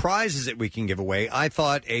some prizes that we can give away, I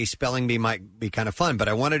thought a spelling bee might be kind of fun, but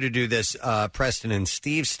I wanted to do this Preston and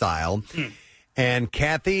Steve style. And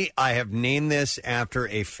Kathy, I have named this after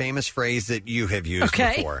a famous phrase that you have used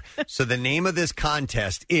before. So the name of this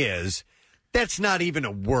contest is, that's not even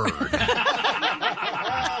a word.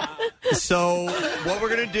 So what we're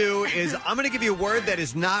going to do is I'm going to give you a word that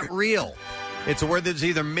is not real. It's a word that's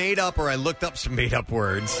either made up or I looked up some made up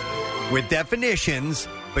words with definitions,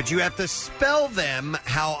 but you have to spell them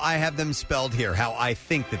how I have them spelled here, how I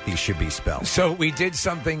think that these should be spelled. So we did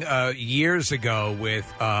something years ago with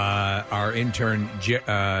our intern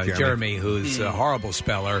Jeremy, who's a horrible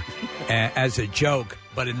speller, as a joke.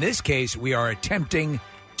 But in this case, we are attempting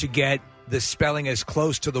to get the spelling as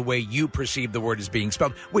close to the way you perceive the word as being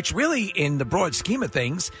spelled, which really, in the broad scheme of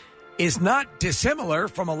things, is not dissimilar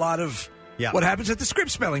from a lot of what happens at the Script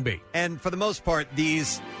Spelling Bee. And for the most part,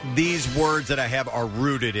 these words that I have are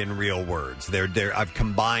rooted in real words. I've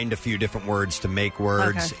combined a few different words to make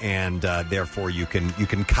words, and therefore you can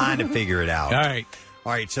kind of figure it out. All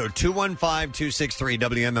right, so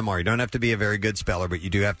 215-263-WMMR. You don't have to be a very good speller, but you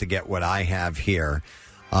do have to get what I have here.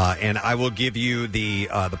 And I will give you the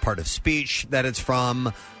part of speech that it's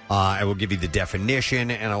from. I will give you the definition,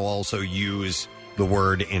 and I will also use the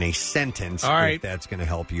word in a sentence if that's going to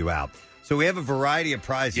help you out. So we have a variety of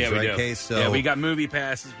prizes, we right, do. Case? So yeah, we got movie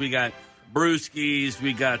passes, we got brewskis,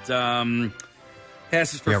 we got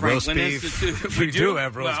passes for roast Franklin beef. Institute. We do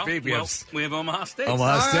have roast beef. We have Omaha Steaks.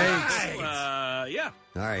 Omaha Steaks. Yeah.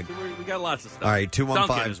 All right. So we got lots of stuff. All right,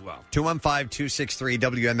 215 Dunkin' as well.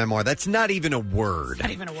 215-263-WMMR. That's not even a word.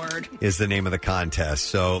 Not even a word. Is the name of the contest.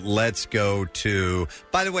 So let's go to...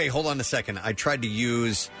 By the way, hold on a second. I tried to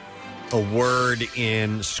use a word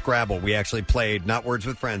in Scrabble. We actually played, not Words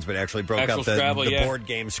with Friends, but actually broke Actual out the Scrabble, board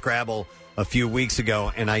game Scrabble a few weeks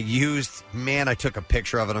ago. And I took a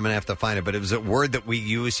picture of it. I'm going to have to find it. But it was a word that we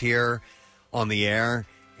use here on the air.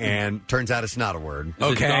 And turns out it's not a word.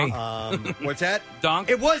 Okay. What's that? Donk?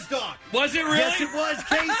 It was donk. Was it really? Yes, it was,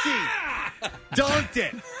 Casey. Donked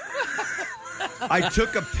it. I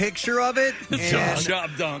took a picture of it. And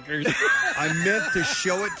Job donkers. I meant to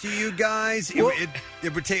show it to you guys.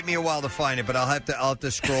 It would take me a while to find it, but I'll have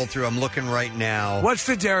to scroll through. I'm looking right now. What's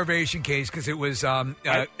the derivation, Case? Because it was...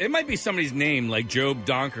 it might be somebody's name, like Job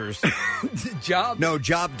Donkers. Job? No,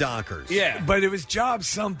 Job Donkers. Yeah. But it was Job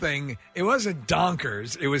something. It wasn't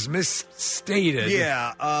Donkers. It was misstated.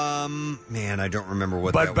 Yeah. Man, I don't remember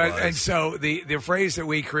what that was. And so the phrase that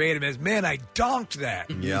we created is, man, I donked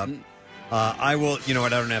that. Yep. I will... You know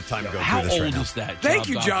what? I don't have time to go How through this old right now. is that? Thank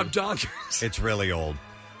you, Job Job Donkers. It's really old.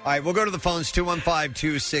 All right, we'll go to the phones,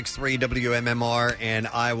 215-263-WMMR, and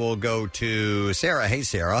I will go to Sarah. Hey,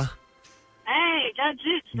 Sarah. Hey,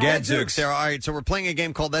 Gadzooks. Gadzooks. Sarah, all right, so we're playing a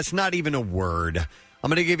game called That's Not Even a Word. I'm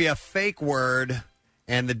going to give you a fake word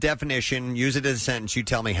and the definition. Use it as a sentence. You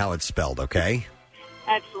tell me how it's spelled, okay?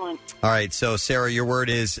 Excellent. All right, so, Sarah, your word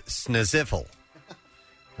is sniziffle.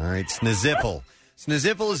 All right, sniziffle.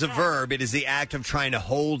 Sniziffle is a verb. It is the act of trying to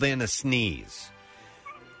hold in a sneeze.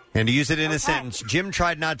 And to use it in a sentence, Jim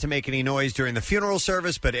tried not to make any noise during the funeral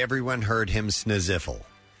service, but everyone heard him sniziffle.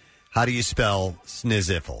 How do you spell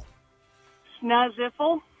sniziffle?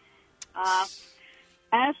 Sniziffle.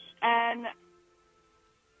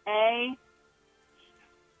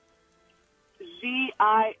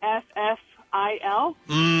 S-N-A-Z-I-F-F-I-L.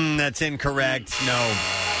 That's incorrect. No.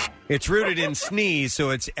 It's rooted in sneeze,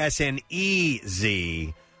 so it's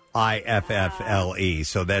S-N-E-Z-I-F-F-L-E.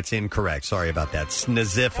 So that's incorrect. Sorry about that.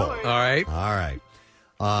 Sniziffle. All right. All right.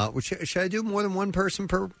 Should I do more than one person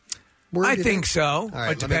per word? I you think so. All right,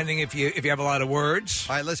 But depending if you have a lot of words.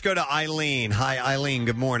 All right, let's go to Eileen. Hi, Eileen.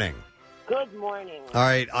 Good morning. Good morning. All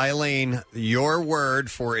right, Eileen, your word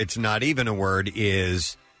for it's not even a word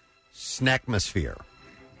is snackmosphere.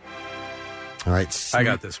 All right. I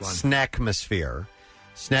got this one. Snackmosphere.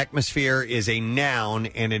 Snackmosphere is a noun,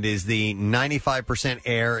 and it is the 95%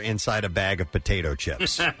 air inside a bag of potato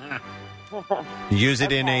chips. Use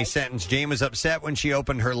it in a sentence. Jane was upset when she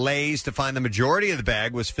opened her Lay's to find the majority of the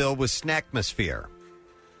bag was filled with snackmosphere.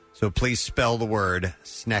 So please spell the word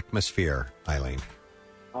snackmosphere, Eileen.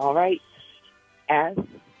 All right.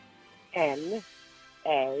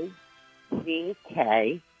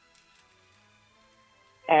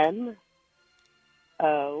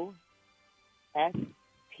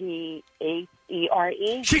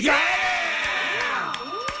 She got it!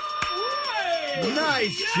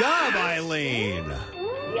 Nice job, Eileen.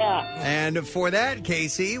 Yeah. And for that,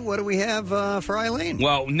 Casey, what do we have for Eileen?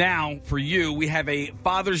 Well, now for you, we have a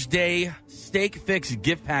Father's Day Steak Fix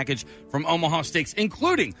gift package from Omaha Steaks,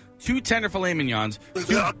 including 2 tender filet mignons,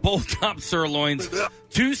 2 bowl-top sirloins,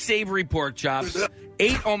 2 savory pork chops,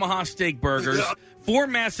 8 Omaha steak burgers, 4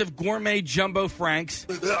 massive gourmet jumbo franks,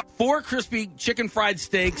 4 crispy chicken fried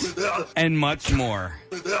steaks, and much more.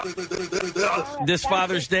 This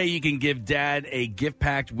Father's Day, you can give Dad a gift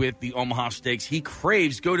packed with the Omaha Steaks he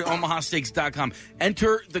craves. Go to omahasteaks.com.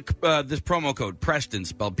 Enter this promo code, Preston,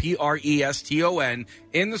 spelled Preston,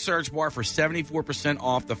 in the search bar for 74%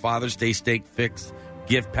 off the Father's Day Steak Fix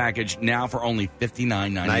gift package, now for only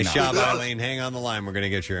 $59.99. Nice job, Eileen. Hang on the line. We're going to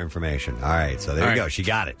get your information. All right, so there you go. She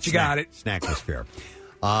got it. She got it. Snackmosphere.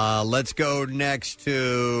 Let's go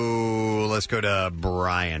to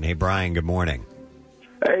Brian. Hey, Brian, good morning.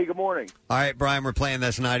 Hey, good morning. All right, Brian, we're playing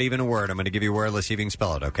That's Not Even a Word. I'm going to give you a word. Let's see if you can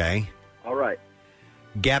spell it, okay? All right.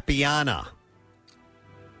 Gapiana.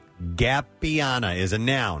 Gapiana is a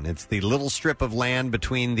noun. It's the little strip of land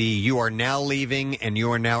between the you are now leaving and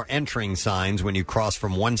you are now entering signs when you cross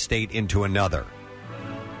from one state into another.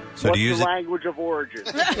 So What's to use the language of origin?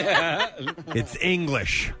 It's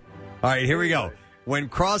English. All right, here we go. When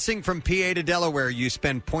crossing from PA to Delaware, you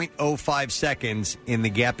spend 0.05 seconds in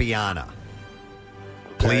the Gapiana.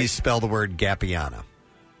 Please spell the word Gapiana.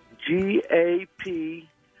 Gapianna.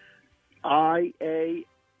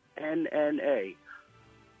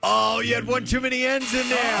 Oh, you had one too many N's in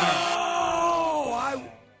there.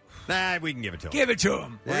 We can give it to him. Give it to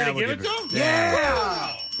him. We're going to give it to him?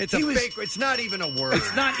 Yeah. It's fake. It's not even a word.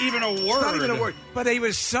 It's not even a word. It's not even a word. But he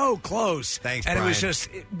was so close. Thanks, and Brian. it was just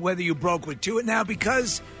whether you broke with 2. Now,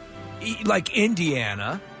 because like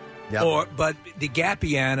Indiana, but the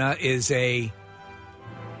Gapiana is a...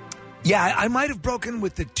 Yeah, I might have broken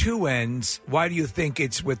with the 2 N's. Why do you think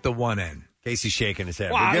it's with the 1 N? Casey's shaking his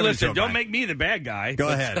head. Well, listen, don't make me the bad guy. Go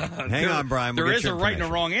ahead. Hang on, Brian. We'll there get is your a right and a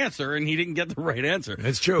information. wrong answer, and he didn't get the right answer.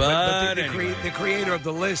 It's true. But the anyway. the creator of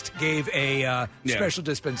the list gave a special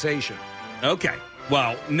dispensation. Okay.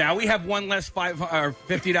 Well, now we have one less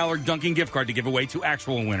 $50 Dunkin' gift card to give away to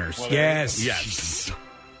actual winners. Yes. Yes.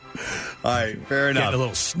 All right, fair enough. Getting a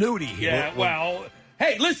little snooty here. Yeah, well,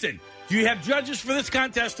 hey, listen. Do you have judges for this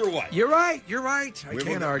contest or what? You're right. I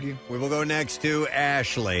can't argue. We will go next to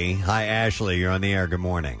Ashley. Hi, Ashley. You're on the air. Good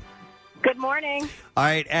morning. Good morning. All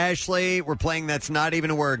right, Ashley, we're playing That's Not Even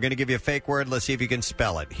a Word. Going to give you a fake word. Let's see if you can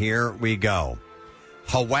spell it. Here we go.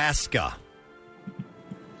 Hawaska.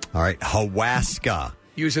 All right, Hawaska.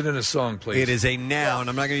 Use it in a song, please. It is a noun.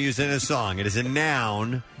 I'm not going to use it in a song. It is a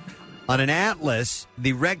noun. On an atlas,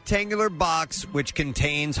 the rectangular box which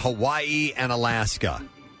contains Hawaii and Alaska.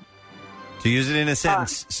 To use it in a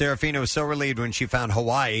sentence, Serafina was so relieved when she found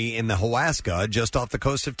Hawaii in the Hawaska just off the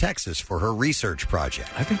coast of Texas for her research project.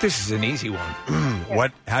 I think this is an easy one.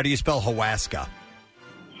 What? How do you spell Hawaska?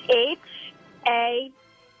 Hauska.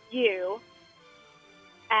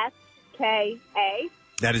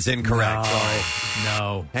 That is incorrect.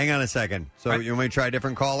 No. Hang on a second. So you want me to try a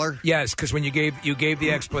different caller? Yes, because when you gave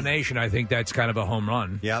the explanation, I think that's kind of a home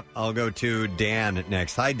run. Yep. I'll go to Dan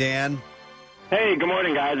next. Hi, Dan. Hey, good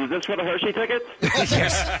morning, guys. Is this for the Hershey tickets?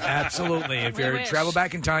 Yes, absolutely. If you travel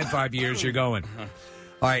back in time 5 years, you're going. All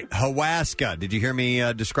right, Hawaska. Did you hear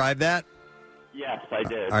me describe that? Yes, I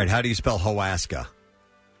did. All right, how do you spell Hawaska?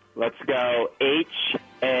 Let's go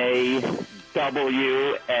Hawaska.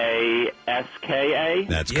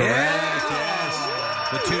 That's correct.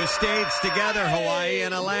 Yes. The 2 states together, Hawaii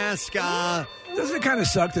and Alaska. Doesn't it kind of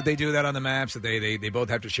suck that they do that on the maps, that they both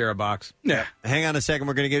have to share a box? Yeah. Hang on a second.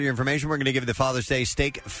 We're going to give you information. We're going to give you the Father's Day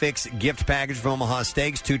Steak Fix gift package from Omaha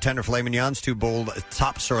Steaks, 2 tender filet mignons, 2 bold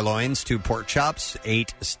top sirloins, 2 pork chops,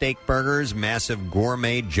 8 steak burgers, massive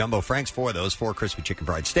gourmet jumbo franks, 4 of those, 4 crispy chicken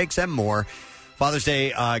fried steaks, and more. Father's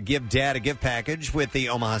Day, give Dad a gift package with the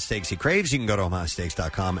Omaha Steaks he craves. You can go to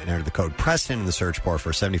omahasteaks.com and enter the code Preston in the search bar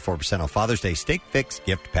for 74% off Father's Day Steak Fix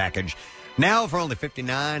gift package. Now for only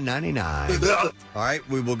 $59.99. All right,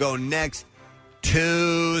 we will go next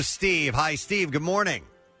to Steve. Hi, Steve. Good morning.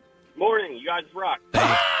 Morning. You guys rock.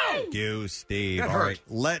 Thank you, Steve. That All hurt.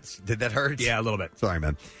 right, did that hurt? Yeah, a little bit. Sorry,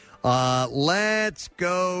 man. Let's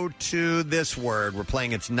go to this word. We're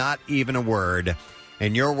playing It's Not Even a Word.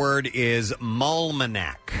 And your word is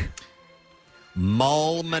Mulmanac.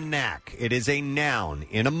 Mulmanac. It is a noun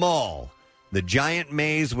in a mall. The giant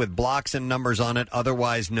maze with blocks and numbers on it,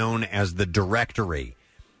 otherwise known as the directory,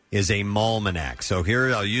 is a Mulmanac. So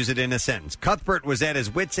here, I'll use it in a sentence. Cuthbert was at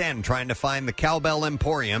his wit's end trying to find the Cowbell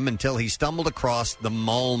Emporium until he stumbled across the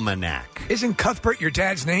Mulmanac. Isn't Cuthbert your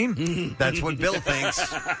dad's name? That's what Bill thinks.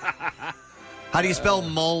 How do you spell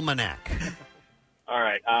Mulmanac? All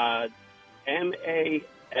right. MALLMANAC.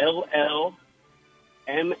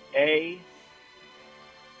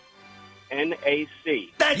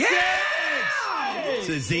 That's it! This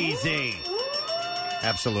is easy.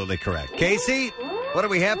 Absolutely correct. Casey, what do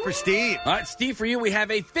we have for Steve? All right, Steve, for you, we have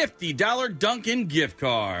a $50 Dunkin' gift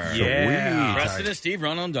card. Yeah. Preston and Steve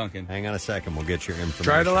run on Dunkin'. Hang on a second. We'll get your information.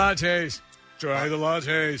 Try the lattes. Try the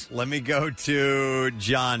lattes. Let me go to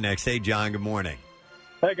John next. Hey, John, good morning.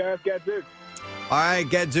 Hey, guys. Gadzooks. All right,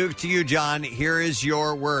 Gadzooks to you, John. Here is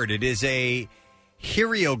your word. It is a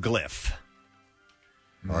hieroglyph.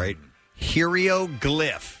 All right.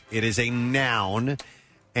 Hieroglyph. It is a noun,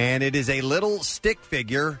 and it is a little stick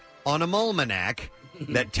figure on a almanac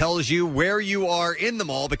that tells you where you are in the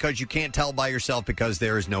mall because you can't tell by yourself because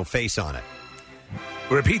there is no face on it.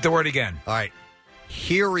 Repeat the word again. All right.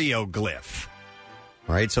 Hieroglyph.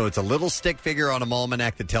 All right, so it's a little stick figure on a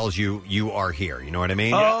almanac that tells you you are here. You know what I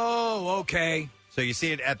mean? Oh, okay. So you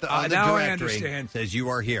see it at on the now I directory. understand. It says you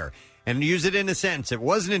are here. And use it in a sentence. It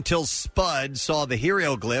wasn't until Spud saw the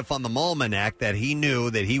hieroglyph on the almanac that he knew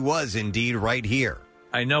that he was indeed right here.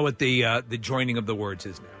 I know what the joining of the words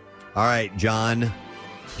is now. All right, John.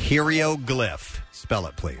 Hieroglyph. Spell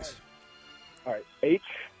it, please. All right.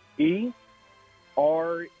 HEREOGLYPH.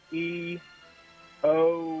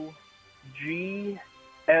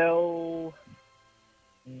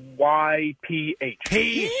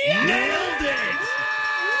 He nailed it!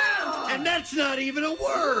 And that's not even a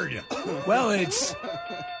word. Well, it's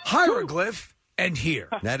hieroglyph and here.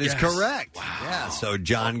 That is correct. Wow. Yeah, so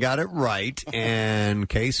John got it right. And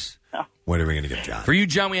Case, what are we going to get, John? For you,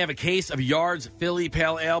 John, we have a case of Yard's Philly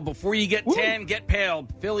Pale Ale. Before you get 10, get pale.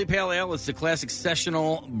 Philly Pale Ale is the classic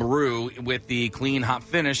sessional brew with the clean hop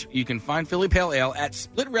finish. You can find Philly Pale Ale at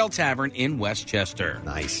Split Rail Tavern in Westchester.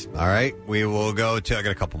 Nice. All right, we will go to, I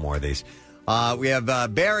got a couple more of these. We have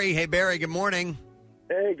Barry. Hey, Barry, good morning.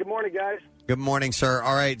 Hey, good morning, guys. Good morning, sir.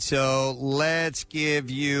 All right, so let's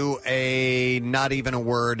give you a not even a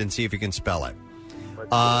word and see if you can spell it.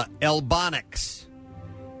 Elbonics.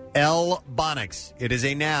 Elbonics. It is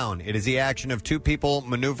a noun. It is the action of two people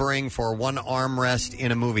maneuvering for one armrest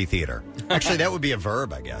in a movie theater. Actually, that would be a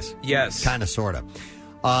verb, I guess. Yes. Kind of, sort of.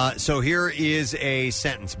 So here is a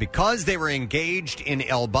sentence. Because they were engaged in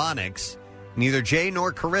Elbonics, neither Jay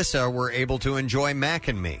nor Carissa were able to enjoy Mac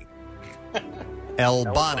and Me.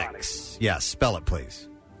 Elbonics. Yes, spell it, please.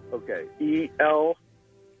 Okay.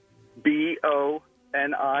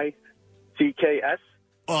 ELBONICKS.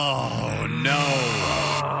 Oh,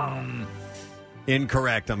 no.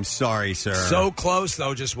 Incorrect. I'm sorry, sir. So close,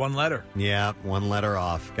 though. Just one letter. Yeah, one letter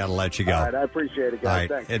off. Got to let you go. All right, I appreciate it,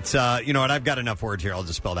 guys. All right. Thanks. It's, you know what? I've got enough words here. I'll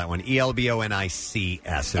just spell that one. ELBONICS.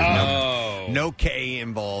 There's no K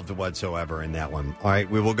involved whatsoever in that one. All right,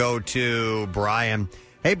 we will go to Brian.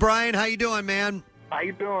 Hey, Brian, how you doing, man? How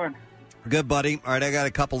you doing? Good, buddy. All right, I got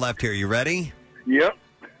a couple left here. You ready? Yep.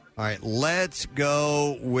 All right, let's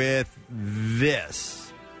go with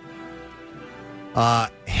this.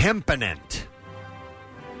 Hempenant.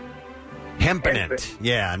 Hempenant.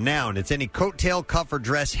 Yeah, noun. It's any coattail, cuff, or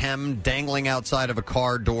dress hem dangling outside of a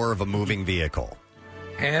car door of a moving vehicle.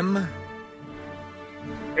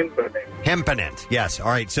 Hempenant. Yes. All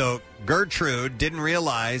right, so Gertrude didn't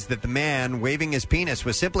realize that the man waving his penis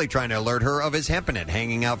was simply trying to alert her of his hempenant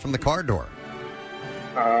hanging out from the car door.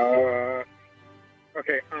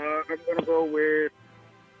 Okay, I'm going to go with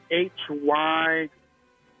HYMPONAT.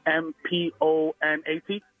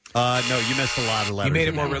 No, you missed a lot of letters. You made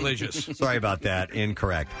it more religious. Sorry about that.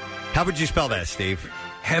 Incorrect. How would you spell that, Steve?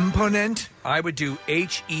 Hemponent. I would do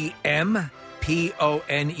HEMPONENT.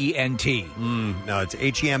 No, it's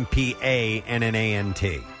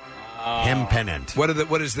HEMPANNANT. Hempenant.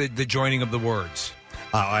 What is the joining of the words?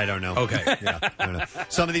 Oh, I don't know. Okay. Yeah, I don't know.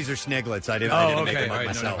 Some of these are sniglets. I didn't make them up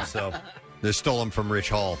myself. So they stole them from Rich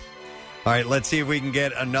Hall. All right, let's see if we can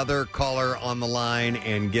get another caller on the line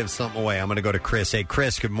and give something away. I'm going to go to Chris. Hey,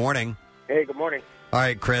 Chris, good morning. Hey, good morning. All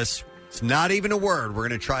right, Chris. It's not even a word. We're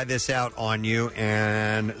going to try this out on you.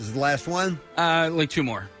 And is this the last one? Like two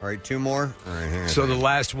more. All right, two more. All right, here. So the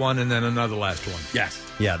last one and then another last one. Yes.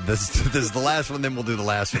 Yeah, this is the last one. Then we'll do the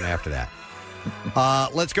last one after that.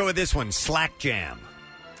 Let's go with this one. Slack jam.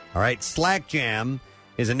 All right, slack jam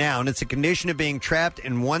is a noun. It's a condition of being trapped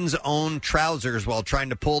in one's own trousers while trying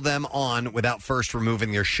to pull them on without first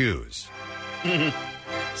removing their shoes.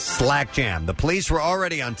 Slack jam. The police were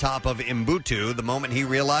already on top of Mbutu the moment he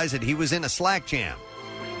realized that he was in a slack jam.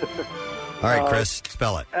 All right, Chris,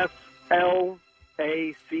 spell it.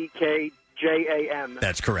 FLACKJAM.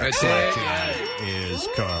 That's correct. Slack jam is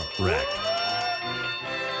correct.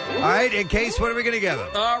 All right, in case, what are we going to give him?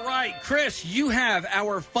 All right, Chris, you have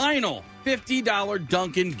our final $50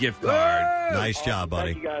 Dunkin' gift card. Nice job,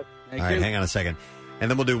 buddy. Thank you, guys. All right, hang on a second. And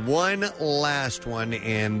then we'll do one last one,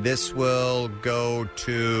 and this will go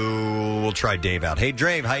to, we'll try Dave out. Hey,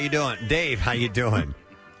 Dave, how you doing? Dave, how you doing?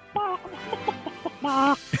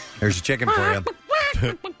 There's your chicken for you.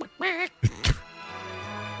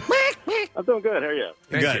 I'm doing good. How are you?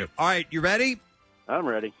 Good. All right, you ready? I'm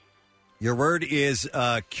ready. Your word is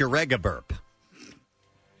Keurig-a-burp.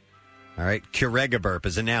 All right, Keurig-a-burp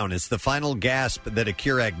is a noun. It's the final gasp that a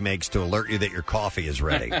Keurig makes to alert you that your coffee is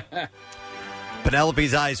ready.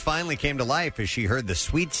 Penelope's eyes finally came to life as she heard the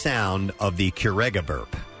sweet sound of the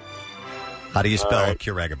Keurig-a-burp. How do you spell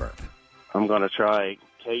Keurig-a-burp? I'm going to try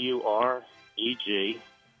Kuregourp.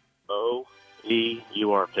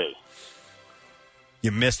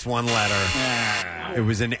 You missed one letter. It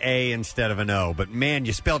was an A instead of an O. But, man,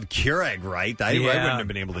 you spelled Keurig right. I wouldn't have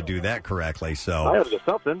been able to do that correctly. So I had to get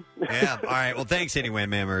something. Yeah. All right. Well, thanks anyway,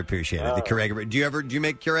 man. I appreciate it. The Keurig. Do you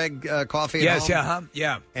make Keurig coffee at home?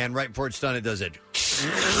 Yeah. And right before it's done, it does it.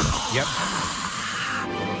 Yep.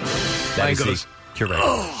 That is the Keurig.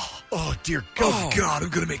 Oh, dear God. Oh, God, I'm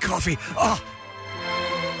going to make coffee. Oh.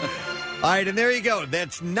 All right, and there you go.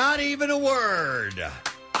 That's not even a word.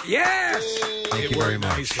 Yes! Thank you very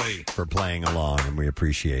much for playing along, and we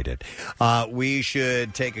appreciate it. We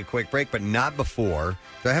should take a quick break, but not before.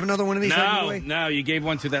 Do I have another one of these? No, you gave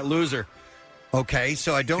one to that loser. Okay,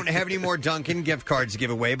 so I don't have any more Dunkin' gift cards to give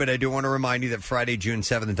away, but I do want to remind you that Friday, June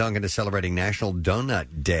 7th, Dunkin' is celebrating National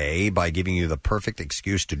Donut Day by giving you the perfect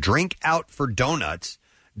excuse to dunk out for donuts,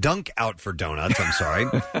 I'm sorry.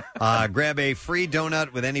 Grab a free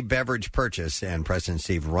donut with any beverage purchase, and Preston and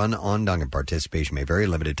Steve run on Dunkin'. Participation may vary,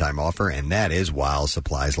 limited time offer, and that is while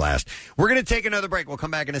supplies last. We're going to take another break. We'll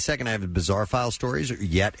come back in a second. I have bizarre file stories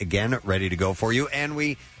yet again ready to go for you, and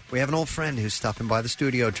we have an old friend who's stopping by the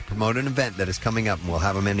studio to promote an event that is coming up, and we'll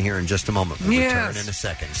have him in here in just a moment. We'll return in a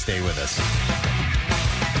second. Stay with us.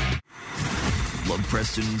 Love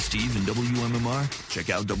Preston and Steve and WMMR? Check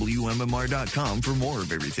out WMMR.com for more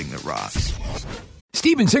of everything that rocks.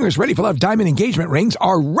 Steven Singer's Ready for Love diamond engagement rings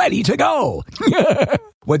are ready to go.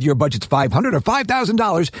 Whether your budget's $500 or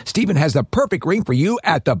 $5,000, Steven has the perfect ring for you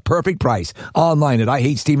at the perfect price. Online at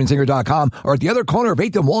IHateStevenSinger.com or at the other corner of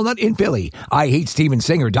 8th and Walnut in Philly.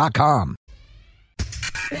 IHateStevenSinger.com.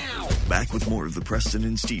 Back with more of the Preston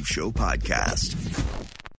and Steve Show podcast.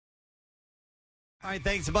 All right,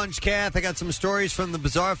 thanks a bunch, Kath. I got some stories from the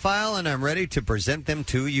Bizarre File, and I'm ready to present them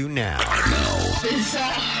to you now.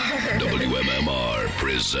 WMMR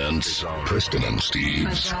presents Preston and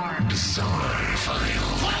Steve's Bizarre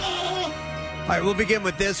File. All right, we'll begin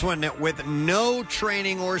with this one. With no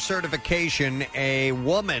training or certification, a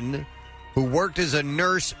woman who worked as a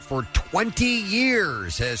nurse for 20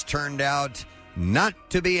 years has turned out not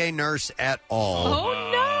to be a nurse at all.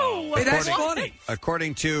 Oh, no. Hey, that's funny.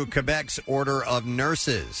 According to Quebec's Order of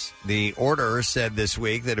Nurses, the order said this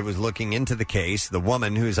week that it was looking into the case. The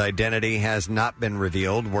woman, whose identity has not been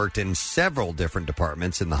revealed, worked in several different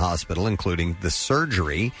departments in the hospital, including the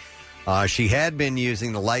surgery. She had been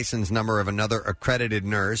using the license number of another accredited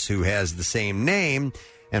nurse who has the same name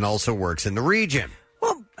and also works in the region.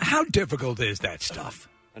 Well, how difficult is that stuff?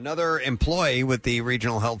 Another employee with the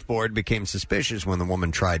Regional Health Board became suspicious when the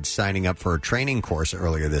woman tried signing up for a training course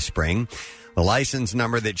earlier this spring. The license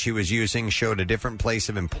number that she was using showed a different place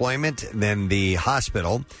of employment than the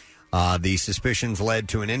hospital. The suspicions led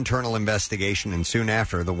to an internal investigation, and soon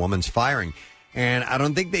after, the woman's firing. And I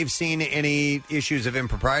don't think they've seen any issues of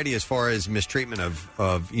impropriety as far as mistreatment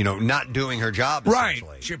of not doing her job. Right.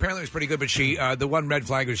 She apparently was pretty good, but she the one red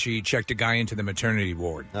flag was she checked a guy into the maternity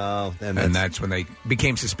ward. Oh, and that's when they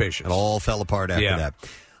became suspicious. It all fell apart after that.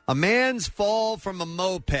 A man's fall from a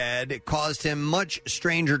moped caused him much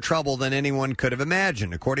stranger trouble than anyone could have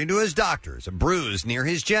imagined. According to his doctors, a bruise near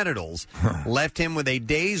his genitals left him with a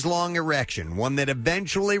days-long erection, one that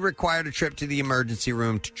eventually required a trip to the emergency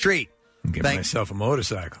room to treat. Give myself a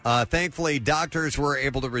motorcycle. Thankfully, doctors were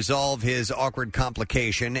able to resolve his awkward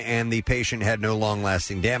complication, and the patient had no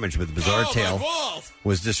long-lasting damage. But the bizarre tale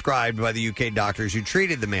was described by the UK doctors who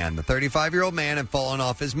treated the man. The 35-year-old man had fallen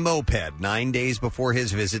off his moped 9 days before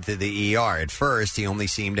his visit to the ER. At first, he only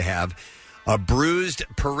seemed to have a bruised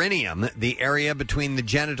perineum, the area between the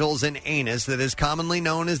genitals and anus that is commonly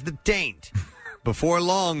known as the taint. Before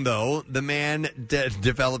long, though, the man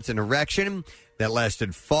developed an erection that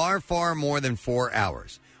lasted far, far more than 4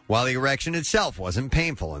 hours. While the erection itself wasn't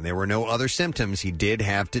painful and there were no other symptoms, he did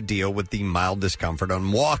have to deal with the mild discomfort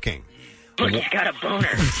on walking. But he's got a boner.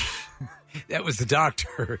 That was the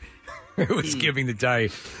doctor who was giving the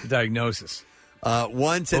diagnosis.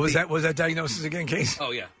 Once what was that? Was that diagnosis again, Case?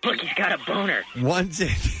 Oh yeah. Look, he's got a boner. Once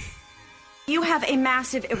You have a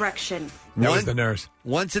massive erection. That was the nurse.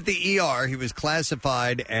 Once at the ER, he was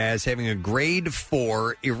classified as having a grade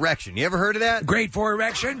 4 erection. You ever heard of that? Grade 4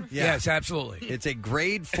 erection? Yeah. Yes, absolutely. It's a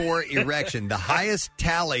grade 4 erection, the highest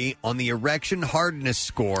tally on the erection hardness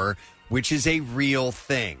score, which is a real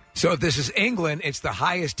thing. So if this is England, it's the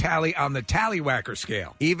highest tally on the tallywhacker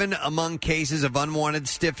scale. Even among cases of unwanted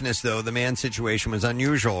stiffness, though, the man's situation was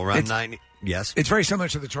unusual. Around 90. Yes? It's very similar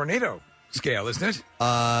to the tornado scale, isn't it?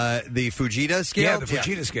 The Fujita scale? Yeah, the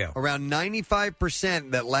Fujita scale. Around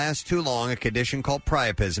 95% that last too long, a condition called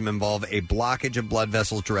priapism, involve a blockage of blood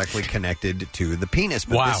vessels directly connected to the penis.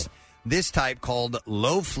 But Wow. This type, called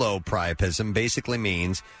low-flow priapism, basically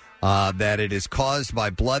means that it is caused by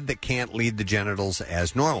blood that can't leave the genitals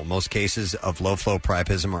as normal. Most cases of low-flow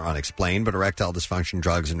priapism are unexplained, but erectile dysfunction,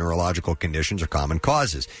 drugs, and neurological conditions are common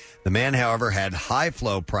causes. The man, however, had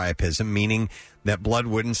high-flow priapism, meaning that blood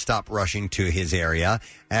wouldn't stop rushing to his area.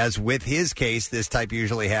 As with his case, this type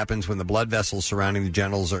usually happens when the blood vessels surrounding the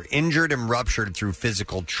genitals are injured and ruptured through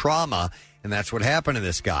physical trauma, and that's what happened to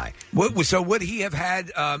this guy. So would he have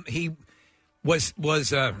had? He was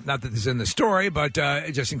not that this is in the story, but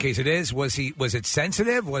just in case it is, was it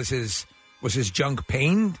sensitive? Was his junk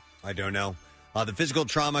pained? I don't know. The physical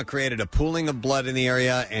trauma created a pooling of blood in the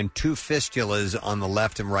area and 2 fistulas on the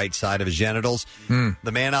left and right side of his genitals.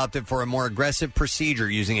 The man opted for a more aggressive procedure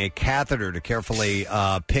using a catheter to carefully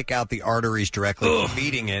pick out the arteries directly from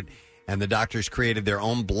feeding it, and the doctors created their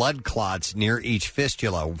own blood clots near each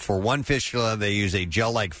fistula. For one fistula, they use a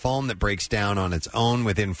gel-like foam that breaks down on its own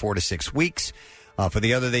within 4 to 6 weeks. For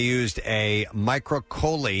the other, they used a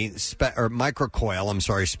microcoil,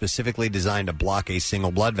 specifically designed to block a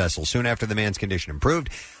single blood vessel. Soon after the man's condition improved,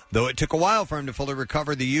 though it took a while for him to fully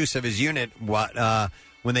recover the use of his unit,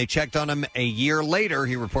 when they checked on him a year later,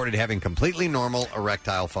 he reported having completely normal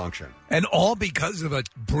erectile function. And all because of a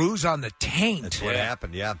bruise on the taint. That's what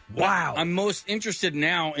happened, yeah. Wow. I'm most interested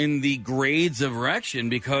now in the grades of erection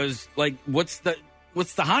because, like, what's the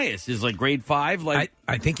highest? Is like grade 5? Like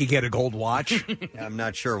I think you get a gold watch. I'm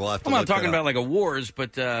not sure. We'll have to. I'm look not talking that up. about like awards,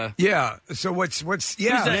 but yeah. So what's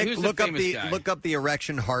yeah? Nick, look up the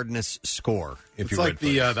erection hardness score. If It's you like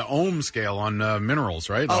the ohm scale on minerals,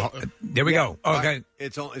 right? There we go. Okay,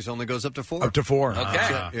 it only goes up to 4. Up to 4.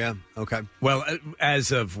 Okay. Yeah. Okay. Well,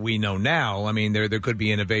 as of we know now, I mean there could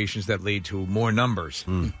be innovations that lead to more numbers.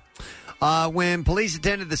 When police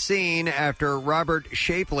attended the scene after Robert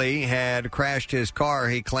Shapley had crashed his car,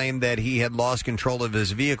 he claimed that he had lost control of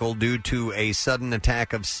his vehicle due to a sudden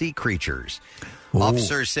attack of sea creatures.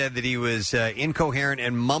 Officers said that he was incoherent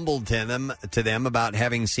and mumbled to them about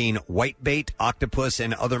having seen whitebait, octopus,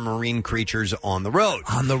 and other marine creatures on the road.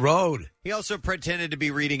 On the road. He also pretended to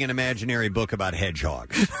be reading an imaginary book about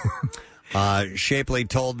hedgehogs. Shapley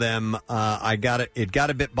told them, it got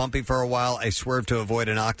a bit bumpy for a while. I swerved to avoid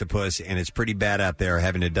an octopus, and it's pretty bad out there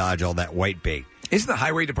having to dodge all that whitebait. Isn't the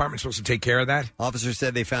highway department supposed to take care of that? Officers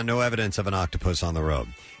said they found no evidence of an octopus on the road.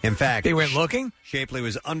 In fact, they went looking? Shapley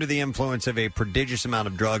was under the influence of a prodigious amount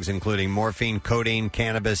of drugs, including morphine, codeine,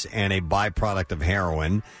 cannabis, and a byproduct of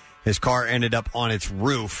heroin. His car ended up on its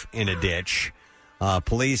roof in a ditch.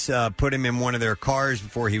 Police put him in one of their cars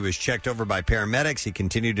before he was checked over by paramedics. He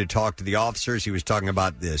continued to talk to the officers. He was talking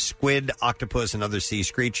about the squid, octopus, and other sea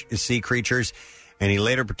creatures. And he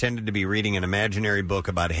later pretended to be reading an imaginary book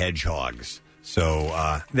about hedgehogs.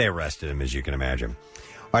 So they arrested him, as you can imagine.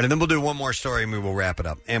 All right, and then we'll do one more story and we will wrap it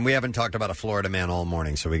up. And we haven't talked about a Florida man all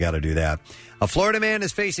morning, so we got to do that. A Florida man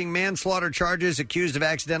is facing manslaughter charges, accused of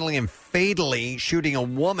accidentally and fatally shooting a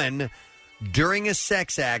woman during a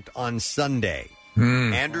sex act on Sunday.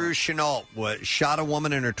 Andrew Chenault shot a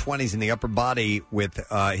woman in her 20s in the upper body with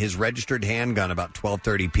his registered handgun about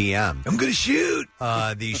 12:30 p.m. I'm going to shoot.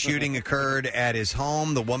 The shooting occurred at his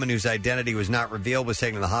home. The woman, whose identity was not revealed, was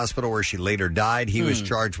taken to the hospital where she later died. He was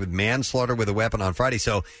charged with manslaughter with a weapon on Friday,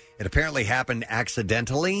 so it apparently happened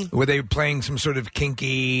accidentally. Were they playing some sort of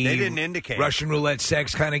kinky They didn't indicate. Russian roulette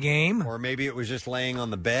sex kind of game? Or maybe it was just laying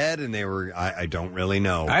on the bed and they were, I don't really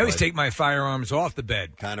know. I always take my firearms off the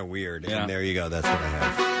bed. Kind of weird. Yeah. And there you go. That's what I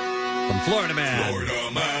have. From Florida Man.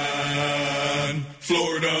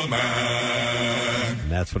 Florida Man.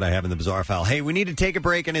 And that's what I have in the bizarre file. Hey, we need to take a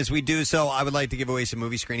break, and as we do so, I would like to give away some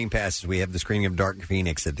movie screening passes. We have the screening of Dark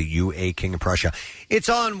Phoenix at the UA King of Prussia. It's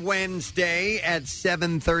on Wednesday at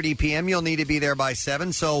 7:30 p.m. You'll need to be there by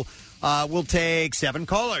 7, so We'll take 7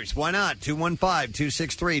 callers. Why not?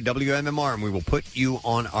 215-263-WMMR, and we will put you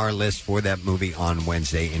on our list for that movie on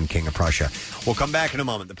Wednesday in King of Prussia. We'll come back in a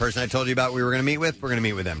moment. The person I told you about we were going to meet with, we're going to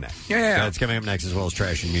meet with them next. Yeah. That's coming up next, as well as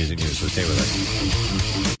Trash and Music News, so stay with us.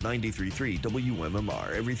 93.3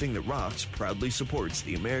 WMMR, everything that rocks, proudly supports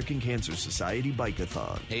the American Cancer Society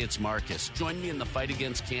Bike-a-thon. Hey, it's Marcus. Join me in the fight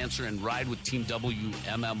against cancer and ride with Team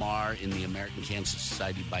WMMR in the American Cancer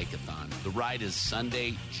Society Bike-a-thon. The ride is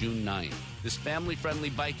Sunday, June 9th. This family-friendly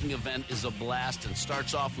biking event is a blast and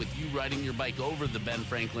starts off with you riding your bike over the Ben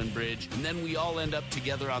Franklin Bridge, and then we all end up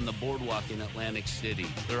together on the boardwalk in Atlantic City.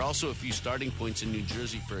 There are also a few starting points in New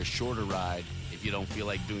Jersey for a shorter ride if you don't feel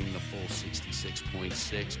like doing the full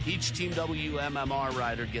 66.6. Each Team WMMR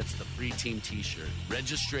rider gets the free team t-shirt.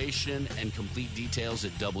 Registration and complete details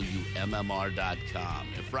at WMMR.com.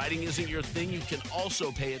 If riding isn't your thing, you can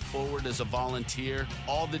also pay it forward as a volunteer.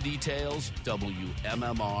 All the details,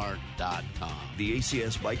 WMMR.com. The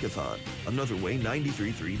ACS Bike-a-thon, another way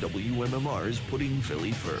 93.3 WMMR is putting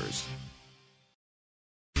Philly first.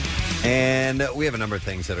 And we have a number of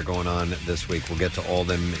things that are going on this week. We'll get to all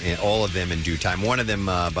of them in due time. One of them,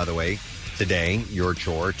 by the way, today, your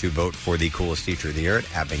chore to vote for the coolest teacher of the year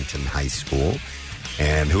at Abington High School.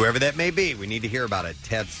 And whoever that may be, we need to hear about it.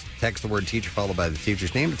 Text the word teacher followed by the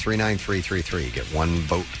teacher's name to 39333. Get one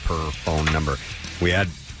vote per phone number. We had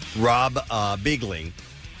Rob Bigley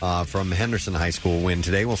from Henderson High School win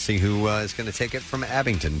today. We'll see who is going to take it from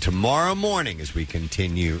Abington tomorrow morning as we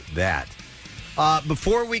continue that.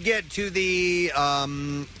 Before we get to the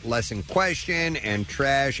lesson question and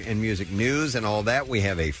trash and music news and all that, we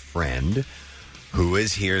have a friend who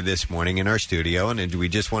is here this morning in our studio, and we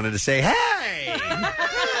just wanted to say, hey!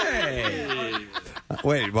 Hey!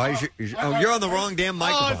 Wait, why is you're on the wrong damn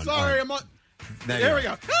microphone. Oh, sorry. I'm on. There we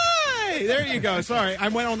go. Hey! There you go. Sorry, I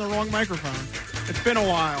went on the wrong microphone. It's been a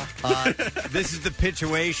while. This is the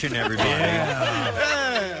Pitchuation, everybody.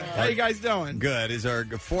 Hey, how you guys doing? Good. Is our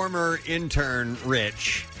former intern,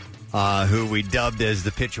 Rich, who we dubbed as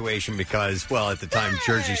the Pitchuation because, well, at the time,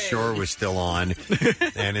 Jersey Shore was still on.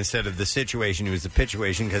 And instead of the Situation, he was the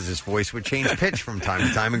Pitchuation because his voice would change pitch from time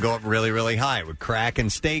to time and go up really, really high. It would crack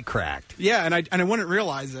and stay cracked. Yeah, and I wouldn't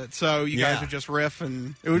realize it. So you guys would just riff,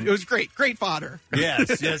 and it was great. Great fodder.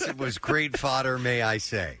 Yes, it was great fodder, may I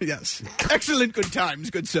say. Yes. Excellent good times,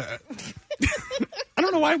 good sir. I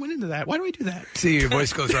don't know why I went into that. Why do I do that? See, your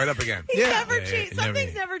voice goes right up again. Never changed. Some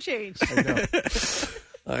things never changed.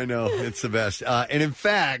 I know. It's the best. And in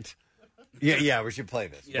fact, yeah, we should play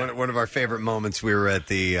this. Yeah. One of our favorite moments, we were at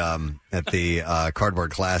the Cardboard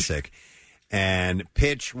Classic, and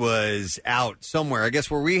Pitch was out somewhere. I guess,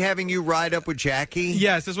 were we having you ride up with Jackie?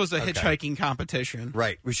 Yes, this was a hitchhiking competition.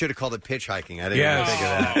 Right. We should have called it pitch hiking. I didn't even think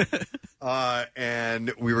of that.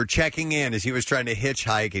 And we were checking in as he was trying to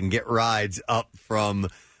hitchhike and get rides up from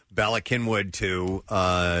Bala Cynwyd to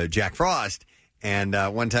Jack Frost. And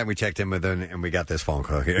one time we checked in with him, and we got this phone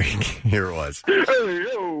call. Here it was. Hey,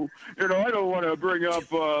 yo, I don't want to bring up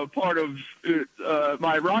part of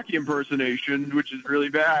my Rocky impersonation, which is really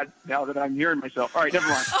bad now that I'm hearing myself. All right, never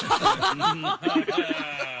mind.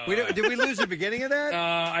 Did we lose the beginning of that?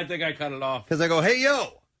 I think I cut it off. Because I go, hey,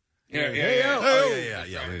 yo. Hey, yo. Oh, yeah.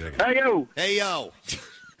 Hey, yo. Hey, yo.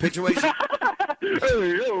 Pitchuation.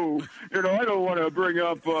 Hey, yo, I don't want to bring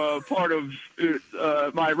up part of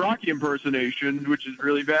my Rocky impersonation, which is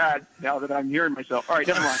really bad now that I'm hearing myself. All right,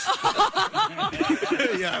 never mind.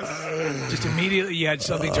 Yes. Just immediately you had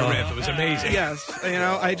something to riff. It was amazing. Yes.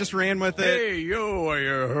 I just ran with it. Hey,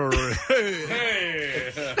 yo,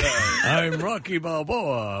 hey. I'm Rocky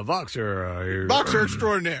Balboa, boxer. Boxer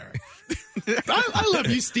extraordinaire. I love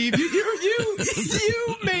you, Steve.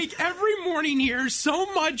 You make every morning here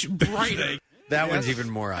so much brighter. That one's even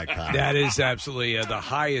more iconic. That is absolutely the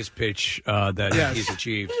highest pitch that he's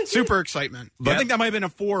achieved. Super excitement. But I think that might have been a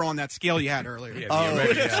 4 on that scale you had earlier.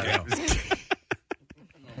 Yeah,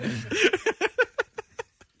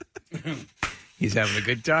 He's having a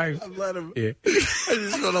good time. Let him. Yeah. I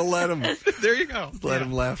just want to let him. There you go. Let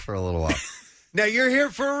him laugh for a little while. Now, you're here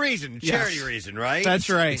for a reason, charity reason, right? That's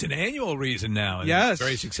right. It's an annual reason now. And yes. It's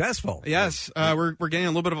very successful. Yes. We're getting a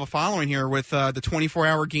little bit of a following here with the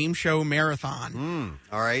 24-hour game show marathon.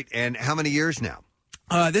 All right. And how many years now?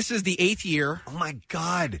 This is the 8th year. Oh, my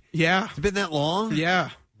God. Yeah. It's been that long?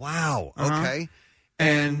 Yeah. Wow. Okay.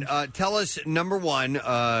 And tell us, number one,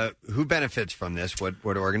 who benefits from this? What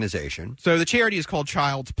organization? So the charity is called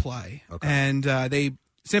Child's Play. Okay. And they...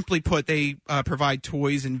 Simply put, they provide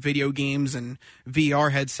toys and video games and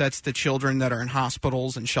VR headsets to children that are in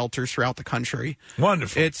hospitals and shelters throughout the country.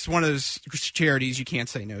 Wonderful. It's one of those charities you can't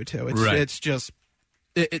say no to. It's just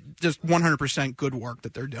just 100% good work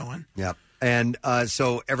that they're doing. Yep. And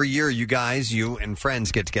so every year you and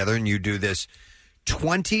friends get together and you do this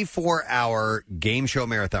 24-hour game show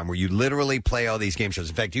marathon where you literally play all these game shows.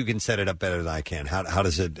 In fact, you can set it up better than I can. How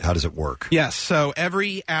does it work? Yes. So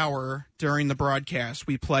every hour during the broadcast,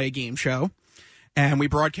 we play a game show. And we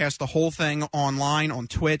broadcast the whole thing online on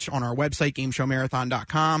Twitch, on our website,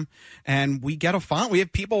 gameshowmarathon.com. And we get we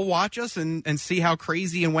have people watch us and see how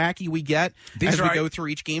crazy and wacky we get as we go through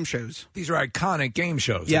each game shows. These are iconic game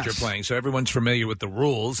shows Yes. that you're playing, so everyone's familiar with the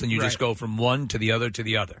rules, and you just go from one to the other to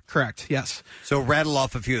the other. Correct, yes. So rattle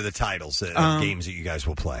off a few of the titles of games that you guys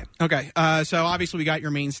will play. Okay, so obviously we got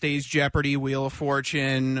your mainstays, Jeopardy, Wheel of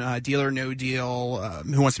Fortune, Deal or No Deal,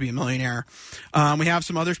 Who Wants to Be a Millionaire. We have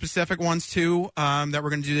some other specific ones, too, that we're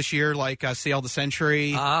going to do this year, like Sail the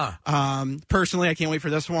Century. Personally, I can't wait for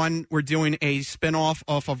this one. We're doing a spinoff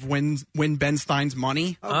off of Win Ben Stein's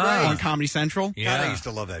Money on Comedy Central. God, I used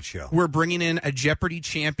to love that show. We're bringing in a Jeopardy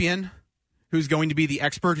champion who's going to be the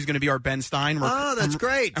expert, who's going to be our Ben Stein. That's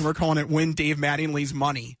great. And we're calling it Win Dave Mattingly's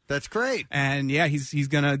Money. That's great. And yeah, he's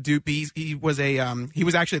going to do. He was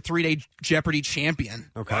actually a 3-day Jeopardy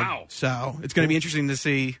champion. Okay. Wow. So it's going to be interesting to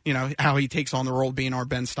see how he takes on the role of being our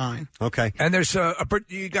Ben Stein. Okay. And there's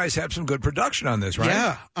you guys have some good production on this, right?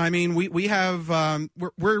 Yeah, I mean we have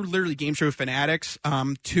we're literally game show fanatics.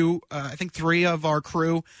 I think 3 of our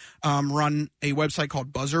crew run a website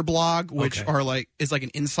called Buzzer Blog, which is like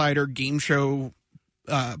an insider game show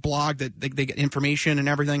blog that they get information and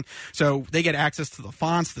everything. So they get access to the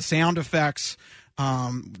fonts, the sound effects.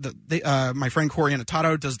 My friend Corey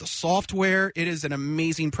Annotato does the software. It is an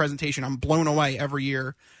amazing presentation. I'm blown away every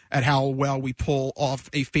year at how well we pull off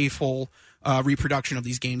a faithful reproduction of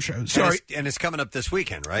these game shows. And it's coming up this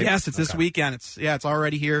weekend, right? Yes, it's this weekend. It's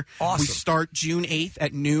already here. Awesome. We start June 8th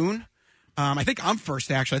at noon. I think I'm first,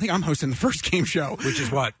 actually. I think I'm hosting the first game show. Which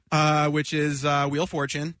is what? Which is Wheel of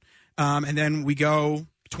Fortune. And then we go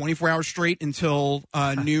 24 hours straight until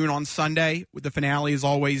noon on Sunday. The finale is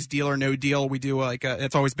always Deal or No Deal. We do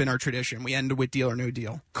it's always been our tradition. We end with Deal or No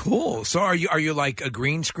Deal. Cool. So are you like a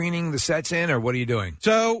green screening the sets in, or what are you doing?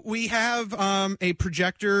 So we have a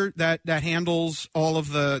projector that handles all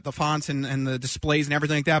of the fonts and the displays and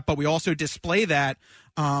everything like that. But we also display that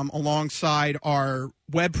alongside our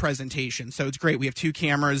web presentation. So it's great. We have 2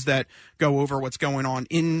 cameras that go over what's going on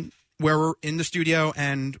where we're in the studio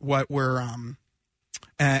and what we're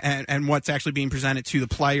and what's actually being presented to the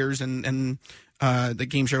players and the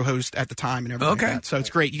game show host at the time and everything. Okay. Like that. So it's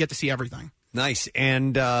great. You get to see everything. Nice.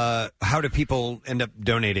 And how do people end up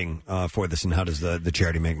donating for this, and how does the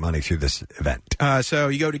charity make money through this event? So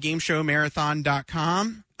you go to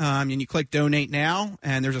gameshowmarathon.com and you click Donate Now,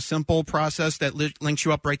 and there's a simple process that links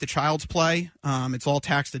you up right to Child's Play. It's all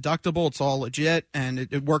tax deductible. It's all legit, and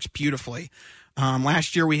it works beautifully.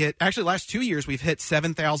 Last year last 2 years we've hit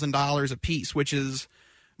 $7,000 a piece, which is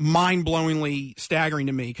mind-blowingly staggering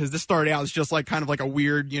to me, because this started out as just like kind of like a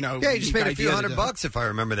weird, Yeah, you just made a few $100 if I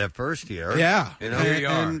remember that first year. Yeah, Here you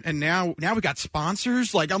are. And now we got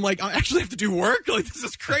sponsors. Like I actually have to do work. Like this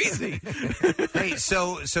is crazy. Hey,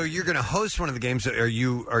 so you're going to host one of the games. Are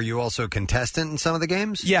you also a contestant in some of the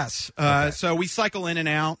games? Yes. So we cycle in and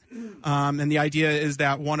out, and the idea is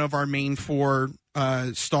that one of our main 4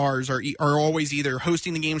 stars are always either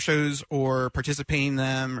hosting the game shows or participating in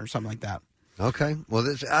them or something like that. Okay.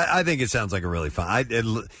 Well, I think it sounds like a really fun.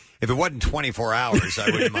 If it wasn't 24 hours,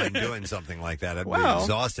 I wouldn't mind doing something like that. I'd be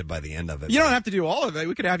exhausted by the end of it. You don't have to do all of it.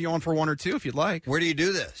 We could have you on for 1 or 2 if you'd like. Where do you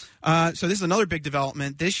do this? So this is another big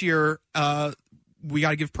development. This year, we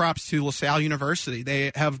got to give props to LaSalle University.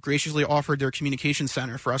 They have graciously offered their communication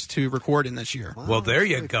center for us to record in this year. Well, there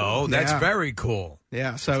you go. Cool. That's very cool.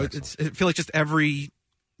 Yeah. So I feel like just every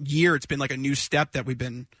year it's been like a new step that we've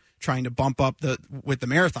been trying to bump up with the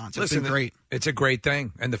marathons. It's been great. It's a great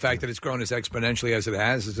thing. And the fact that it's grown as exponentially as it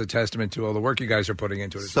has is a testament to all the work you guys are putting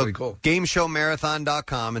into it. It's really cool.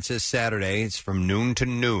 Gameshowmarathon.com. It says Saturday. It's from noon to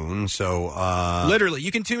noon. So literally,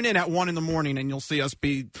 you can tune in at 1 in the morning and you'll see us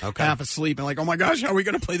be half asleep and like, oh my gosh, how are we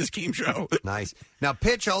going to play this game show? Nice. Now,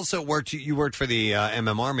 Pitch also worked. You worked for the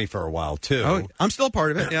MM Army for a while too. Oh, I'm still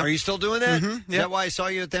part of it. Yeah. Are you still doing that? Mm-hmm. Is that why I saw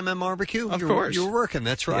you at the MM barbecue? Of course, you were working.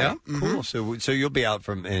 That's right. Yeah. Mm-hmm. Cool. So you'll be out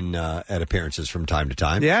at appearances from time to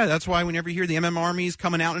time. Yeah, that's why whenever you hear the MM Army's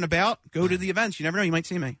coming out and about, go to the events. You never know, you might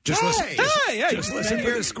see me. Just listen. Just listen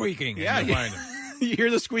for the squeaking. Yeah, you hear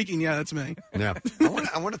the squeaking. Yeah, that's me. Yeah,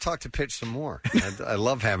 I want to talk to Pitch some more. I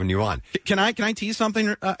love having you on. Can I tease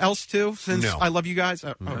something else too? Since no. I love you guys.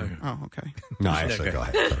 Okay. No, actually, go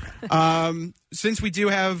ahead. Since we do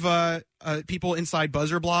have people inside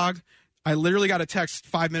Buzzer Blog, I literally got a text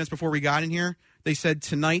 5 minutes before we got in here They said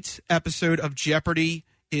tonight's episode of Jeopardy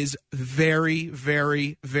is very,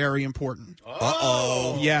 very, very important.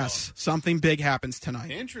 Uh-oh. Yes, something big happens tonight.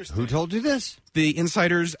 Interesting. Who told you this? The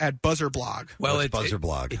insiders at Buzzer Blog. Well, What's Buzzer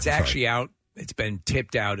Blog? It's I'm actually out. It's been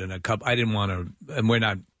tipped out in a couple. I didn't want to, and we're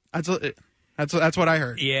not. That's what I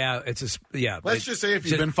heard. Yeah, it's Let's just say if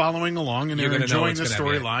you've been following along and you're you're gonna know enjoying the what's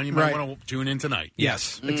gonna happen. storyline, you might Right. want to tune in tonight.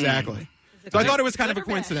 Yes, exactly. So I thought it was kind of a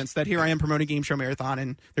coincidence that here I am promoting Game Show Marathon,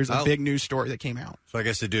 and there's a big news story that came out. So I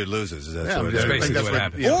guess the dude loses. Is that Yeah, what it that's is? basically what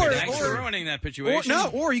happened. Yeah. Thanks for ruining that situation.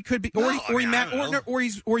 Or he could be, or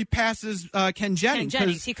he passes Ken Jennings. Ken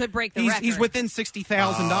Jennings, 'cause he could break the he's, record. He's within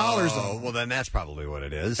 $60,000. Oh, well, then that's probably what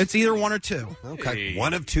it is. It's either one or two. Okay,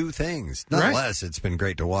 one of two things. Nonetheless, it's been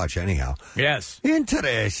great to watch anyhow. Yes.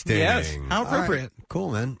 Interesting. Yes. How appropriate. All right.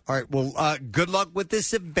 Cool, man. All right, well, good luck with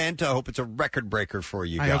this event. I hope it's a record breker for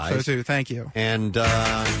you I guys. hope so, too. Thank you. And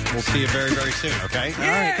we'll see you very, very soon, okay? All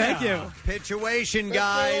right, thank you. Pitchuation,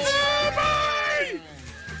 guys.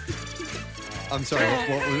 I'm sorry,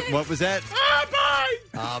 what was that?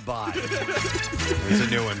 Bye. There's a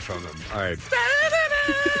new one from him. All right.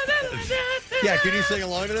 Yeah, can you sing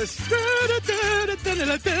along to this?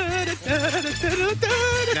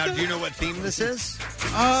 Now, do you know what theme this is?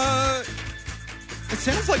 It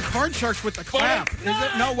sounds like Card Sharks with the clap. Is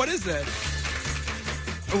it? No, what is it?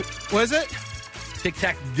 Oh, what is it?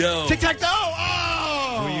 Tic-tac-toe. Tic-tac-toe!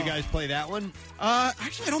 Oh! Will you guys play that one?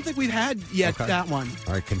 Actually, I don't think we've had yet that one.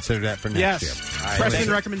 All right, consider that for next Yes. year. All right, Preston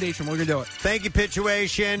listen. recommendation. We're going to do it. Thank you,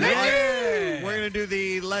 Pitchuation. Yay! We're going to do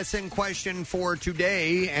the lesson question for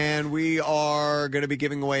today, and we are going to be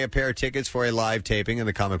giving away a pair of tickets for a live taping of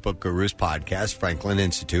the Comic Book Gurus podcast, Franklin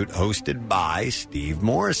Institute, hosted by Steve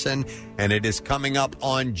Morrison, and it is coming up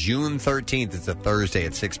on June 13th. It's a Thursday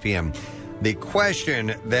at 6 p.m. The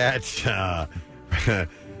question that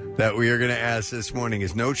that we are going to ask this morning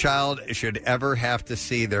is: no child should ever have to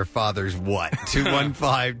see their father's what?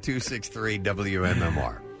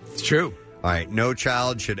 215-263-WMMR. It's true. All right, no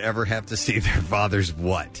child should ever have to see their father's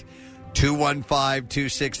what?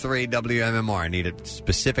 215-263-WMMR. I need a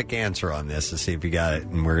specific answer on this to see if you got it,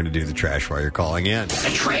 and we're going to do the trash while you're calling in.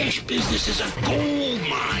 The trash business is a gold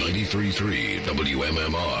mine. 93.3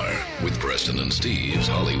 WMMR with Preston and Steve's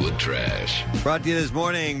Hollywood Trash. Brought to you this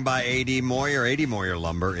morning by A.D. Moyer. A.D. Moyer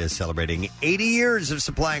Lumber is celebrating 80 years of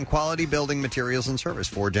supplying quality building materials and service.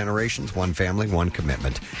 4 generations, 1 family, 1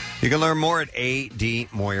 commitment. You can learn more at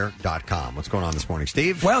admoyer.com. What's going on this morning,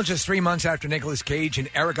 Steve? Well, just 3 months after Nicolas Cage and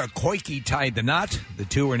Erica Koike tied the knot, the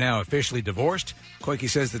two are now officially divorced. Koike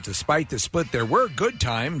says that despite the split, there were good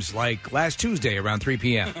times, like last Tuesday around 3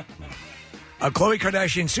 p.m. A Khloe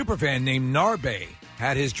Kardashian superfan named Narbe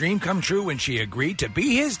had his dream come true when she agreed to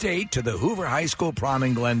be his date to the Hoover High School prom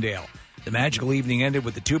in Glendale. The magical evening ended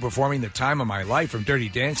with the two performing The Time of My Life from Dirty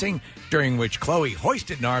Dancing, during which Khloe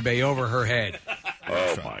hoisted Narbe over her head.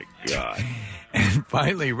 Oh, my God. And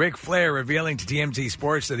finally, Ric Flair revealing to TMZ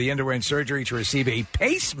Sports that he underwent surgery to receive a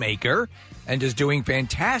pacemaker and is doing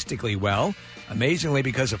fantastically well. Amazingly,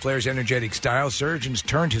 because of Flair's energetic style, surgeons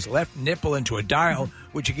turned his left nipple into a dial,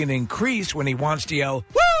 which he can increase when he wants to yell,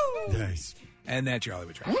 "Woo!" Nice. And that's your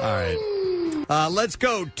Hollywood Trash. All right. Let's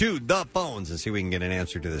go to the phones and see if we can get an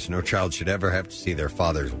answer to this. No child should ever have to see their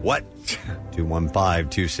father's what?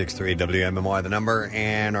 215-263-WMMR, the number.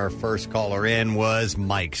 And our first caller in was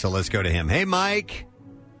Mike. So let's go to him. Hey, Mike.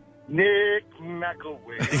 Nick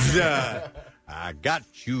McElway. I got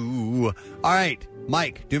you. All right,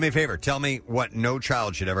 Mike, do me a favor. Tell me what no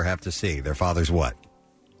child should ever have to see. Their father's what?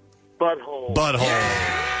 Butthole. Butthole.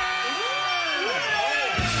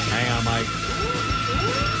 Hang on, Mike.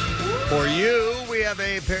 For you, we have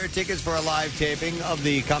a pair of tickets for a live taping of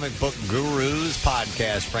the Comic Book Gurus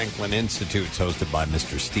podcast, Franklin Institute's hosted by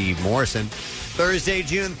Mr. Steve Morrison. Thursday,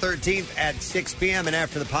 June 13th at 6 p.m. And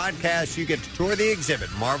after the podcast, you get to tour the exhibit,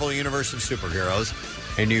 Marvel Universe of Superheroes,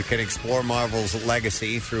 and you can explore Marvel's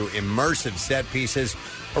legacy through immersive set pieces,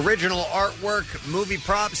 original artwork, movie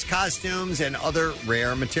props, costumes, and other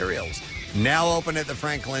rare materials. Now open at the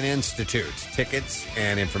Franklin Institute. Tickets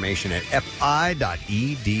and information at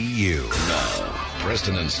fi.edu. Now,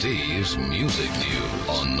 Preston and Steve's Music News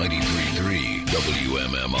on 93.3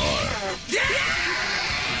 WMMR.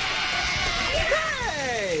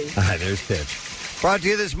 Hi, there's Pitch. Brought to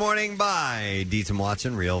you this morning by Dietz &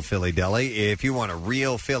 Watson, Real Philly Deli. If you want a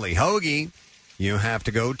real Philly hoagie, you have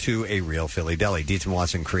to go to a Real Philly Deli. Dietz &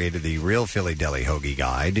 Watson created the Real Philly Deli Hoagie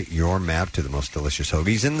Guide, your map to the most delicious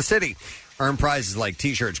hoagies in the city. Earn prizes like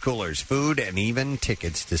T-shirts, coolers, food, and even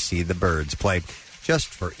tickets to see the Birds play just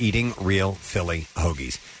for eating real Philly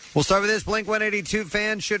hoagies. We'll start with this. Blink-182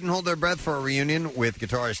 fans shouldn't hold their breath for a reunion with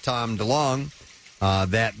guitarist Tom DeLonge.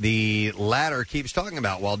 that the latter keeps talking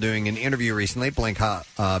about. While doing an interview recently, Blink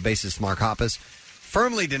bassist Mark Hoppus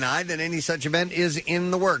firmly denied that any such event is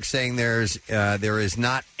in the works, saying there is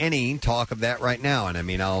not any talk of that right now. And I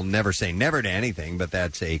mean, I'll never say never to anything, but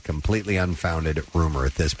that's a completely unfounded rumor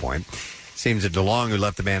at this point. Seems that DeLong, who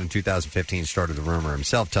left the band in 2015, started the rumor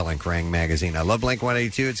himself, telling Kerrang! Magazine, "I love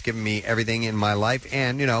Blink-182. It's given me everything in my life,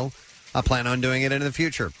 and, I plan on doing it in the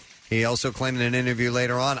future." He also claimed in an interview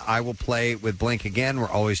later on, "I will play with Blink again. We're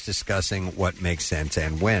always discussing what makes sense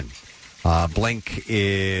and when." Blink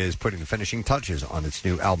is putting the finishing touches on its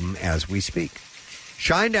new album as we speak.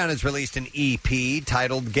 Shinedown has released an EP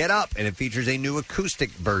titled Get Up, and it features a new acoustic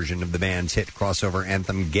version of the band's hit crossover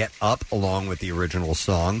anthem Get Up, along with the original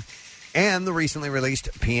song, and the recently released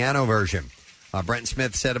piano version. Brent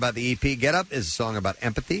Smith said about the EP, Get Up is a song about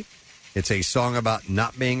empathy. It's a song about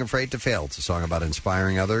not being afraid to fail. It's a song about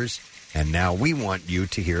inspiring others. And now we want you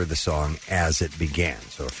to hear the song as it began.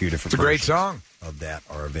 So a few different It's a great versions song of that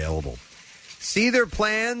are available. See their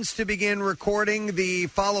plans to begin recording the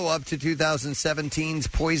follow-up to 2017's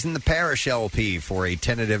Poison the Parish LP for a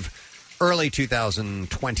tentative early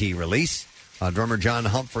 2020 release. Drummer John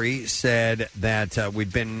Humphrey said that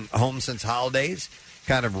we'd been home since holidays,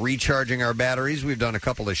 kind of recharging our batteries. We've done a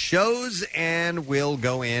couple of shows, and we'll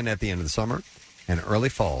go in at the end of the summer and early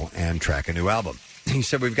fall and track a new album. He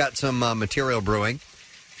said we've got some material brewing.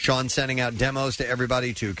 Sean's sending out demos to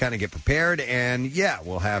everybody to kind of get prepared, and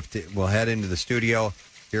we'll head into the studio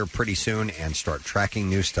here pretty soon and start tracking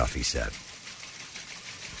new stuff, he said.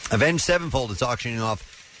 Avenged Sevenfold is auctioning off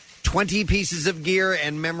 20 pieces of gear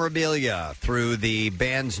and memorabilia through the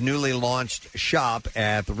band's newly launched shop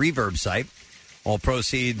at the Reverb site. All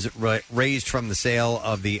proceeds raised from the sale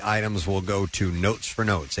of the items will go to Notes for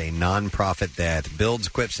Notes, a nonprofit that builds,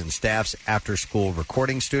 equips, and staffs after-school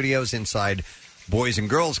recording studios inside Boys and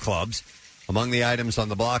Girls Clubs. Among the items on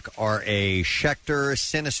the block are a Schecter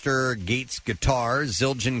Sinister Gates guitar,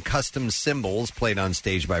 Zildjian custom cymbals played on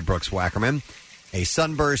stage by Brooks Wackerman, a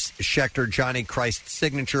Sunburst Schecter Johnny Christ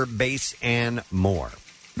signature bass, and more.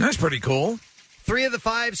 That's pretty cool. 3 of the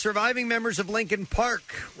 5 surviving members of Linkin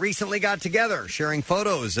Park recently got together, sharing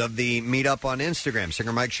photos of the meetup on Instagram.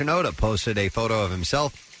 Singer Mike Shinoda posted a photo of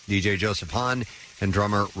himself, DJ Joseph Hahn, and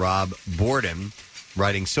drummer Rob Borden,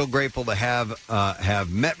 writing, "So grateful to have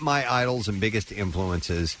met my idols and biggest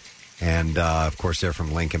influences." And, of course, they're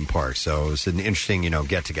from Linkin Park. So it's an interesting,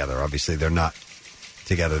 get-together. Obviously, they're not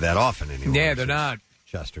together that often anymore. Yeah, they're not.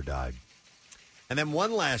 Chester died. And then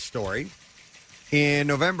one last story. In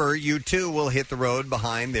November, U2 will hit the road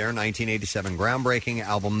behind their 1987 groundbreaking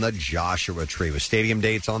album, The Joshua Tree, with stadium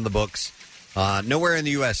dates on the books. Nowhere in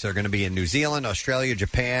the U.S. They're going to be in New Zealand, Australia,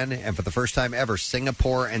 Japan, and for the first time ever,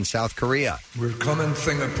 Singapore and South Korea. We're coming,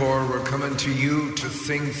 Singapore. We're coming to you to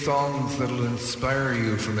sing songs that'll inspire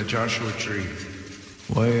you from the Joshua Tree.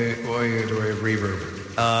 Why do I have reverb?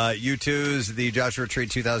 U2's The Joshua Tree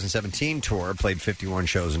 2017 tour played 51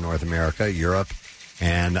 shows in North America, Europe,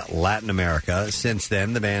 and Latin America. Since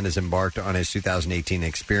then, the band has embarked on its 2018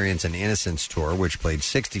 Experience and Innocence tour, which played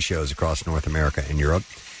 60 shows across North America and Europe.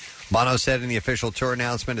 Bono said in the official tour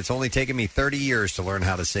announcement, "It's only taken me 30 years to learn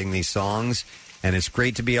how to sing these songs, and it's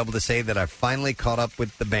great to be able to say that I've finally caught up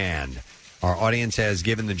with the band. Our audience has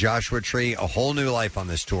given the Joshua Tree a whole new life on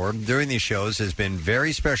this tour. During these shows has been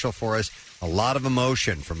very special for us, a lot of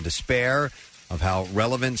emotion, from despair of how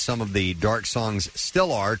relevant some of the dark songs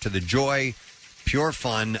still are to the joy, pure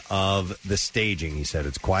fun of the staging." He said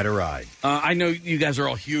it's quite a ride. I know you guys are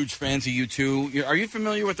all huge fans of U2. Are you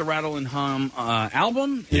familiar with the Rattle and Hum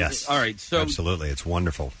album? Yes. All right. So absolutely. It's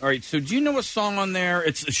wonderful. All right. So do you know a song on there?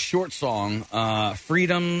 It's a short song,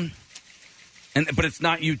 Freedom, but it's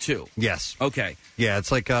not U2. Yes. Okay. Yeah,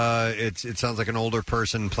 it's like it sounds like an older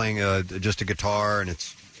person playing just a guitar, and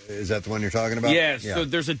is that the one you're talking about? Yeah, so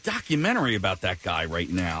there's a documentary about that guy right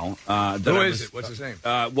now. Who is it? What's his name?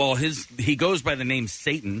 Well, he goes by the name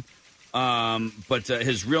Satan, but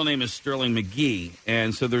his real name is Sterling McGee.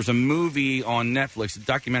 And so there's a movie on Netflix, a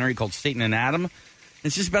documentary called Satan and Adam.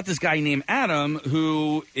 It's just about this guy named Adam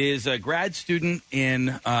who is a grad student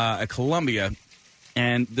in Columbia.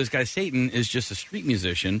 And this guy Satan is just a street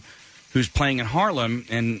musician who's playing in Harlem.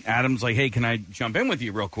 And Adam's like, "Hey, can I jump in with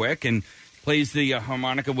you real quick?" And plays the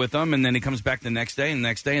harmonica with them, and then he comes back the next day, and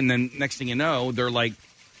then next thing you know,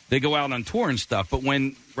 they go out on tour and stuff. But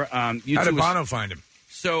when how did Bono find him?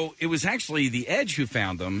 So it was actually The Edge who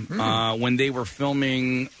found them when they were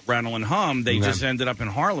filming Rattle and Hum. They just ended up in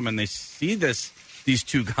Harlem, and they see these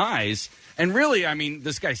two guys. And really, I mean,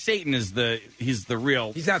 this guy Satan he's the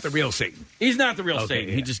real. He's not the real Satan. He's not the real Satan.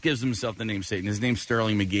 Yeah. He just gives himself the name Satan. His name's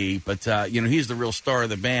Sterling McGee, but he's the real star of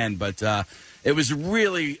the band. But It was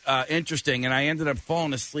really interesting, and I ended up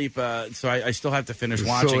falling asleep, so I still have to finish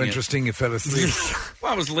watching So it. interesting you fell asleep.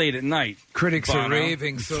 Well, I was late at night. Critics are Bono.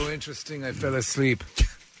 raving. So interesting I fell asleep.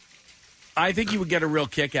 I think you would get a real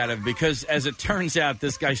kick out of it because, as it turns out,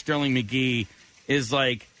 this guy Sterling McGee is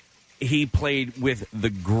like he played with the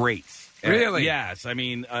greats. Really? Yes. I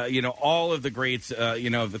mean, all of the greats,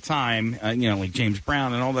 of the time, like James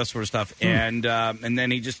Brown and all that sort of stuff. And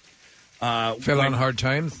then he just Fell on hard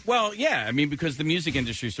times? Well, yeah. I mean, because the music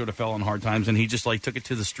industry sort of fell on hard times, and he just took it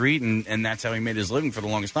to the street, and that's how he made his living for the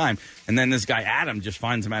longest time. And then this guy Adam just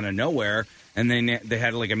finds him out of nowhere, and then they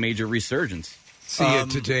had a major resurgence. See it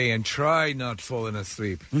today and try not falling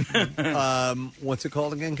asleep. What's it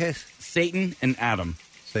called again, Case? Satan and Adam.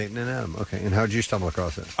 Satan and Adam. Okay. And how did you stumble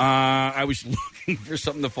across it? I was looking for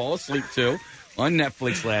something to fall asleep to on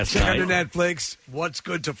Netflix last night. Turn to Netflix. What's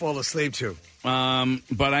good to fall asleep to?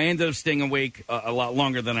 But I ended up staying awake a lot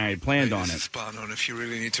longer than I had planned on it. Spot on. If you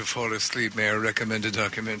really need to fall asleep, may I recommend a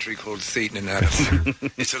documentary called Satan and Adam?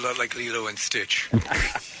 It's a lot like Lilo and Stitch.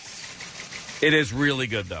 It is really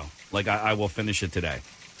good, though. I will finish it today.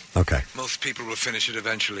 Okay. Most people will finish it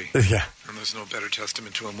eventually. Yeah. And there's no better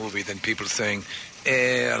testament to a movie than people saying,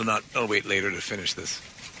 I'll wait later to finish this.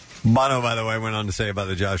 Bono, by the way, went on to say about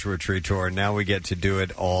the Joshua Tree Tour, now we get to do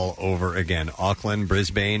it all over again. Auckland,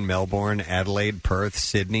 Brisbane, Melbourne, Adelaide, Perth,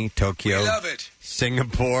 Sydney, Tokyo. We love it.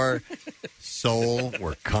 Singapore, Seoul,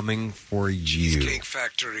 we're coming for you. Cheesecake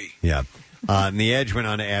Factory. Yeah. And The Edge went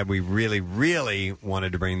on to add, we really, really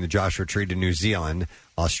wanted to bring the Joshua Tree to New Zealand,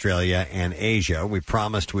 Australia, and Asia. We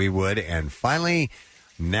promised we would, and finally,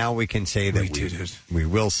 now we can say that we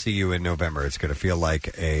will see you in November. It's going to feel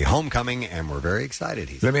like a homecoming, and we're very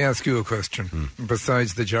excited. Let me ask you a question.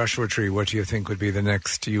 Besides the Joshua Tree, what do you think would be the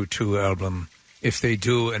next U2 album, if they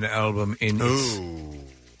do an album in its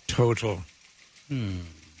total?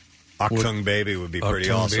 Achtung Baby would be pretty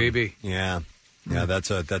Achtung awesome. Baby. Yeah. Yeah, that's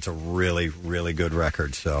a really, really good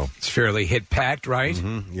record. So it's fairly hit-packed, right?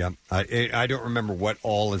 Mm-hmm, yep. I don't remember what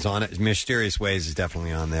all is on it. Mysterious Ways is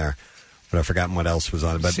definitely on there, but I've forgotten what else was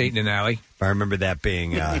on it. But Satan and Alley. I remember that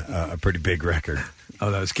being a pretty big record. Oh,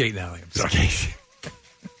 that was Kate and Alley. I'm sorry.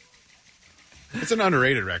 It's an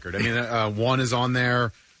underrated record. I mean, one is on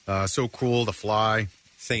there. So Cruel to Fly.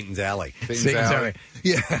 Satan's Alley. Satan's Alley.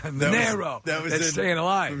 Yeah, Nero. That's Staying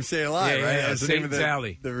Alive. From Staying Alive, yeah, right? Yeah, That's the name of Satan's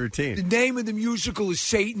Alley. The routine. The name of the musical is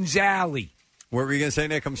Satan's Alley. What were you going to say,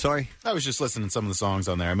 Nick? I'm sorry. I was just listening to some of the songs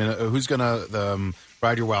on there. I mean, Who's Gonna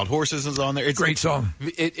Ride Your Wild Horses is on there. It's great song.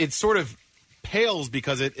 It sort of pales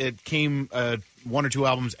because it came one or two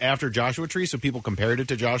albums after Joshua Tree, so people compared it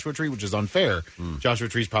to Joshua Tree, which is unfair. Joshua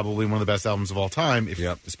Tree is probably one of the best albums of all time,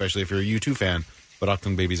 especially if you're a U2 fan. But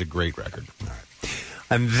Achtung Baby's a great record. All right.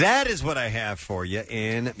 And that is what I have for you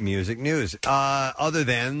in music news. Other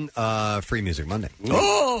than Free Music Monday.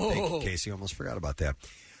 Oh! Thank you, Casey. Almost forgot about that.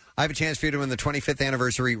 I have a chance for you to win the 25th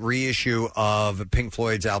anniversary reissue of Pink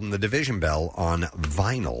Floyd's album, The Division Bell, on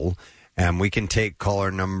vinyl. And we can take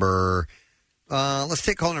caller number... let's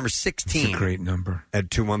take caller number 16. That's a great number.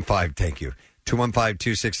 At 215. Thank you.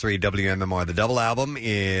 215-263-WMMR. The double album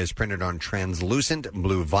is printed on translucent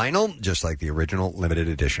blue vinyl, just like the original limited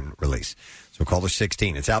edition release. So caller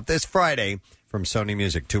 16. It's out this Friday from Sony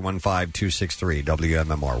Music,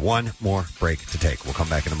 215-263-WMMR. One more break to take. We'll come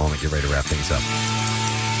back in a moment. Get ready to wrap things up.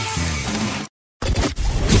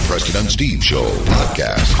 The Preston and Steve Show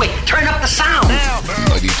podcast. Wait, turn up the sound.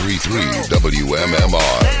 93.3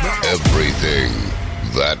 WMMR. Everything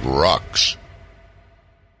that rocks.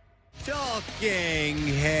 Talking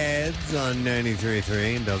Heads on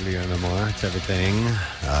 93.3 WMMR. It's everything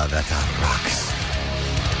that rocks.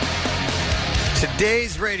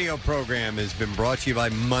 Today's radio program has been brought to you by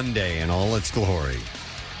Monday in all its glory.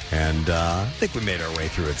 And I think we made our way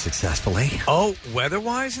through it successfully. Oh,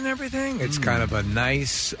 weather-wise and everything? It's kind of a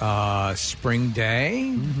nice spring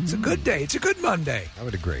day. It's a good day. It's a good Monday. I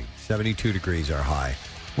would agree. 72 degrees are high.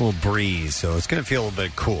 A little breeze, so it's going to feel a little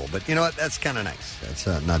bit cool. But you know what? That's kind of nice. That's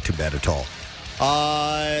not too bad at all.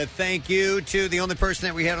 Thank you to the only person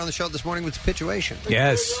that we had on the show this morning with Pitchuation.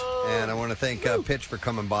 Yes. And I want to thank Pitch for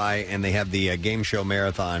coming by. And they have the Game Show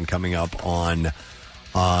Marathon coming up on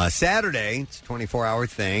Saturday. It's a 24-hour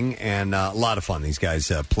thing and a lot of fun. These guys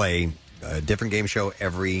play a different game show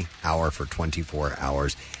every hour for 24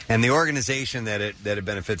 hours. And the organization that it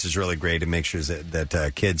benefits is really great. It makes sure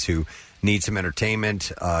that kids who need some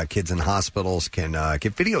entertainment. Kids in hospitals can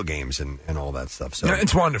get video games and all that stuff. So Yeah,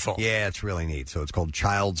 it's wonderful. Yeah, it's really neat. So it's called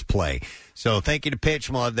Child's Play. So thank you to Pitch.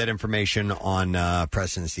 We'll have that information on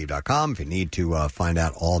PrestonandSteve.com if you need to find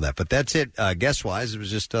out all that. But that's it. Guest-wise, it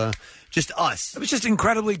was just us. It was just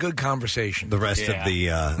incredibly good conversation. The rest of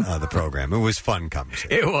the program. It was fun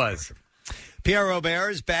conversation. It was. Pierre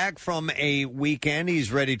Robert is back from a weekend.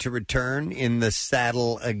 He's ready to return in the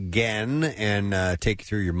saddle again and take you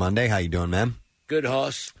through your Monday. How you doing, man? Good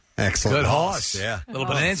horse. Excellent. Good horse. Yeah. Little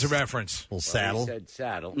Bonanza reference. Little saddle. He said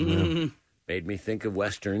saddle. Mm-hmm. Made me think of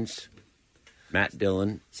Westerns. Matt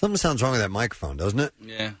Dillon. Something sounds wrong with that microphone, doesn't it?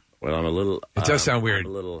 Yeah. Well, I'm a little... It does sound weird.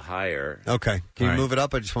 I'm a little higher. Okay. Can you move it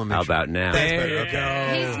up? I just want to make How sure. about now? There you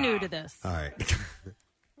go. He's new to this. All right.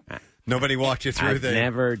 Nobody walked you through I've the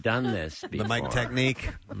never done this the before. mic technique.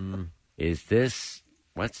 Is this...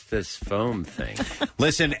 What's this foam thing?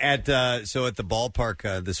 Listen, at the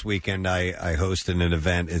ballpark this weekend, I hosted an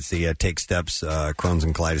event. It's the Take Steps Crohn's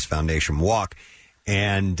and Colitis Foundation Walk.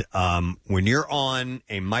 And when you're on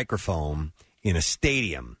a microphone in a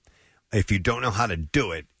stadium, if you don't know how to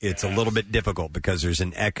do it, it's a little bit difficult because there's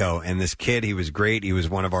an echo. And this kid, he was great. He was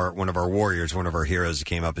one of our warriors, one of our heroes who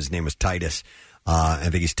came up. His name was Titus. I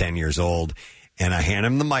think he's 10 years old. And I hand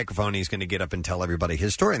him the microphone. He's going to get up and tell everybody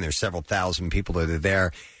his story. And there's several thousand people that are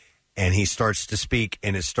there. And he starts to speak,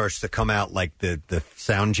 and it starts to come out like the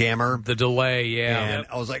sound jammer. The delay, yeah. And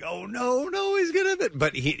I was like, oh, no, he's going to...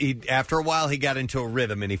 But he after a while, he got into a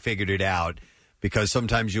rhythm, and he figured it out. Because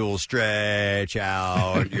sometimes you'll stretch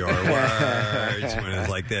out your words when it's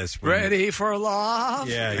like this. Ready for love?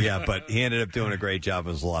 Yeah. But he ended up doing a great job. It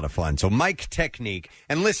was a lot of fun. So mic technique.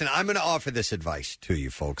 And listen, I'm going to offer this advice to you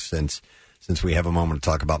folks since we have a moment to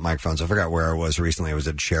talk about microphones. I forgot where I was recently. I was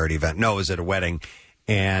at a charity event. No, it was at a wedding.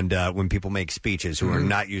 And when people make speeches who are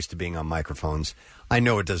not used to being on microphones, I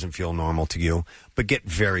know it doesn't feel normal to you, but get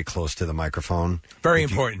very close to the microphone. Very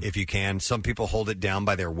important. If you can. Some people hold it down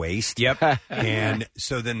by their waist. Yep. And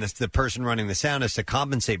so then the person running the sound has to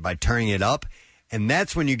compensate by turning it up. And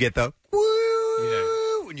that's when you get the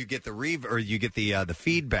woo, when you get the or you get the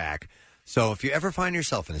feedback. So if you ever find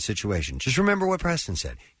yourself in a situation, just remember what Preston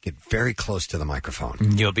said. Get very close to the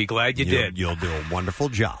microphone. You'll be glad you did. You'll do a wonderful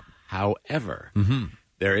job. However,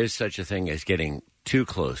 there is such a thing as getting too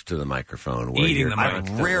close to the microphone. Where Eating you're the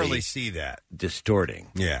microphone. I rarely see that. Distorting.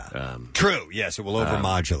 Yeah. True. Yes, it will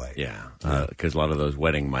overmodulate. Because a lot of those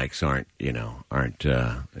wedding mics aren't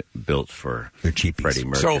built for Freddie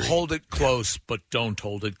Mercury. So hold it close, but don't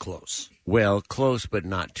hold it close. Well, close, but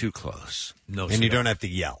not too close. No, and you don't have to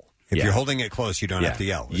yell. If you're holding it close, you don't have to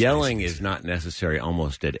yell. Yelling is not necessary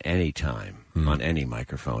almost at any time on any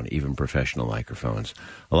microphone, even professional microphones.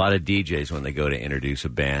 A lot of DJs, when they go to introduce a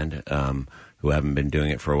band who haven't been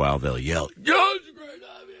doing it for a while, they'll yell, "Yo, it's a great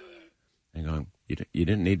time!" And going, you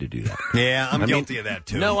didn't need to do that. Yeah, I'm guilty of that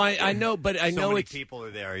too. No, I know, but I so know many it's people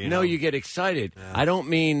are there. No, you get excited. Yeah. I don't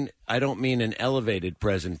mean an elevated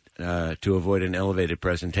to avoid an elevated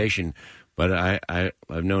presentation. But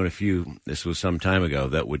I've known a few, this was some time ago,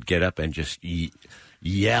 that would get up and just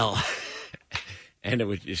yell. And it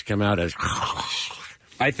would just come out as...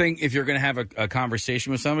 I think if you're going to have a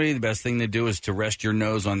conversation with somebody, the best thing to do is to rest your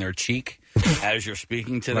nose on their cheek as you're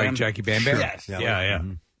speaking to them. Like Jackie Bam Bam? Yes. Yeah.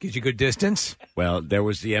 Mm-hmm. Gives you good distance. Well, there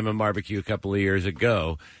was the MM Barbecue a couple of years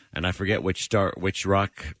ago, and I forget which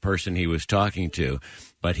rock person he was talking to,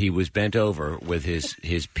 but he was bent over with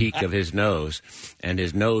his peak of his nose, and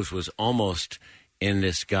his nose was almost in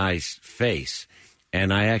this guy's face.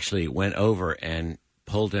 And I actually went over and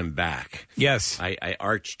pulled him back. Yes. I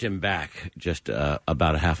arched him back just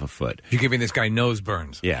about a half a foot. You're giving this guy nose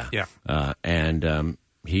burns. Yeah. Yeah. And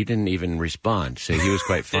he didn't even respond, so he was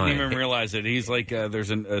quite fine. Didn't even realize it. He's like,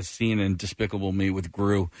 there's a scene in Despicable Me with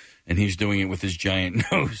Gru, and he's doing it with his giant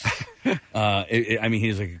nose.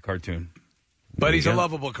 He's like a cartoon. But he's a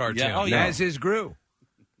lovable cartoon. Yeah. Oh, yeah. As is Gru.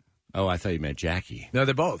 Oh, I thought you meant Jackie. No,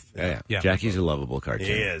 they're both. Yeah. Yeah. Jackie's a lovable cartoon.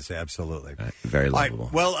 He is, absolutely. Very All right,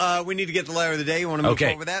 lovable. well, we need to get the letter of the day. You want to move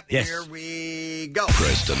forward with that? Yes. Here we go.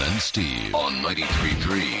 Preston and Steve on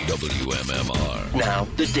 93.3 WMMR. Now,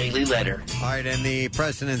 the Daily Letter. All right, and the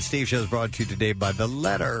Preston and Steve show is brought to you today by The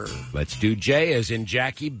Letter. Let's do J as in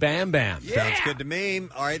Jackie Bam Bam. Sounds good to me.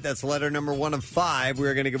 All right, that's letter number 1 of 5.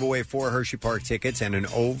 We're going to give away 4 Hershey Park tickets and an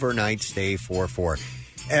overnight stay for 4.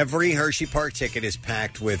 Every Hershey Park ticket is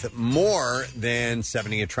packed with more than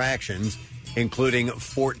 70 attractions, including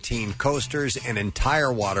 14 coasters, an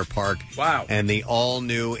entire water park, and the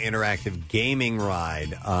all-new interactive gaming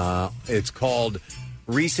ride. It's called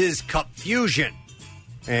Reese's Cup Fusion.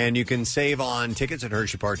 And you can save on tickets at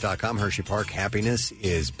HersheyPark.com. Hershey Park, happiness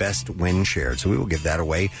is best when shared. So we will give that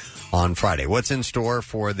away on Friday. What's in store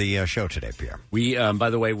for the show today, Pierre? We,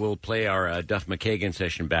 by the way, will play our Duff McKagan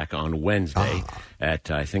session back on Wednesday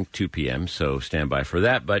at, I think, 2 p.m., so stand by for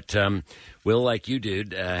that. But we'll, like you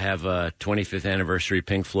did, have a 25th anniversary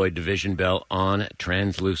Pink Floyd Division Bell on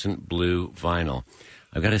translucent blue vinyl.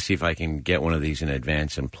 I've got to see if I can get one of these in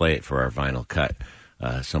advance and play it for our vinyl cut.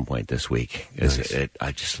 Some point this week. Nice.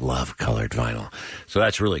 I just love colored vinyl. So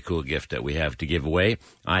that's a really cool gift that we have to give away.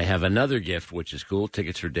 I have another gift, which is cool.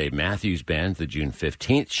 Tickets for Dave Matthews Band, the June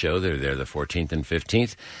 15th show. They're there the 14th and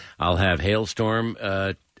 15th. I'll have Hailstorm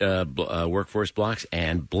Workforce Blocks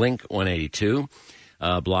and Blink 182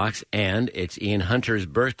 blocks, and it's Ian Hunter's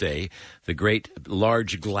birthday. The great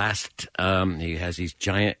large glassed, he has these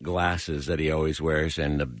giant glasses that he always wears,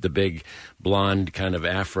 and the big blonde kind of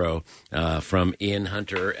afro from Ian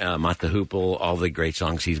Hunter, Mott the Hoople, all the great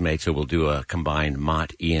songs he's made. So we'll do a combined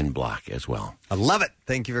Mott-Ian block as well. I love it.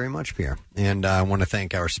 Thank you very much, Pierre. And I want to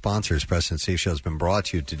thank our sponsors. Preston Steve Show has been brought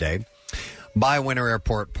to you today by Winter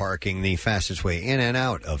Airport Parking, the fastest way in and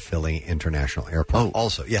out of Philly International Airport.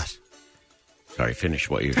 Also, yes. Sorry, finish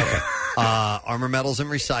what you're saying. Armor Metals and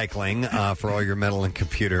Recycling for all your metal and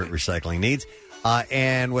computer recycling needs.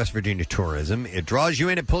 And West Virginia Tourism. It draws you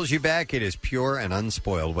in, it pulls you back. It is pure and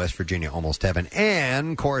unspoiled West Virginia almost heaven.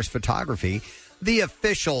 And Chorus Photography, the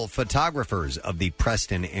official photographers of the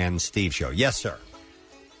Preston and Steve Show. Yes, sir.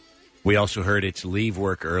 We also heard it's leave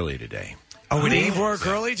work early today. Oh, leave work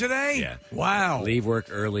early today? Yeah. Wow. Leave work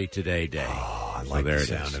early today day. Oh, I like there the it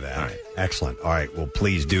sound is. of that. All right. Excellent. All right. Well,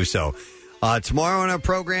 please do so. Tomorrow on our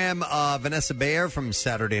program, Vanessa Bayer from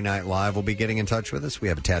Saturday Night Live will be getting in touch with us. We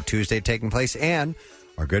have a Tat Tuesday taking place, and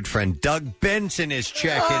our good friend Doug Benson is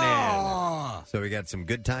checking in. So we got some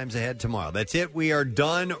good times ahead tomorrow. That's it. We are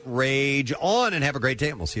done. Rage on, and have a great day,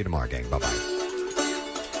 and we'll see you tomorrow, gang. Bye-bye.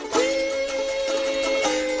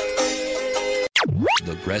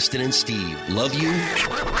 The Preston and Steve Love You,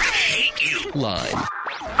 Hate You line.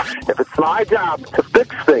 If it's my job to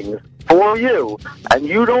fix things for you, and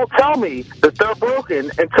you don't tell me that they're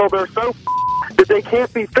broken until they're so that they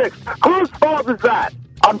can't be fixed, whose fault is that?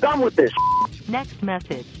 I'm done with this. Next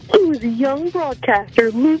message. He was a young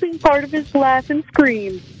broadcaster losing part of his laugh and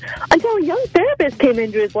scream until a young therapist came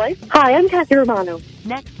into his life. Hi, I'm Kathy Romano.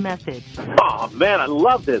 Next message. Oh, man, I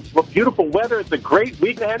love this. What beautiful weather. It's a great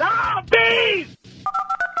week ahead. Ah, bees!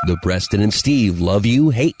 The Preston and Steve Love You,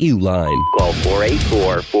 Hate You line. Call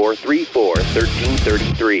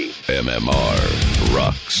 484-434-1333. MMR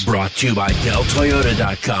rocks. Brought to you by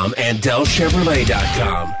DellToyota.com and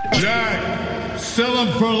DellChevrolet.com. Jack, sell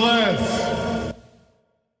them for less.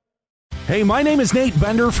 Hey, my name is Nate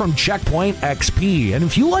Bender from Checkpoint XP, and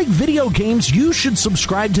if you like video games, you should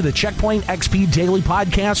subscribe to the Checkpoint XP Daily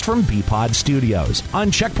Podcast from BPod Studios. On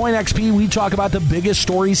Checkpoint XP, we talk about the biggest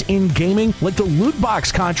stories in gaming, like the loot box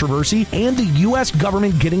controversy and the U.S.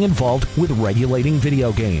 government getting involved with regulating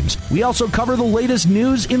video games. We also cover the latest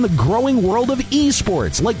news in the growing world of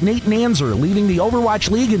esports, like Nate Nanzer leaving the Overwatch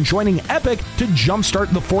League and joining Epic to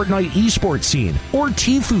jumpstart the Fortnite esports scene, or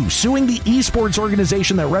Tfue suing the esports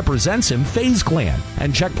organization that represents him, FaZe Clan.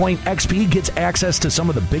 And Checkpoint XP gets access to some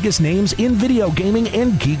of the biggest names in video gaming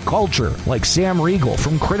and geek culture, like Sam Riegel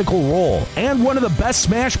from Critical Role, and one of the best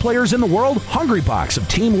Smash players in the world, Hungrybox of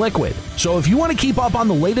Team Liquid. So if you want to keep up on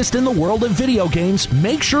the latest in the world of video games,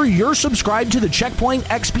 make sure you're subscribed to the Checkpoint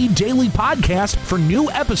XP Daily Podcast for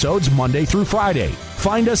new episodes Monday through Friday.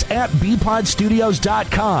 Find us at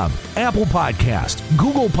bpodstudios.com, Apple Podcast,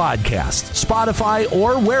 Google Podcasts, Spotify,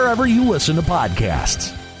 or wherever you listen to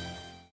podcasts.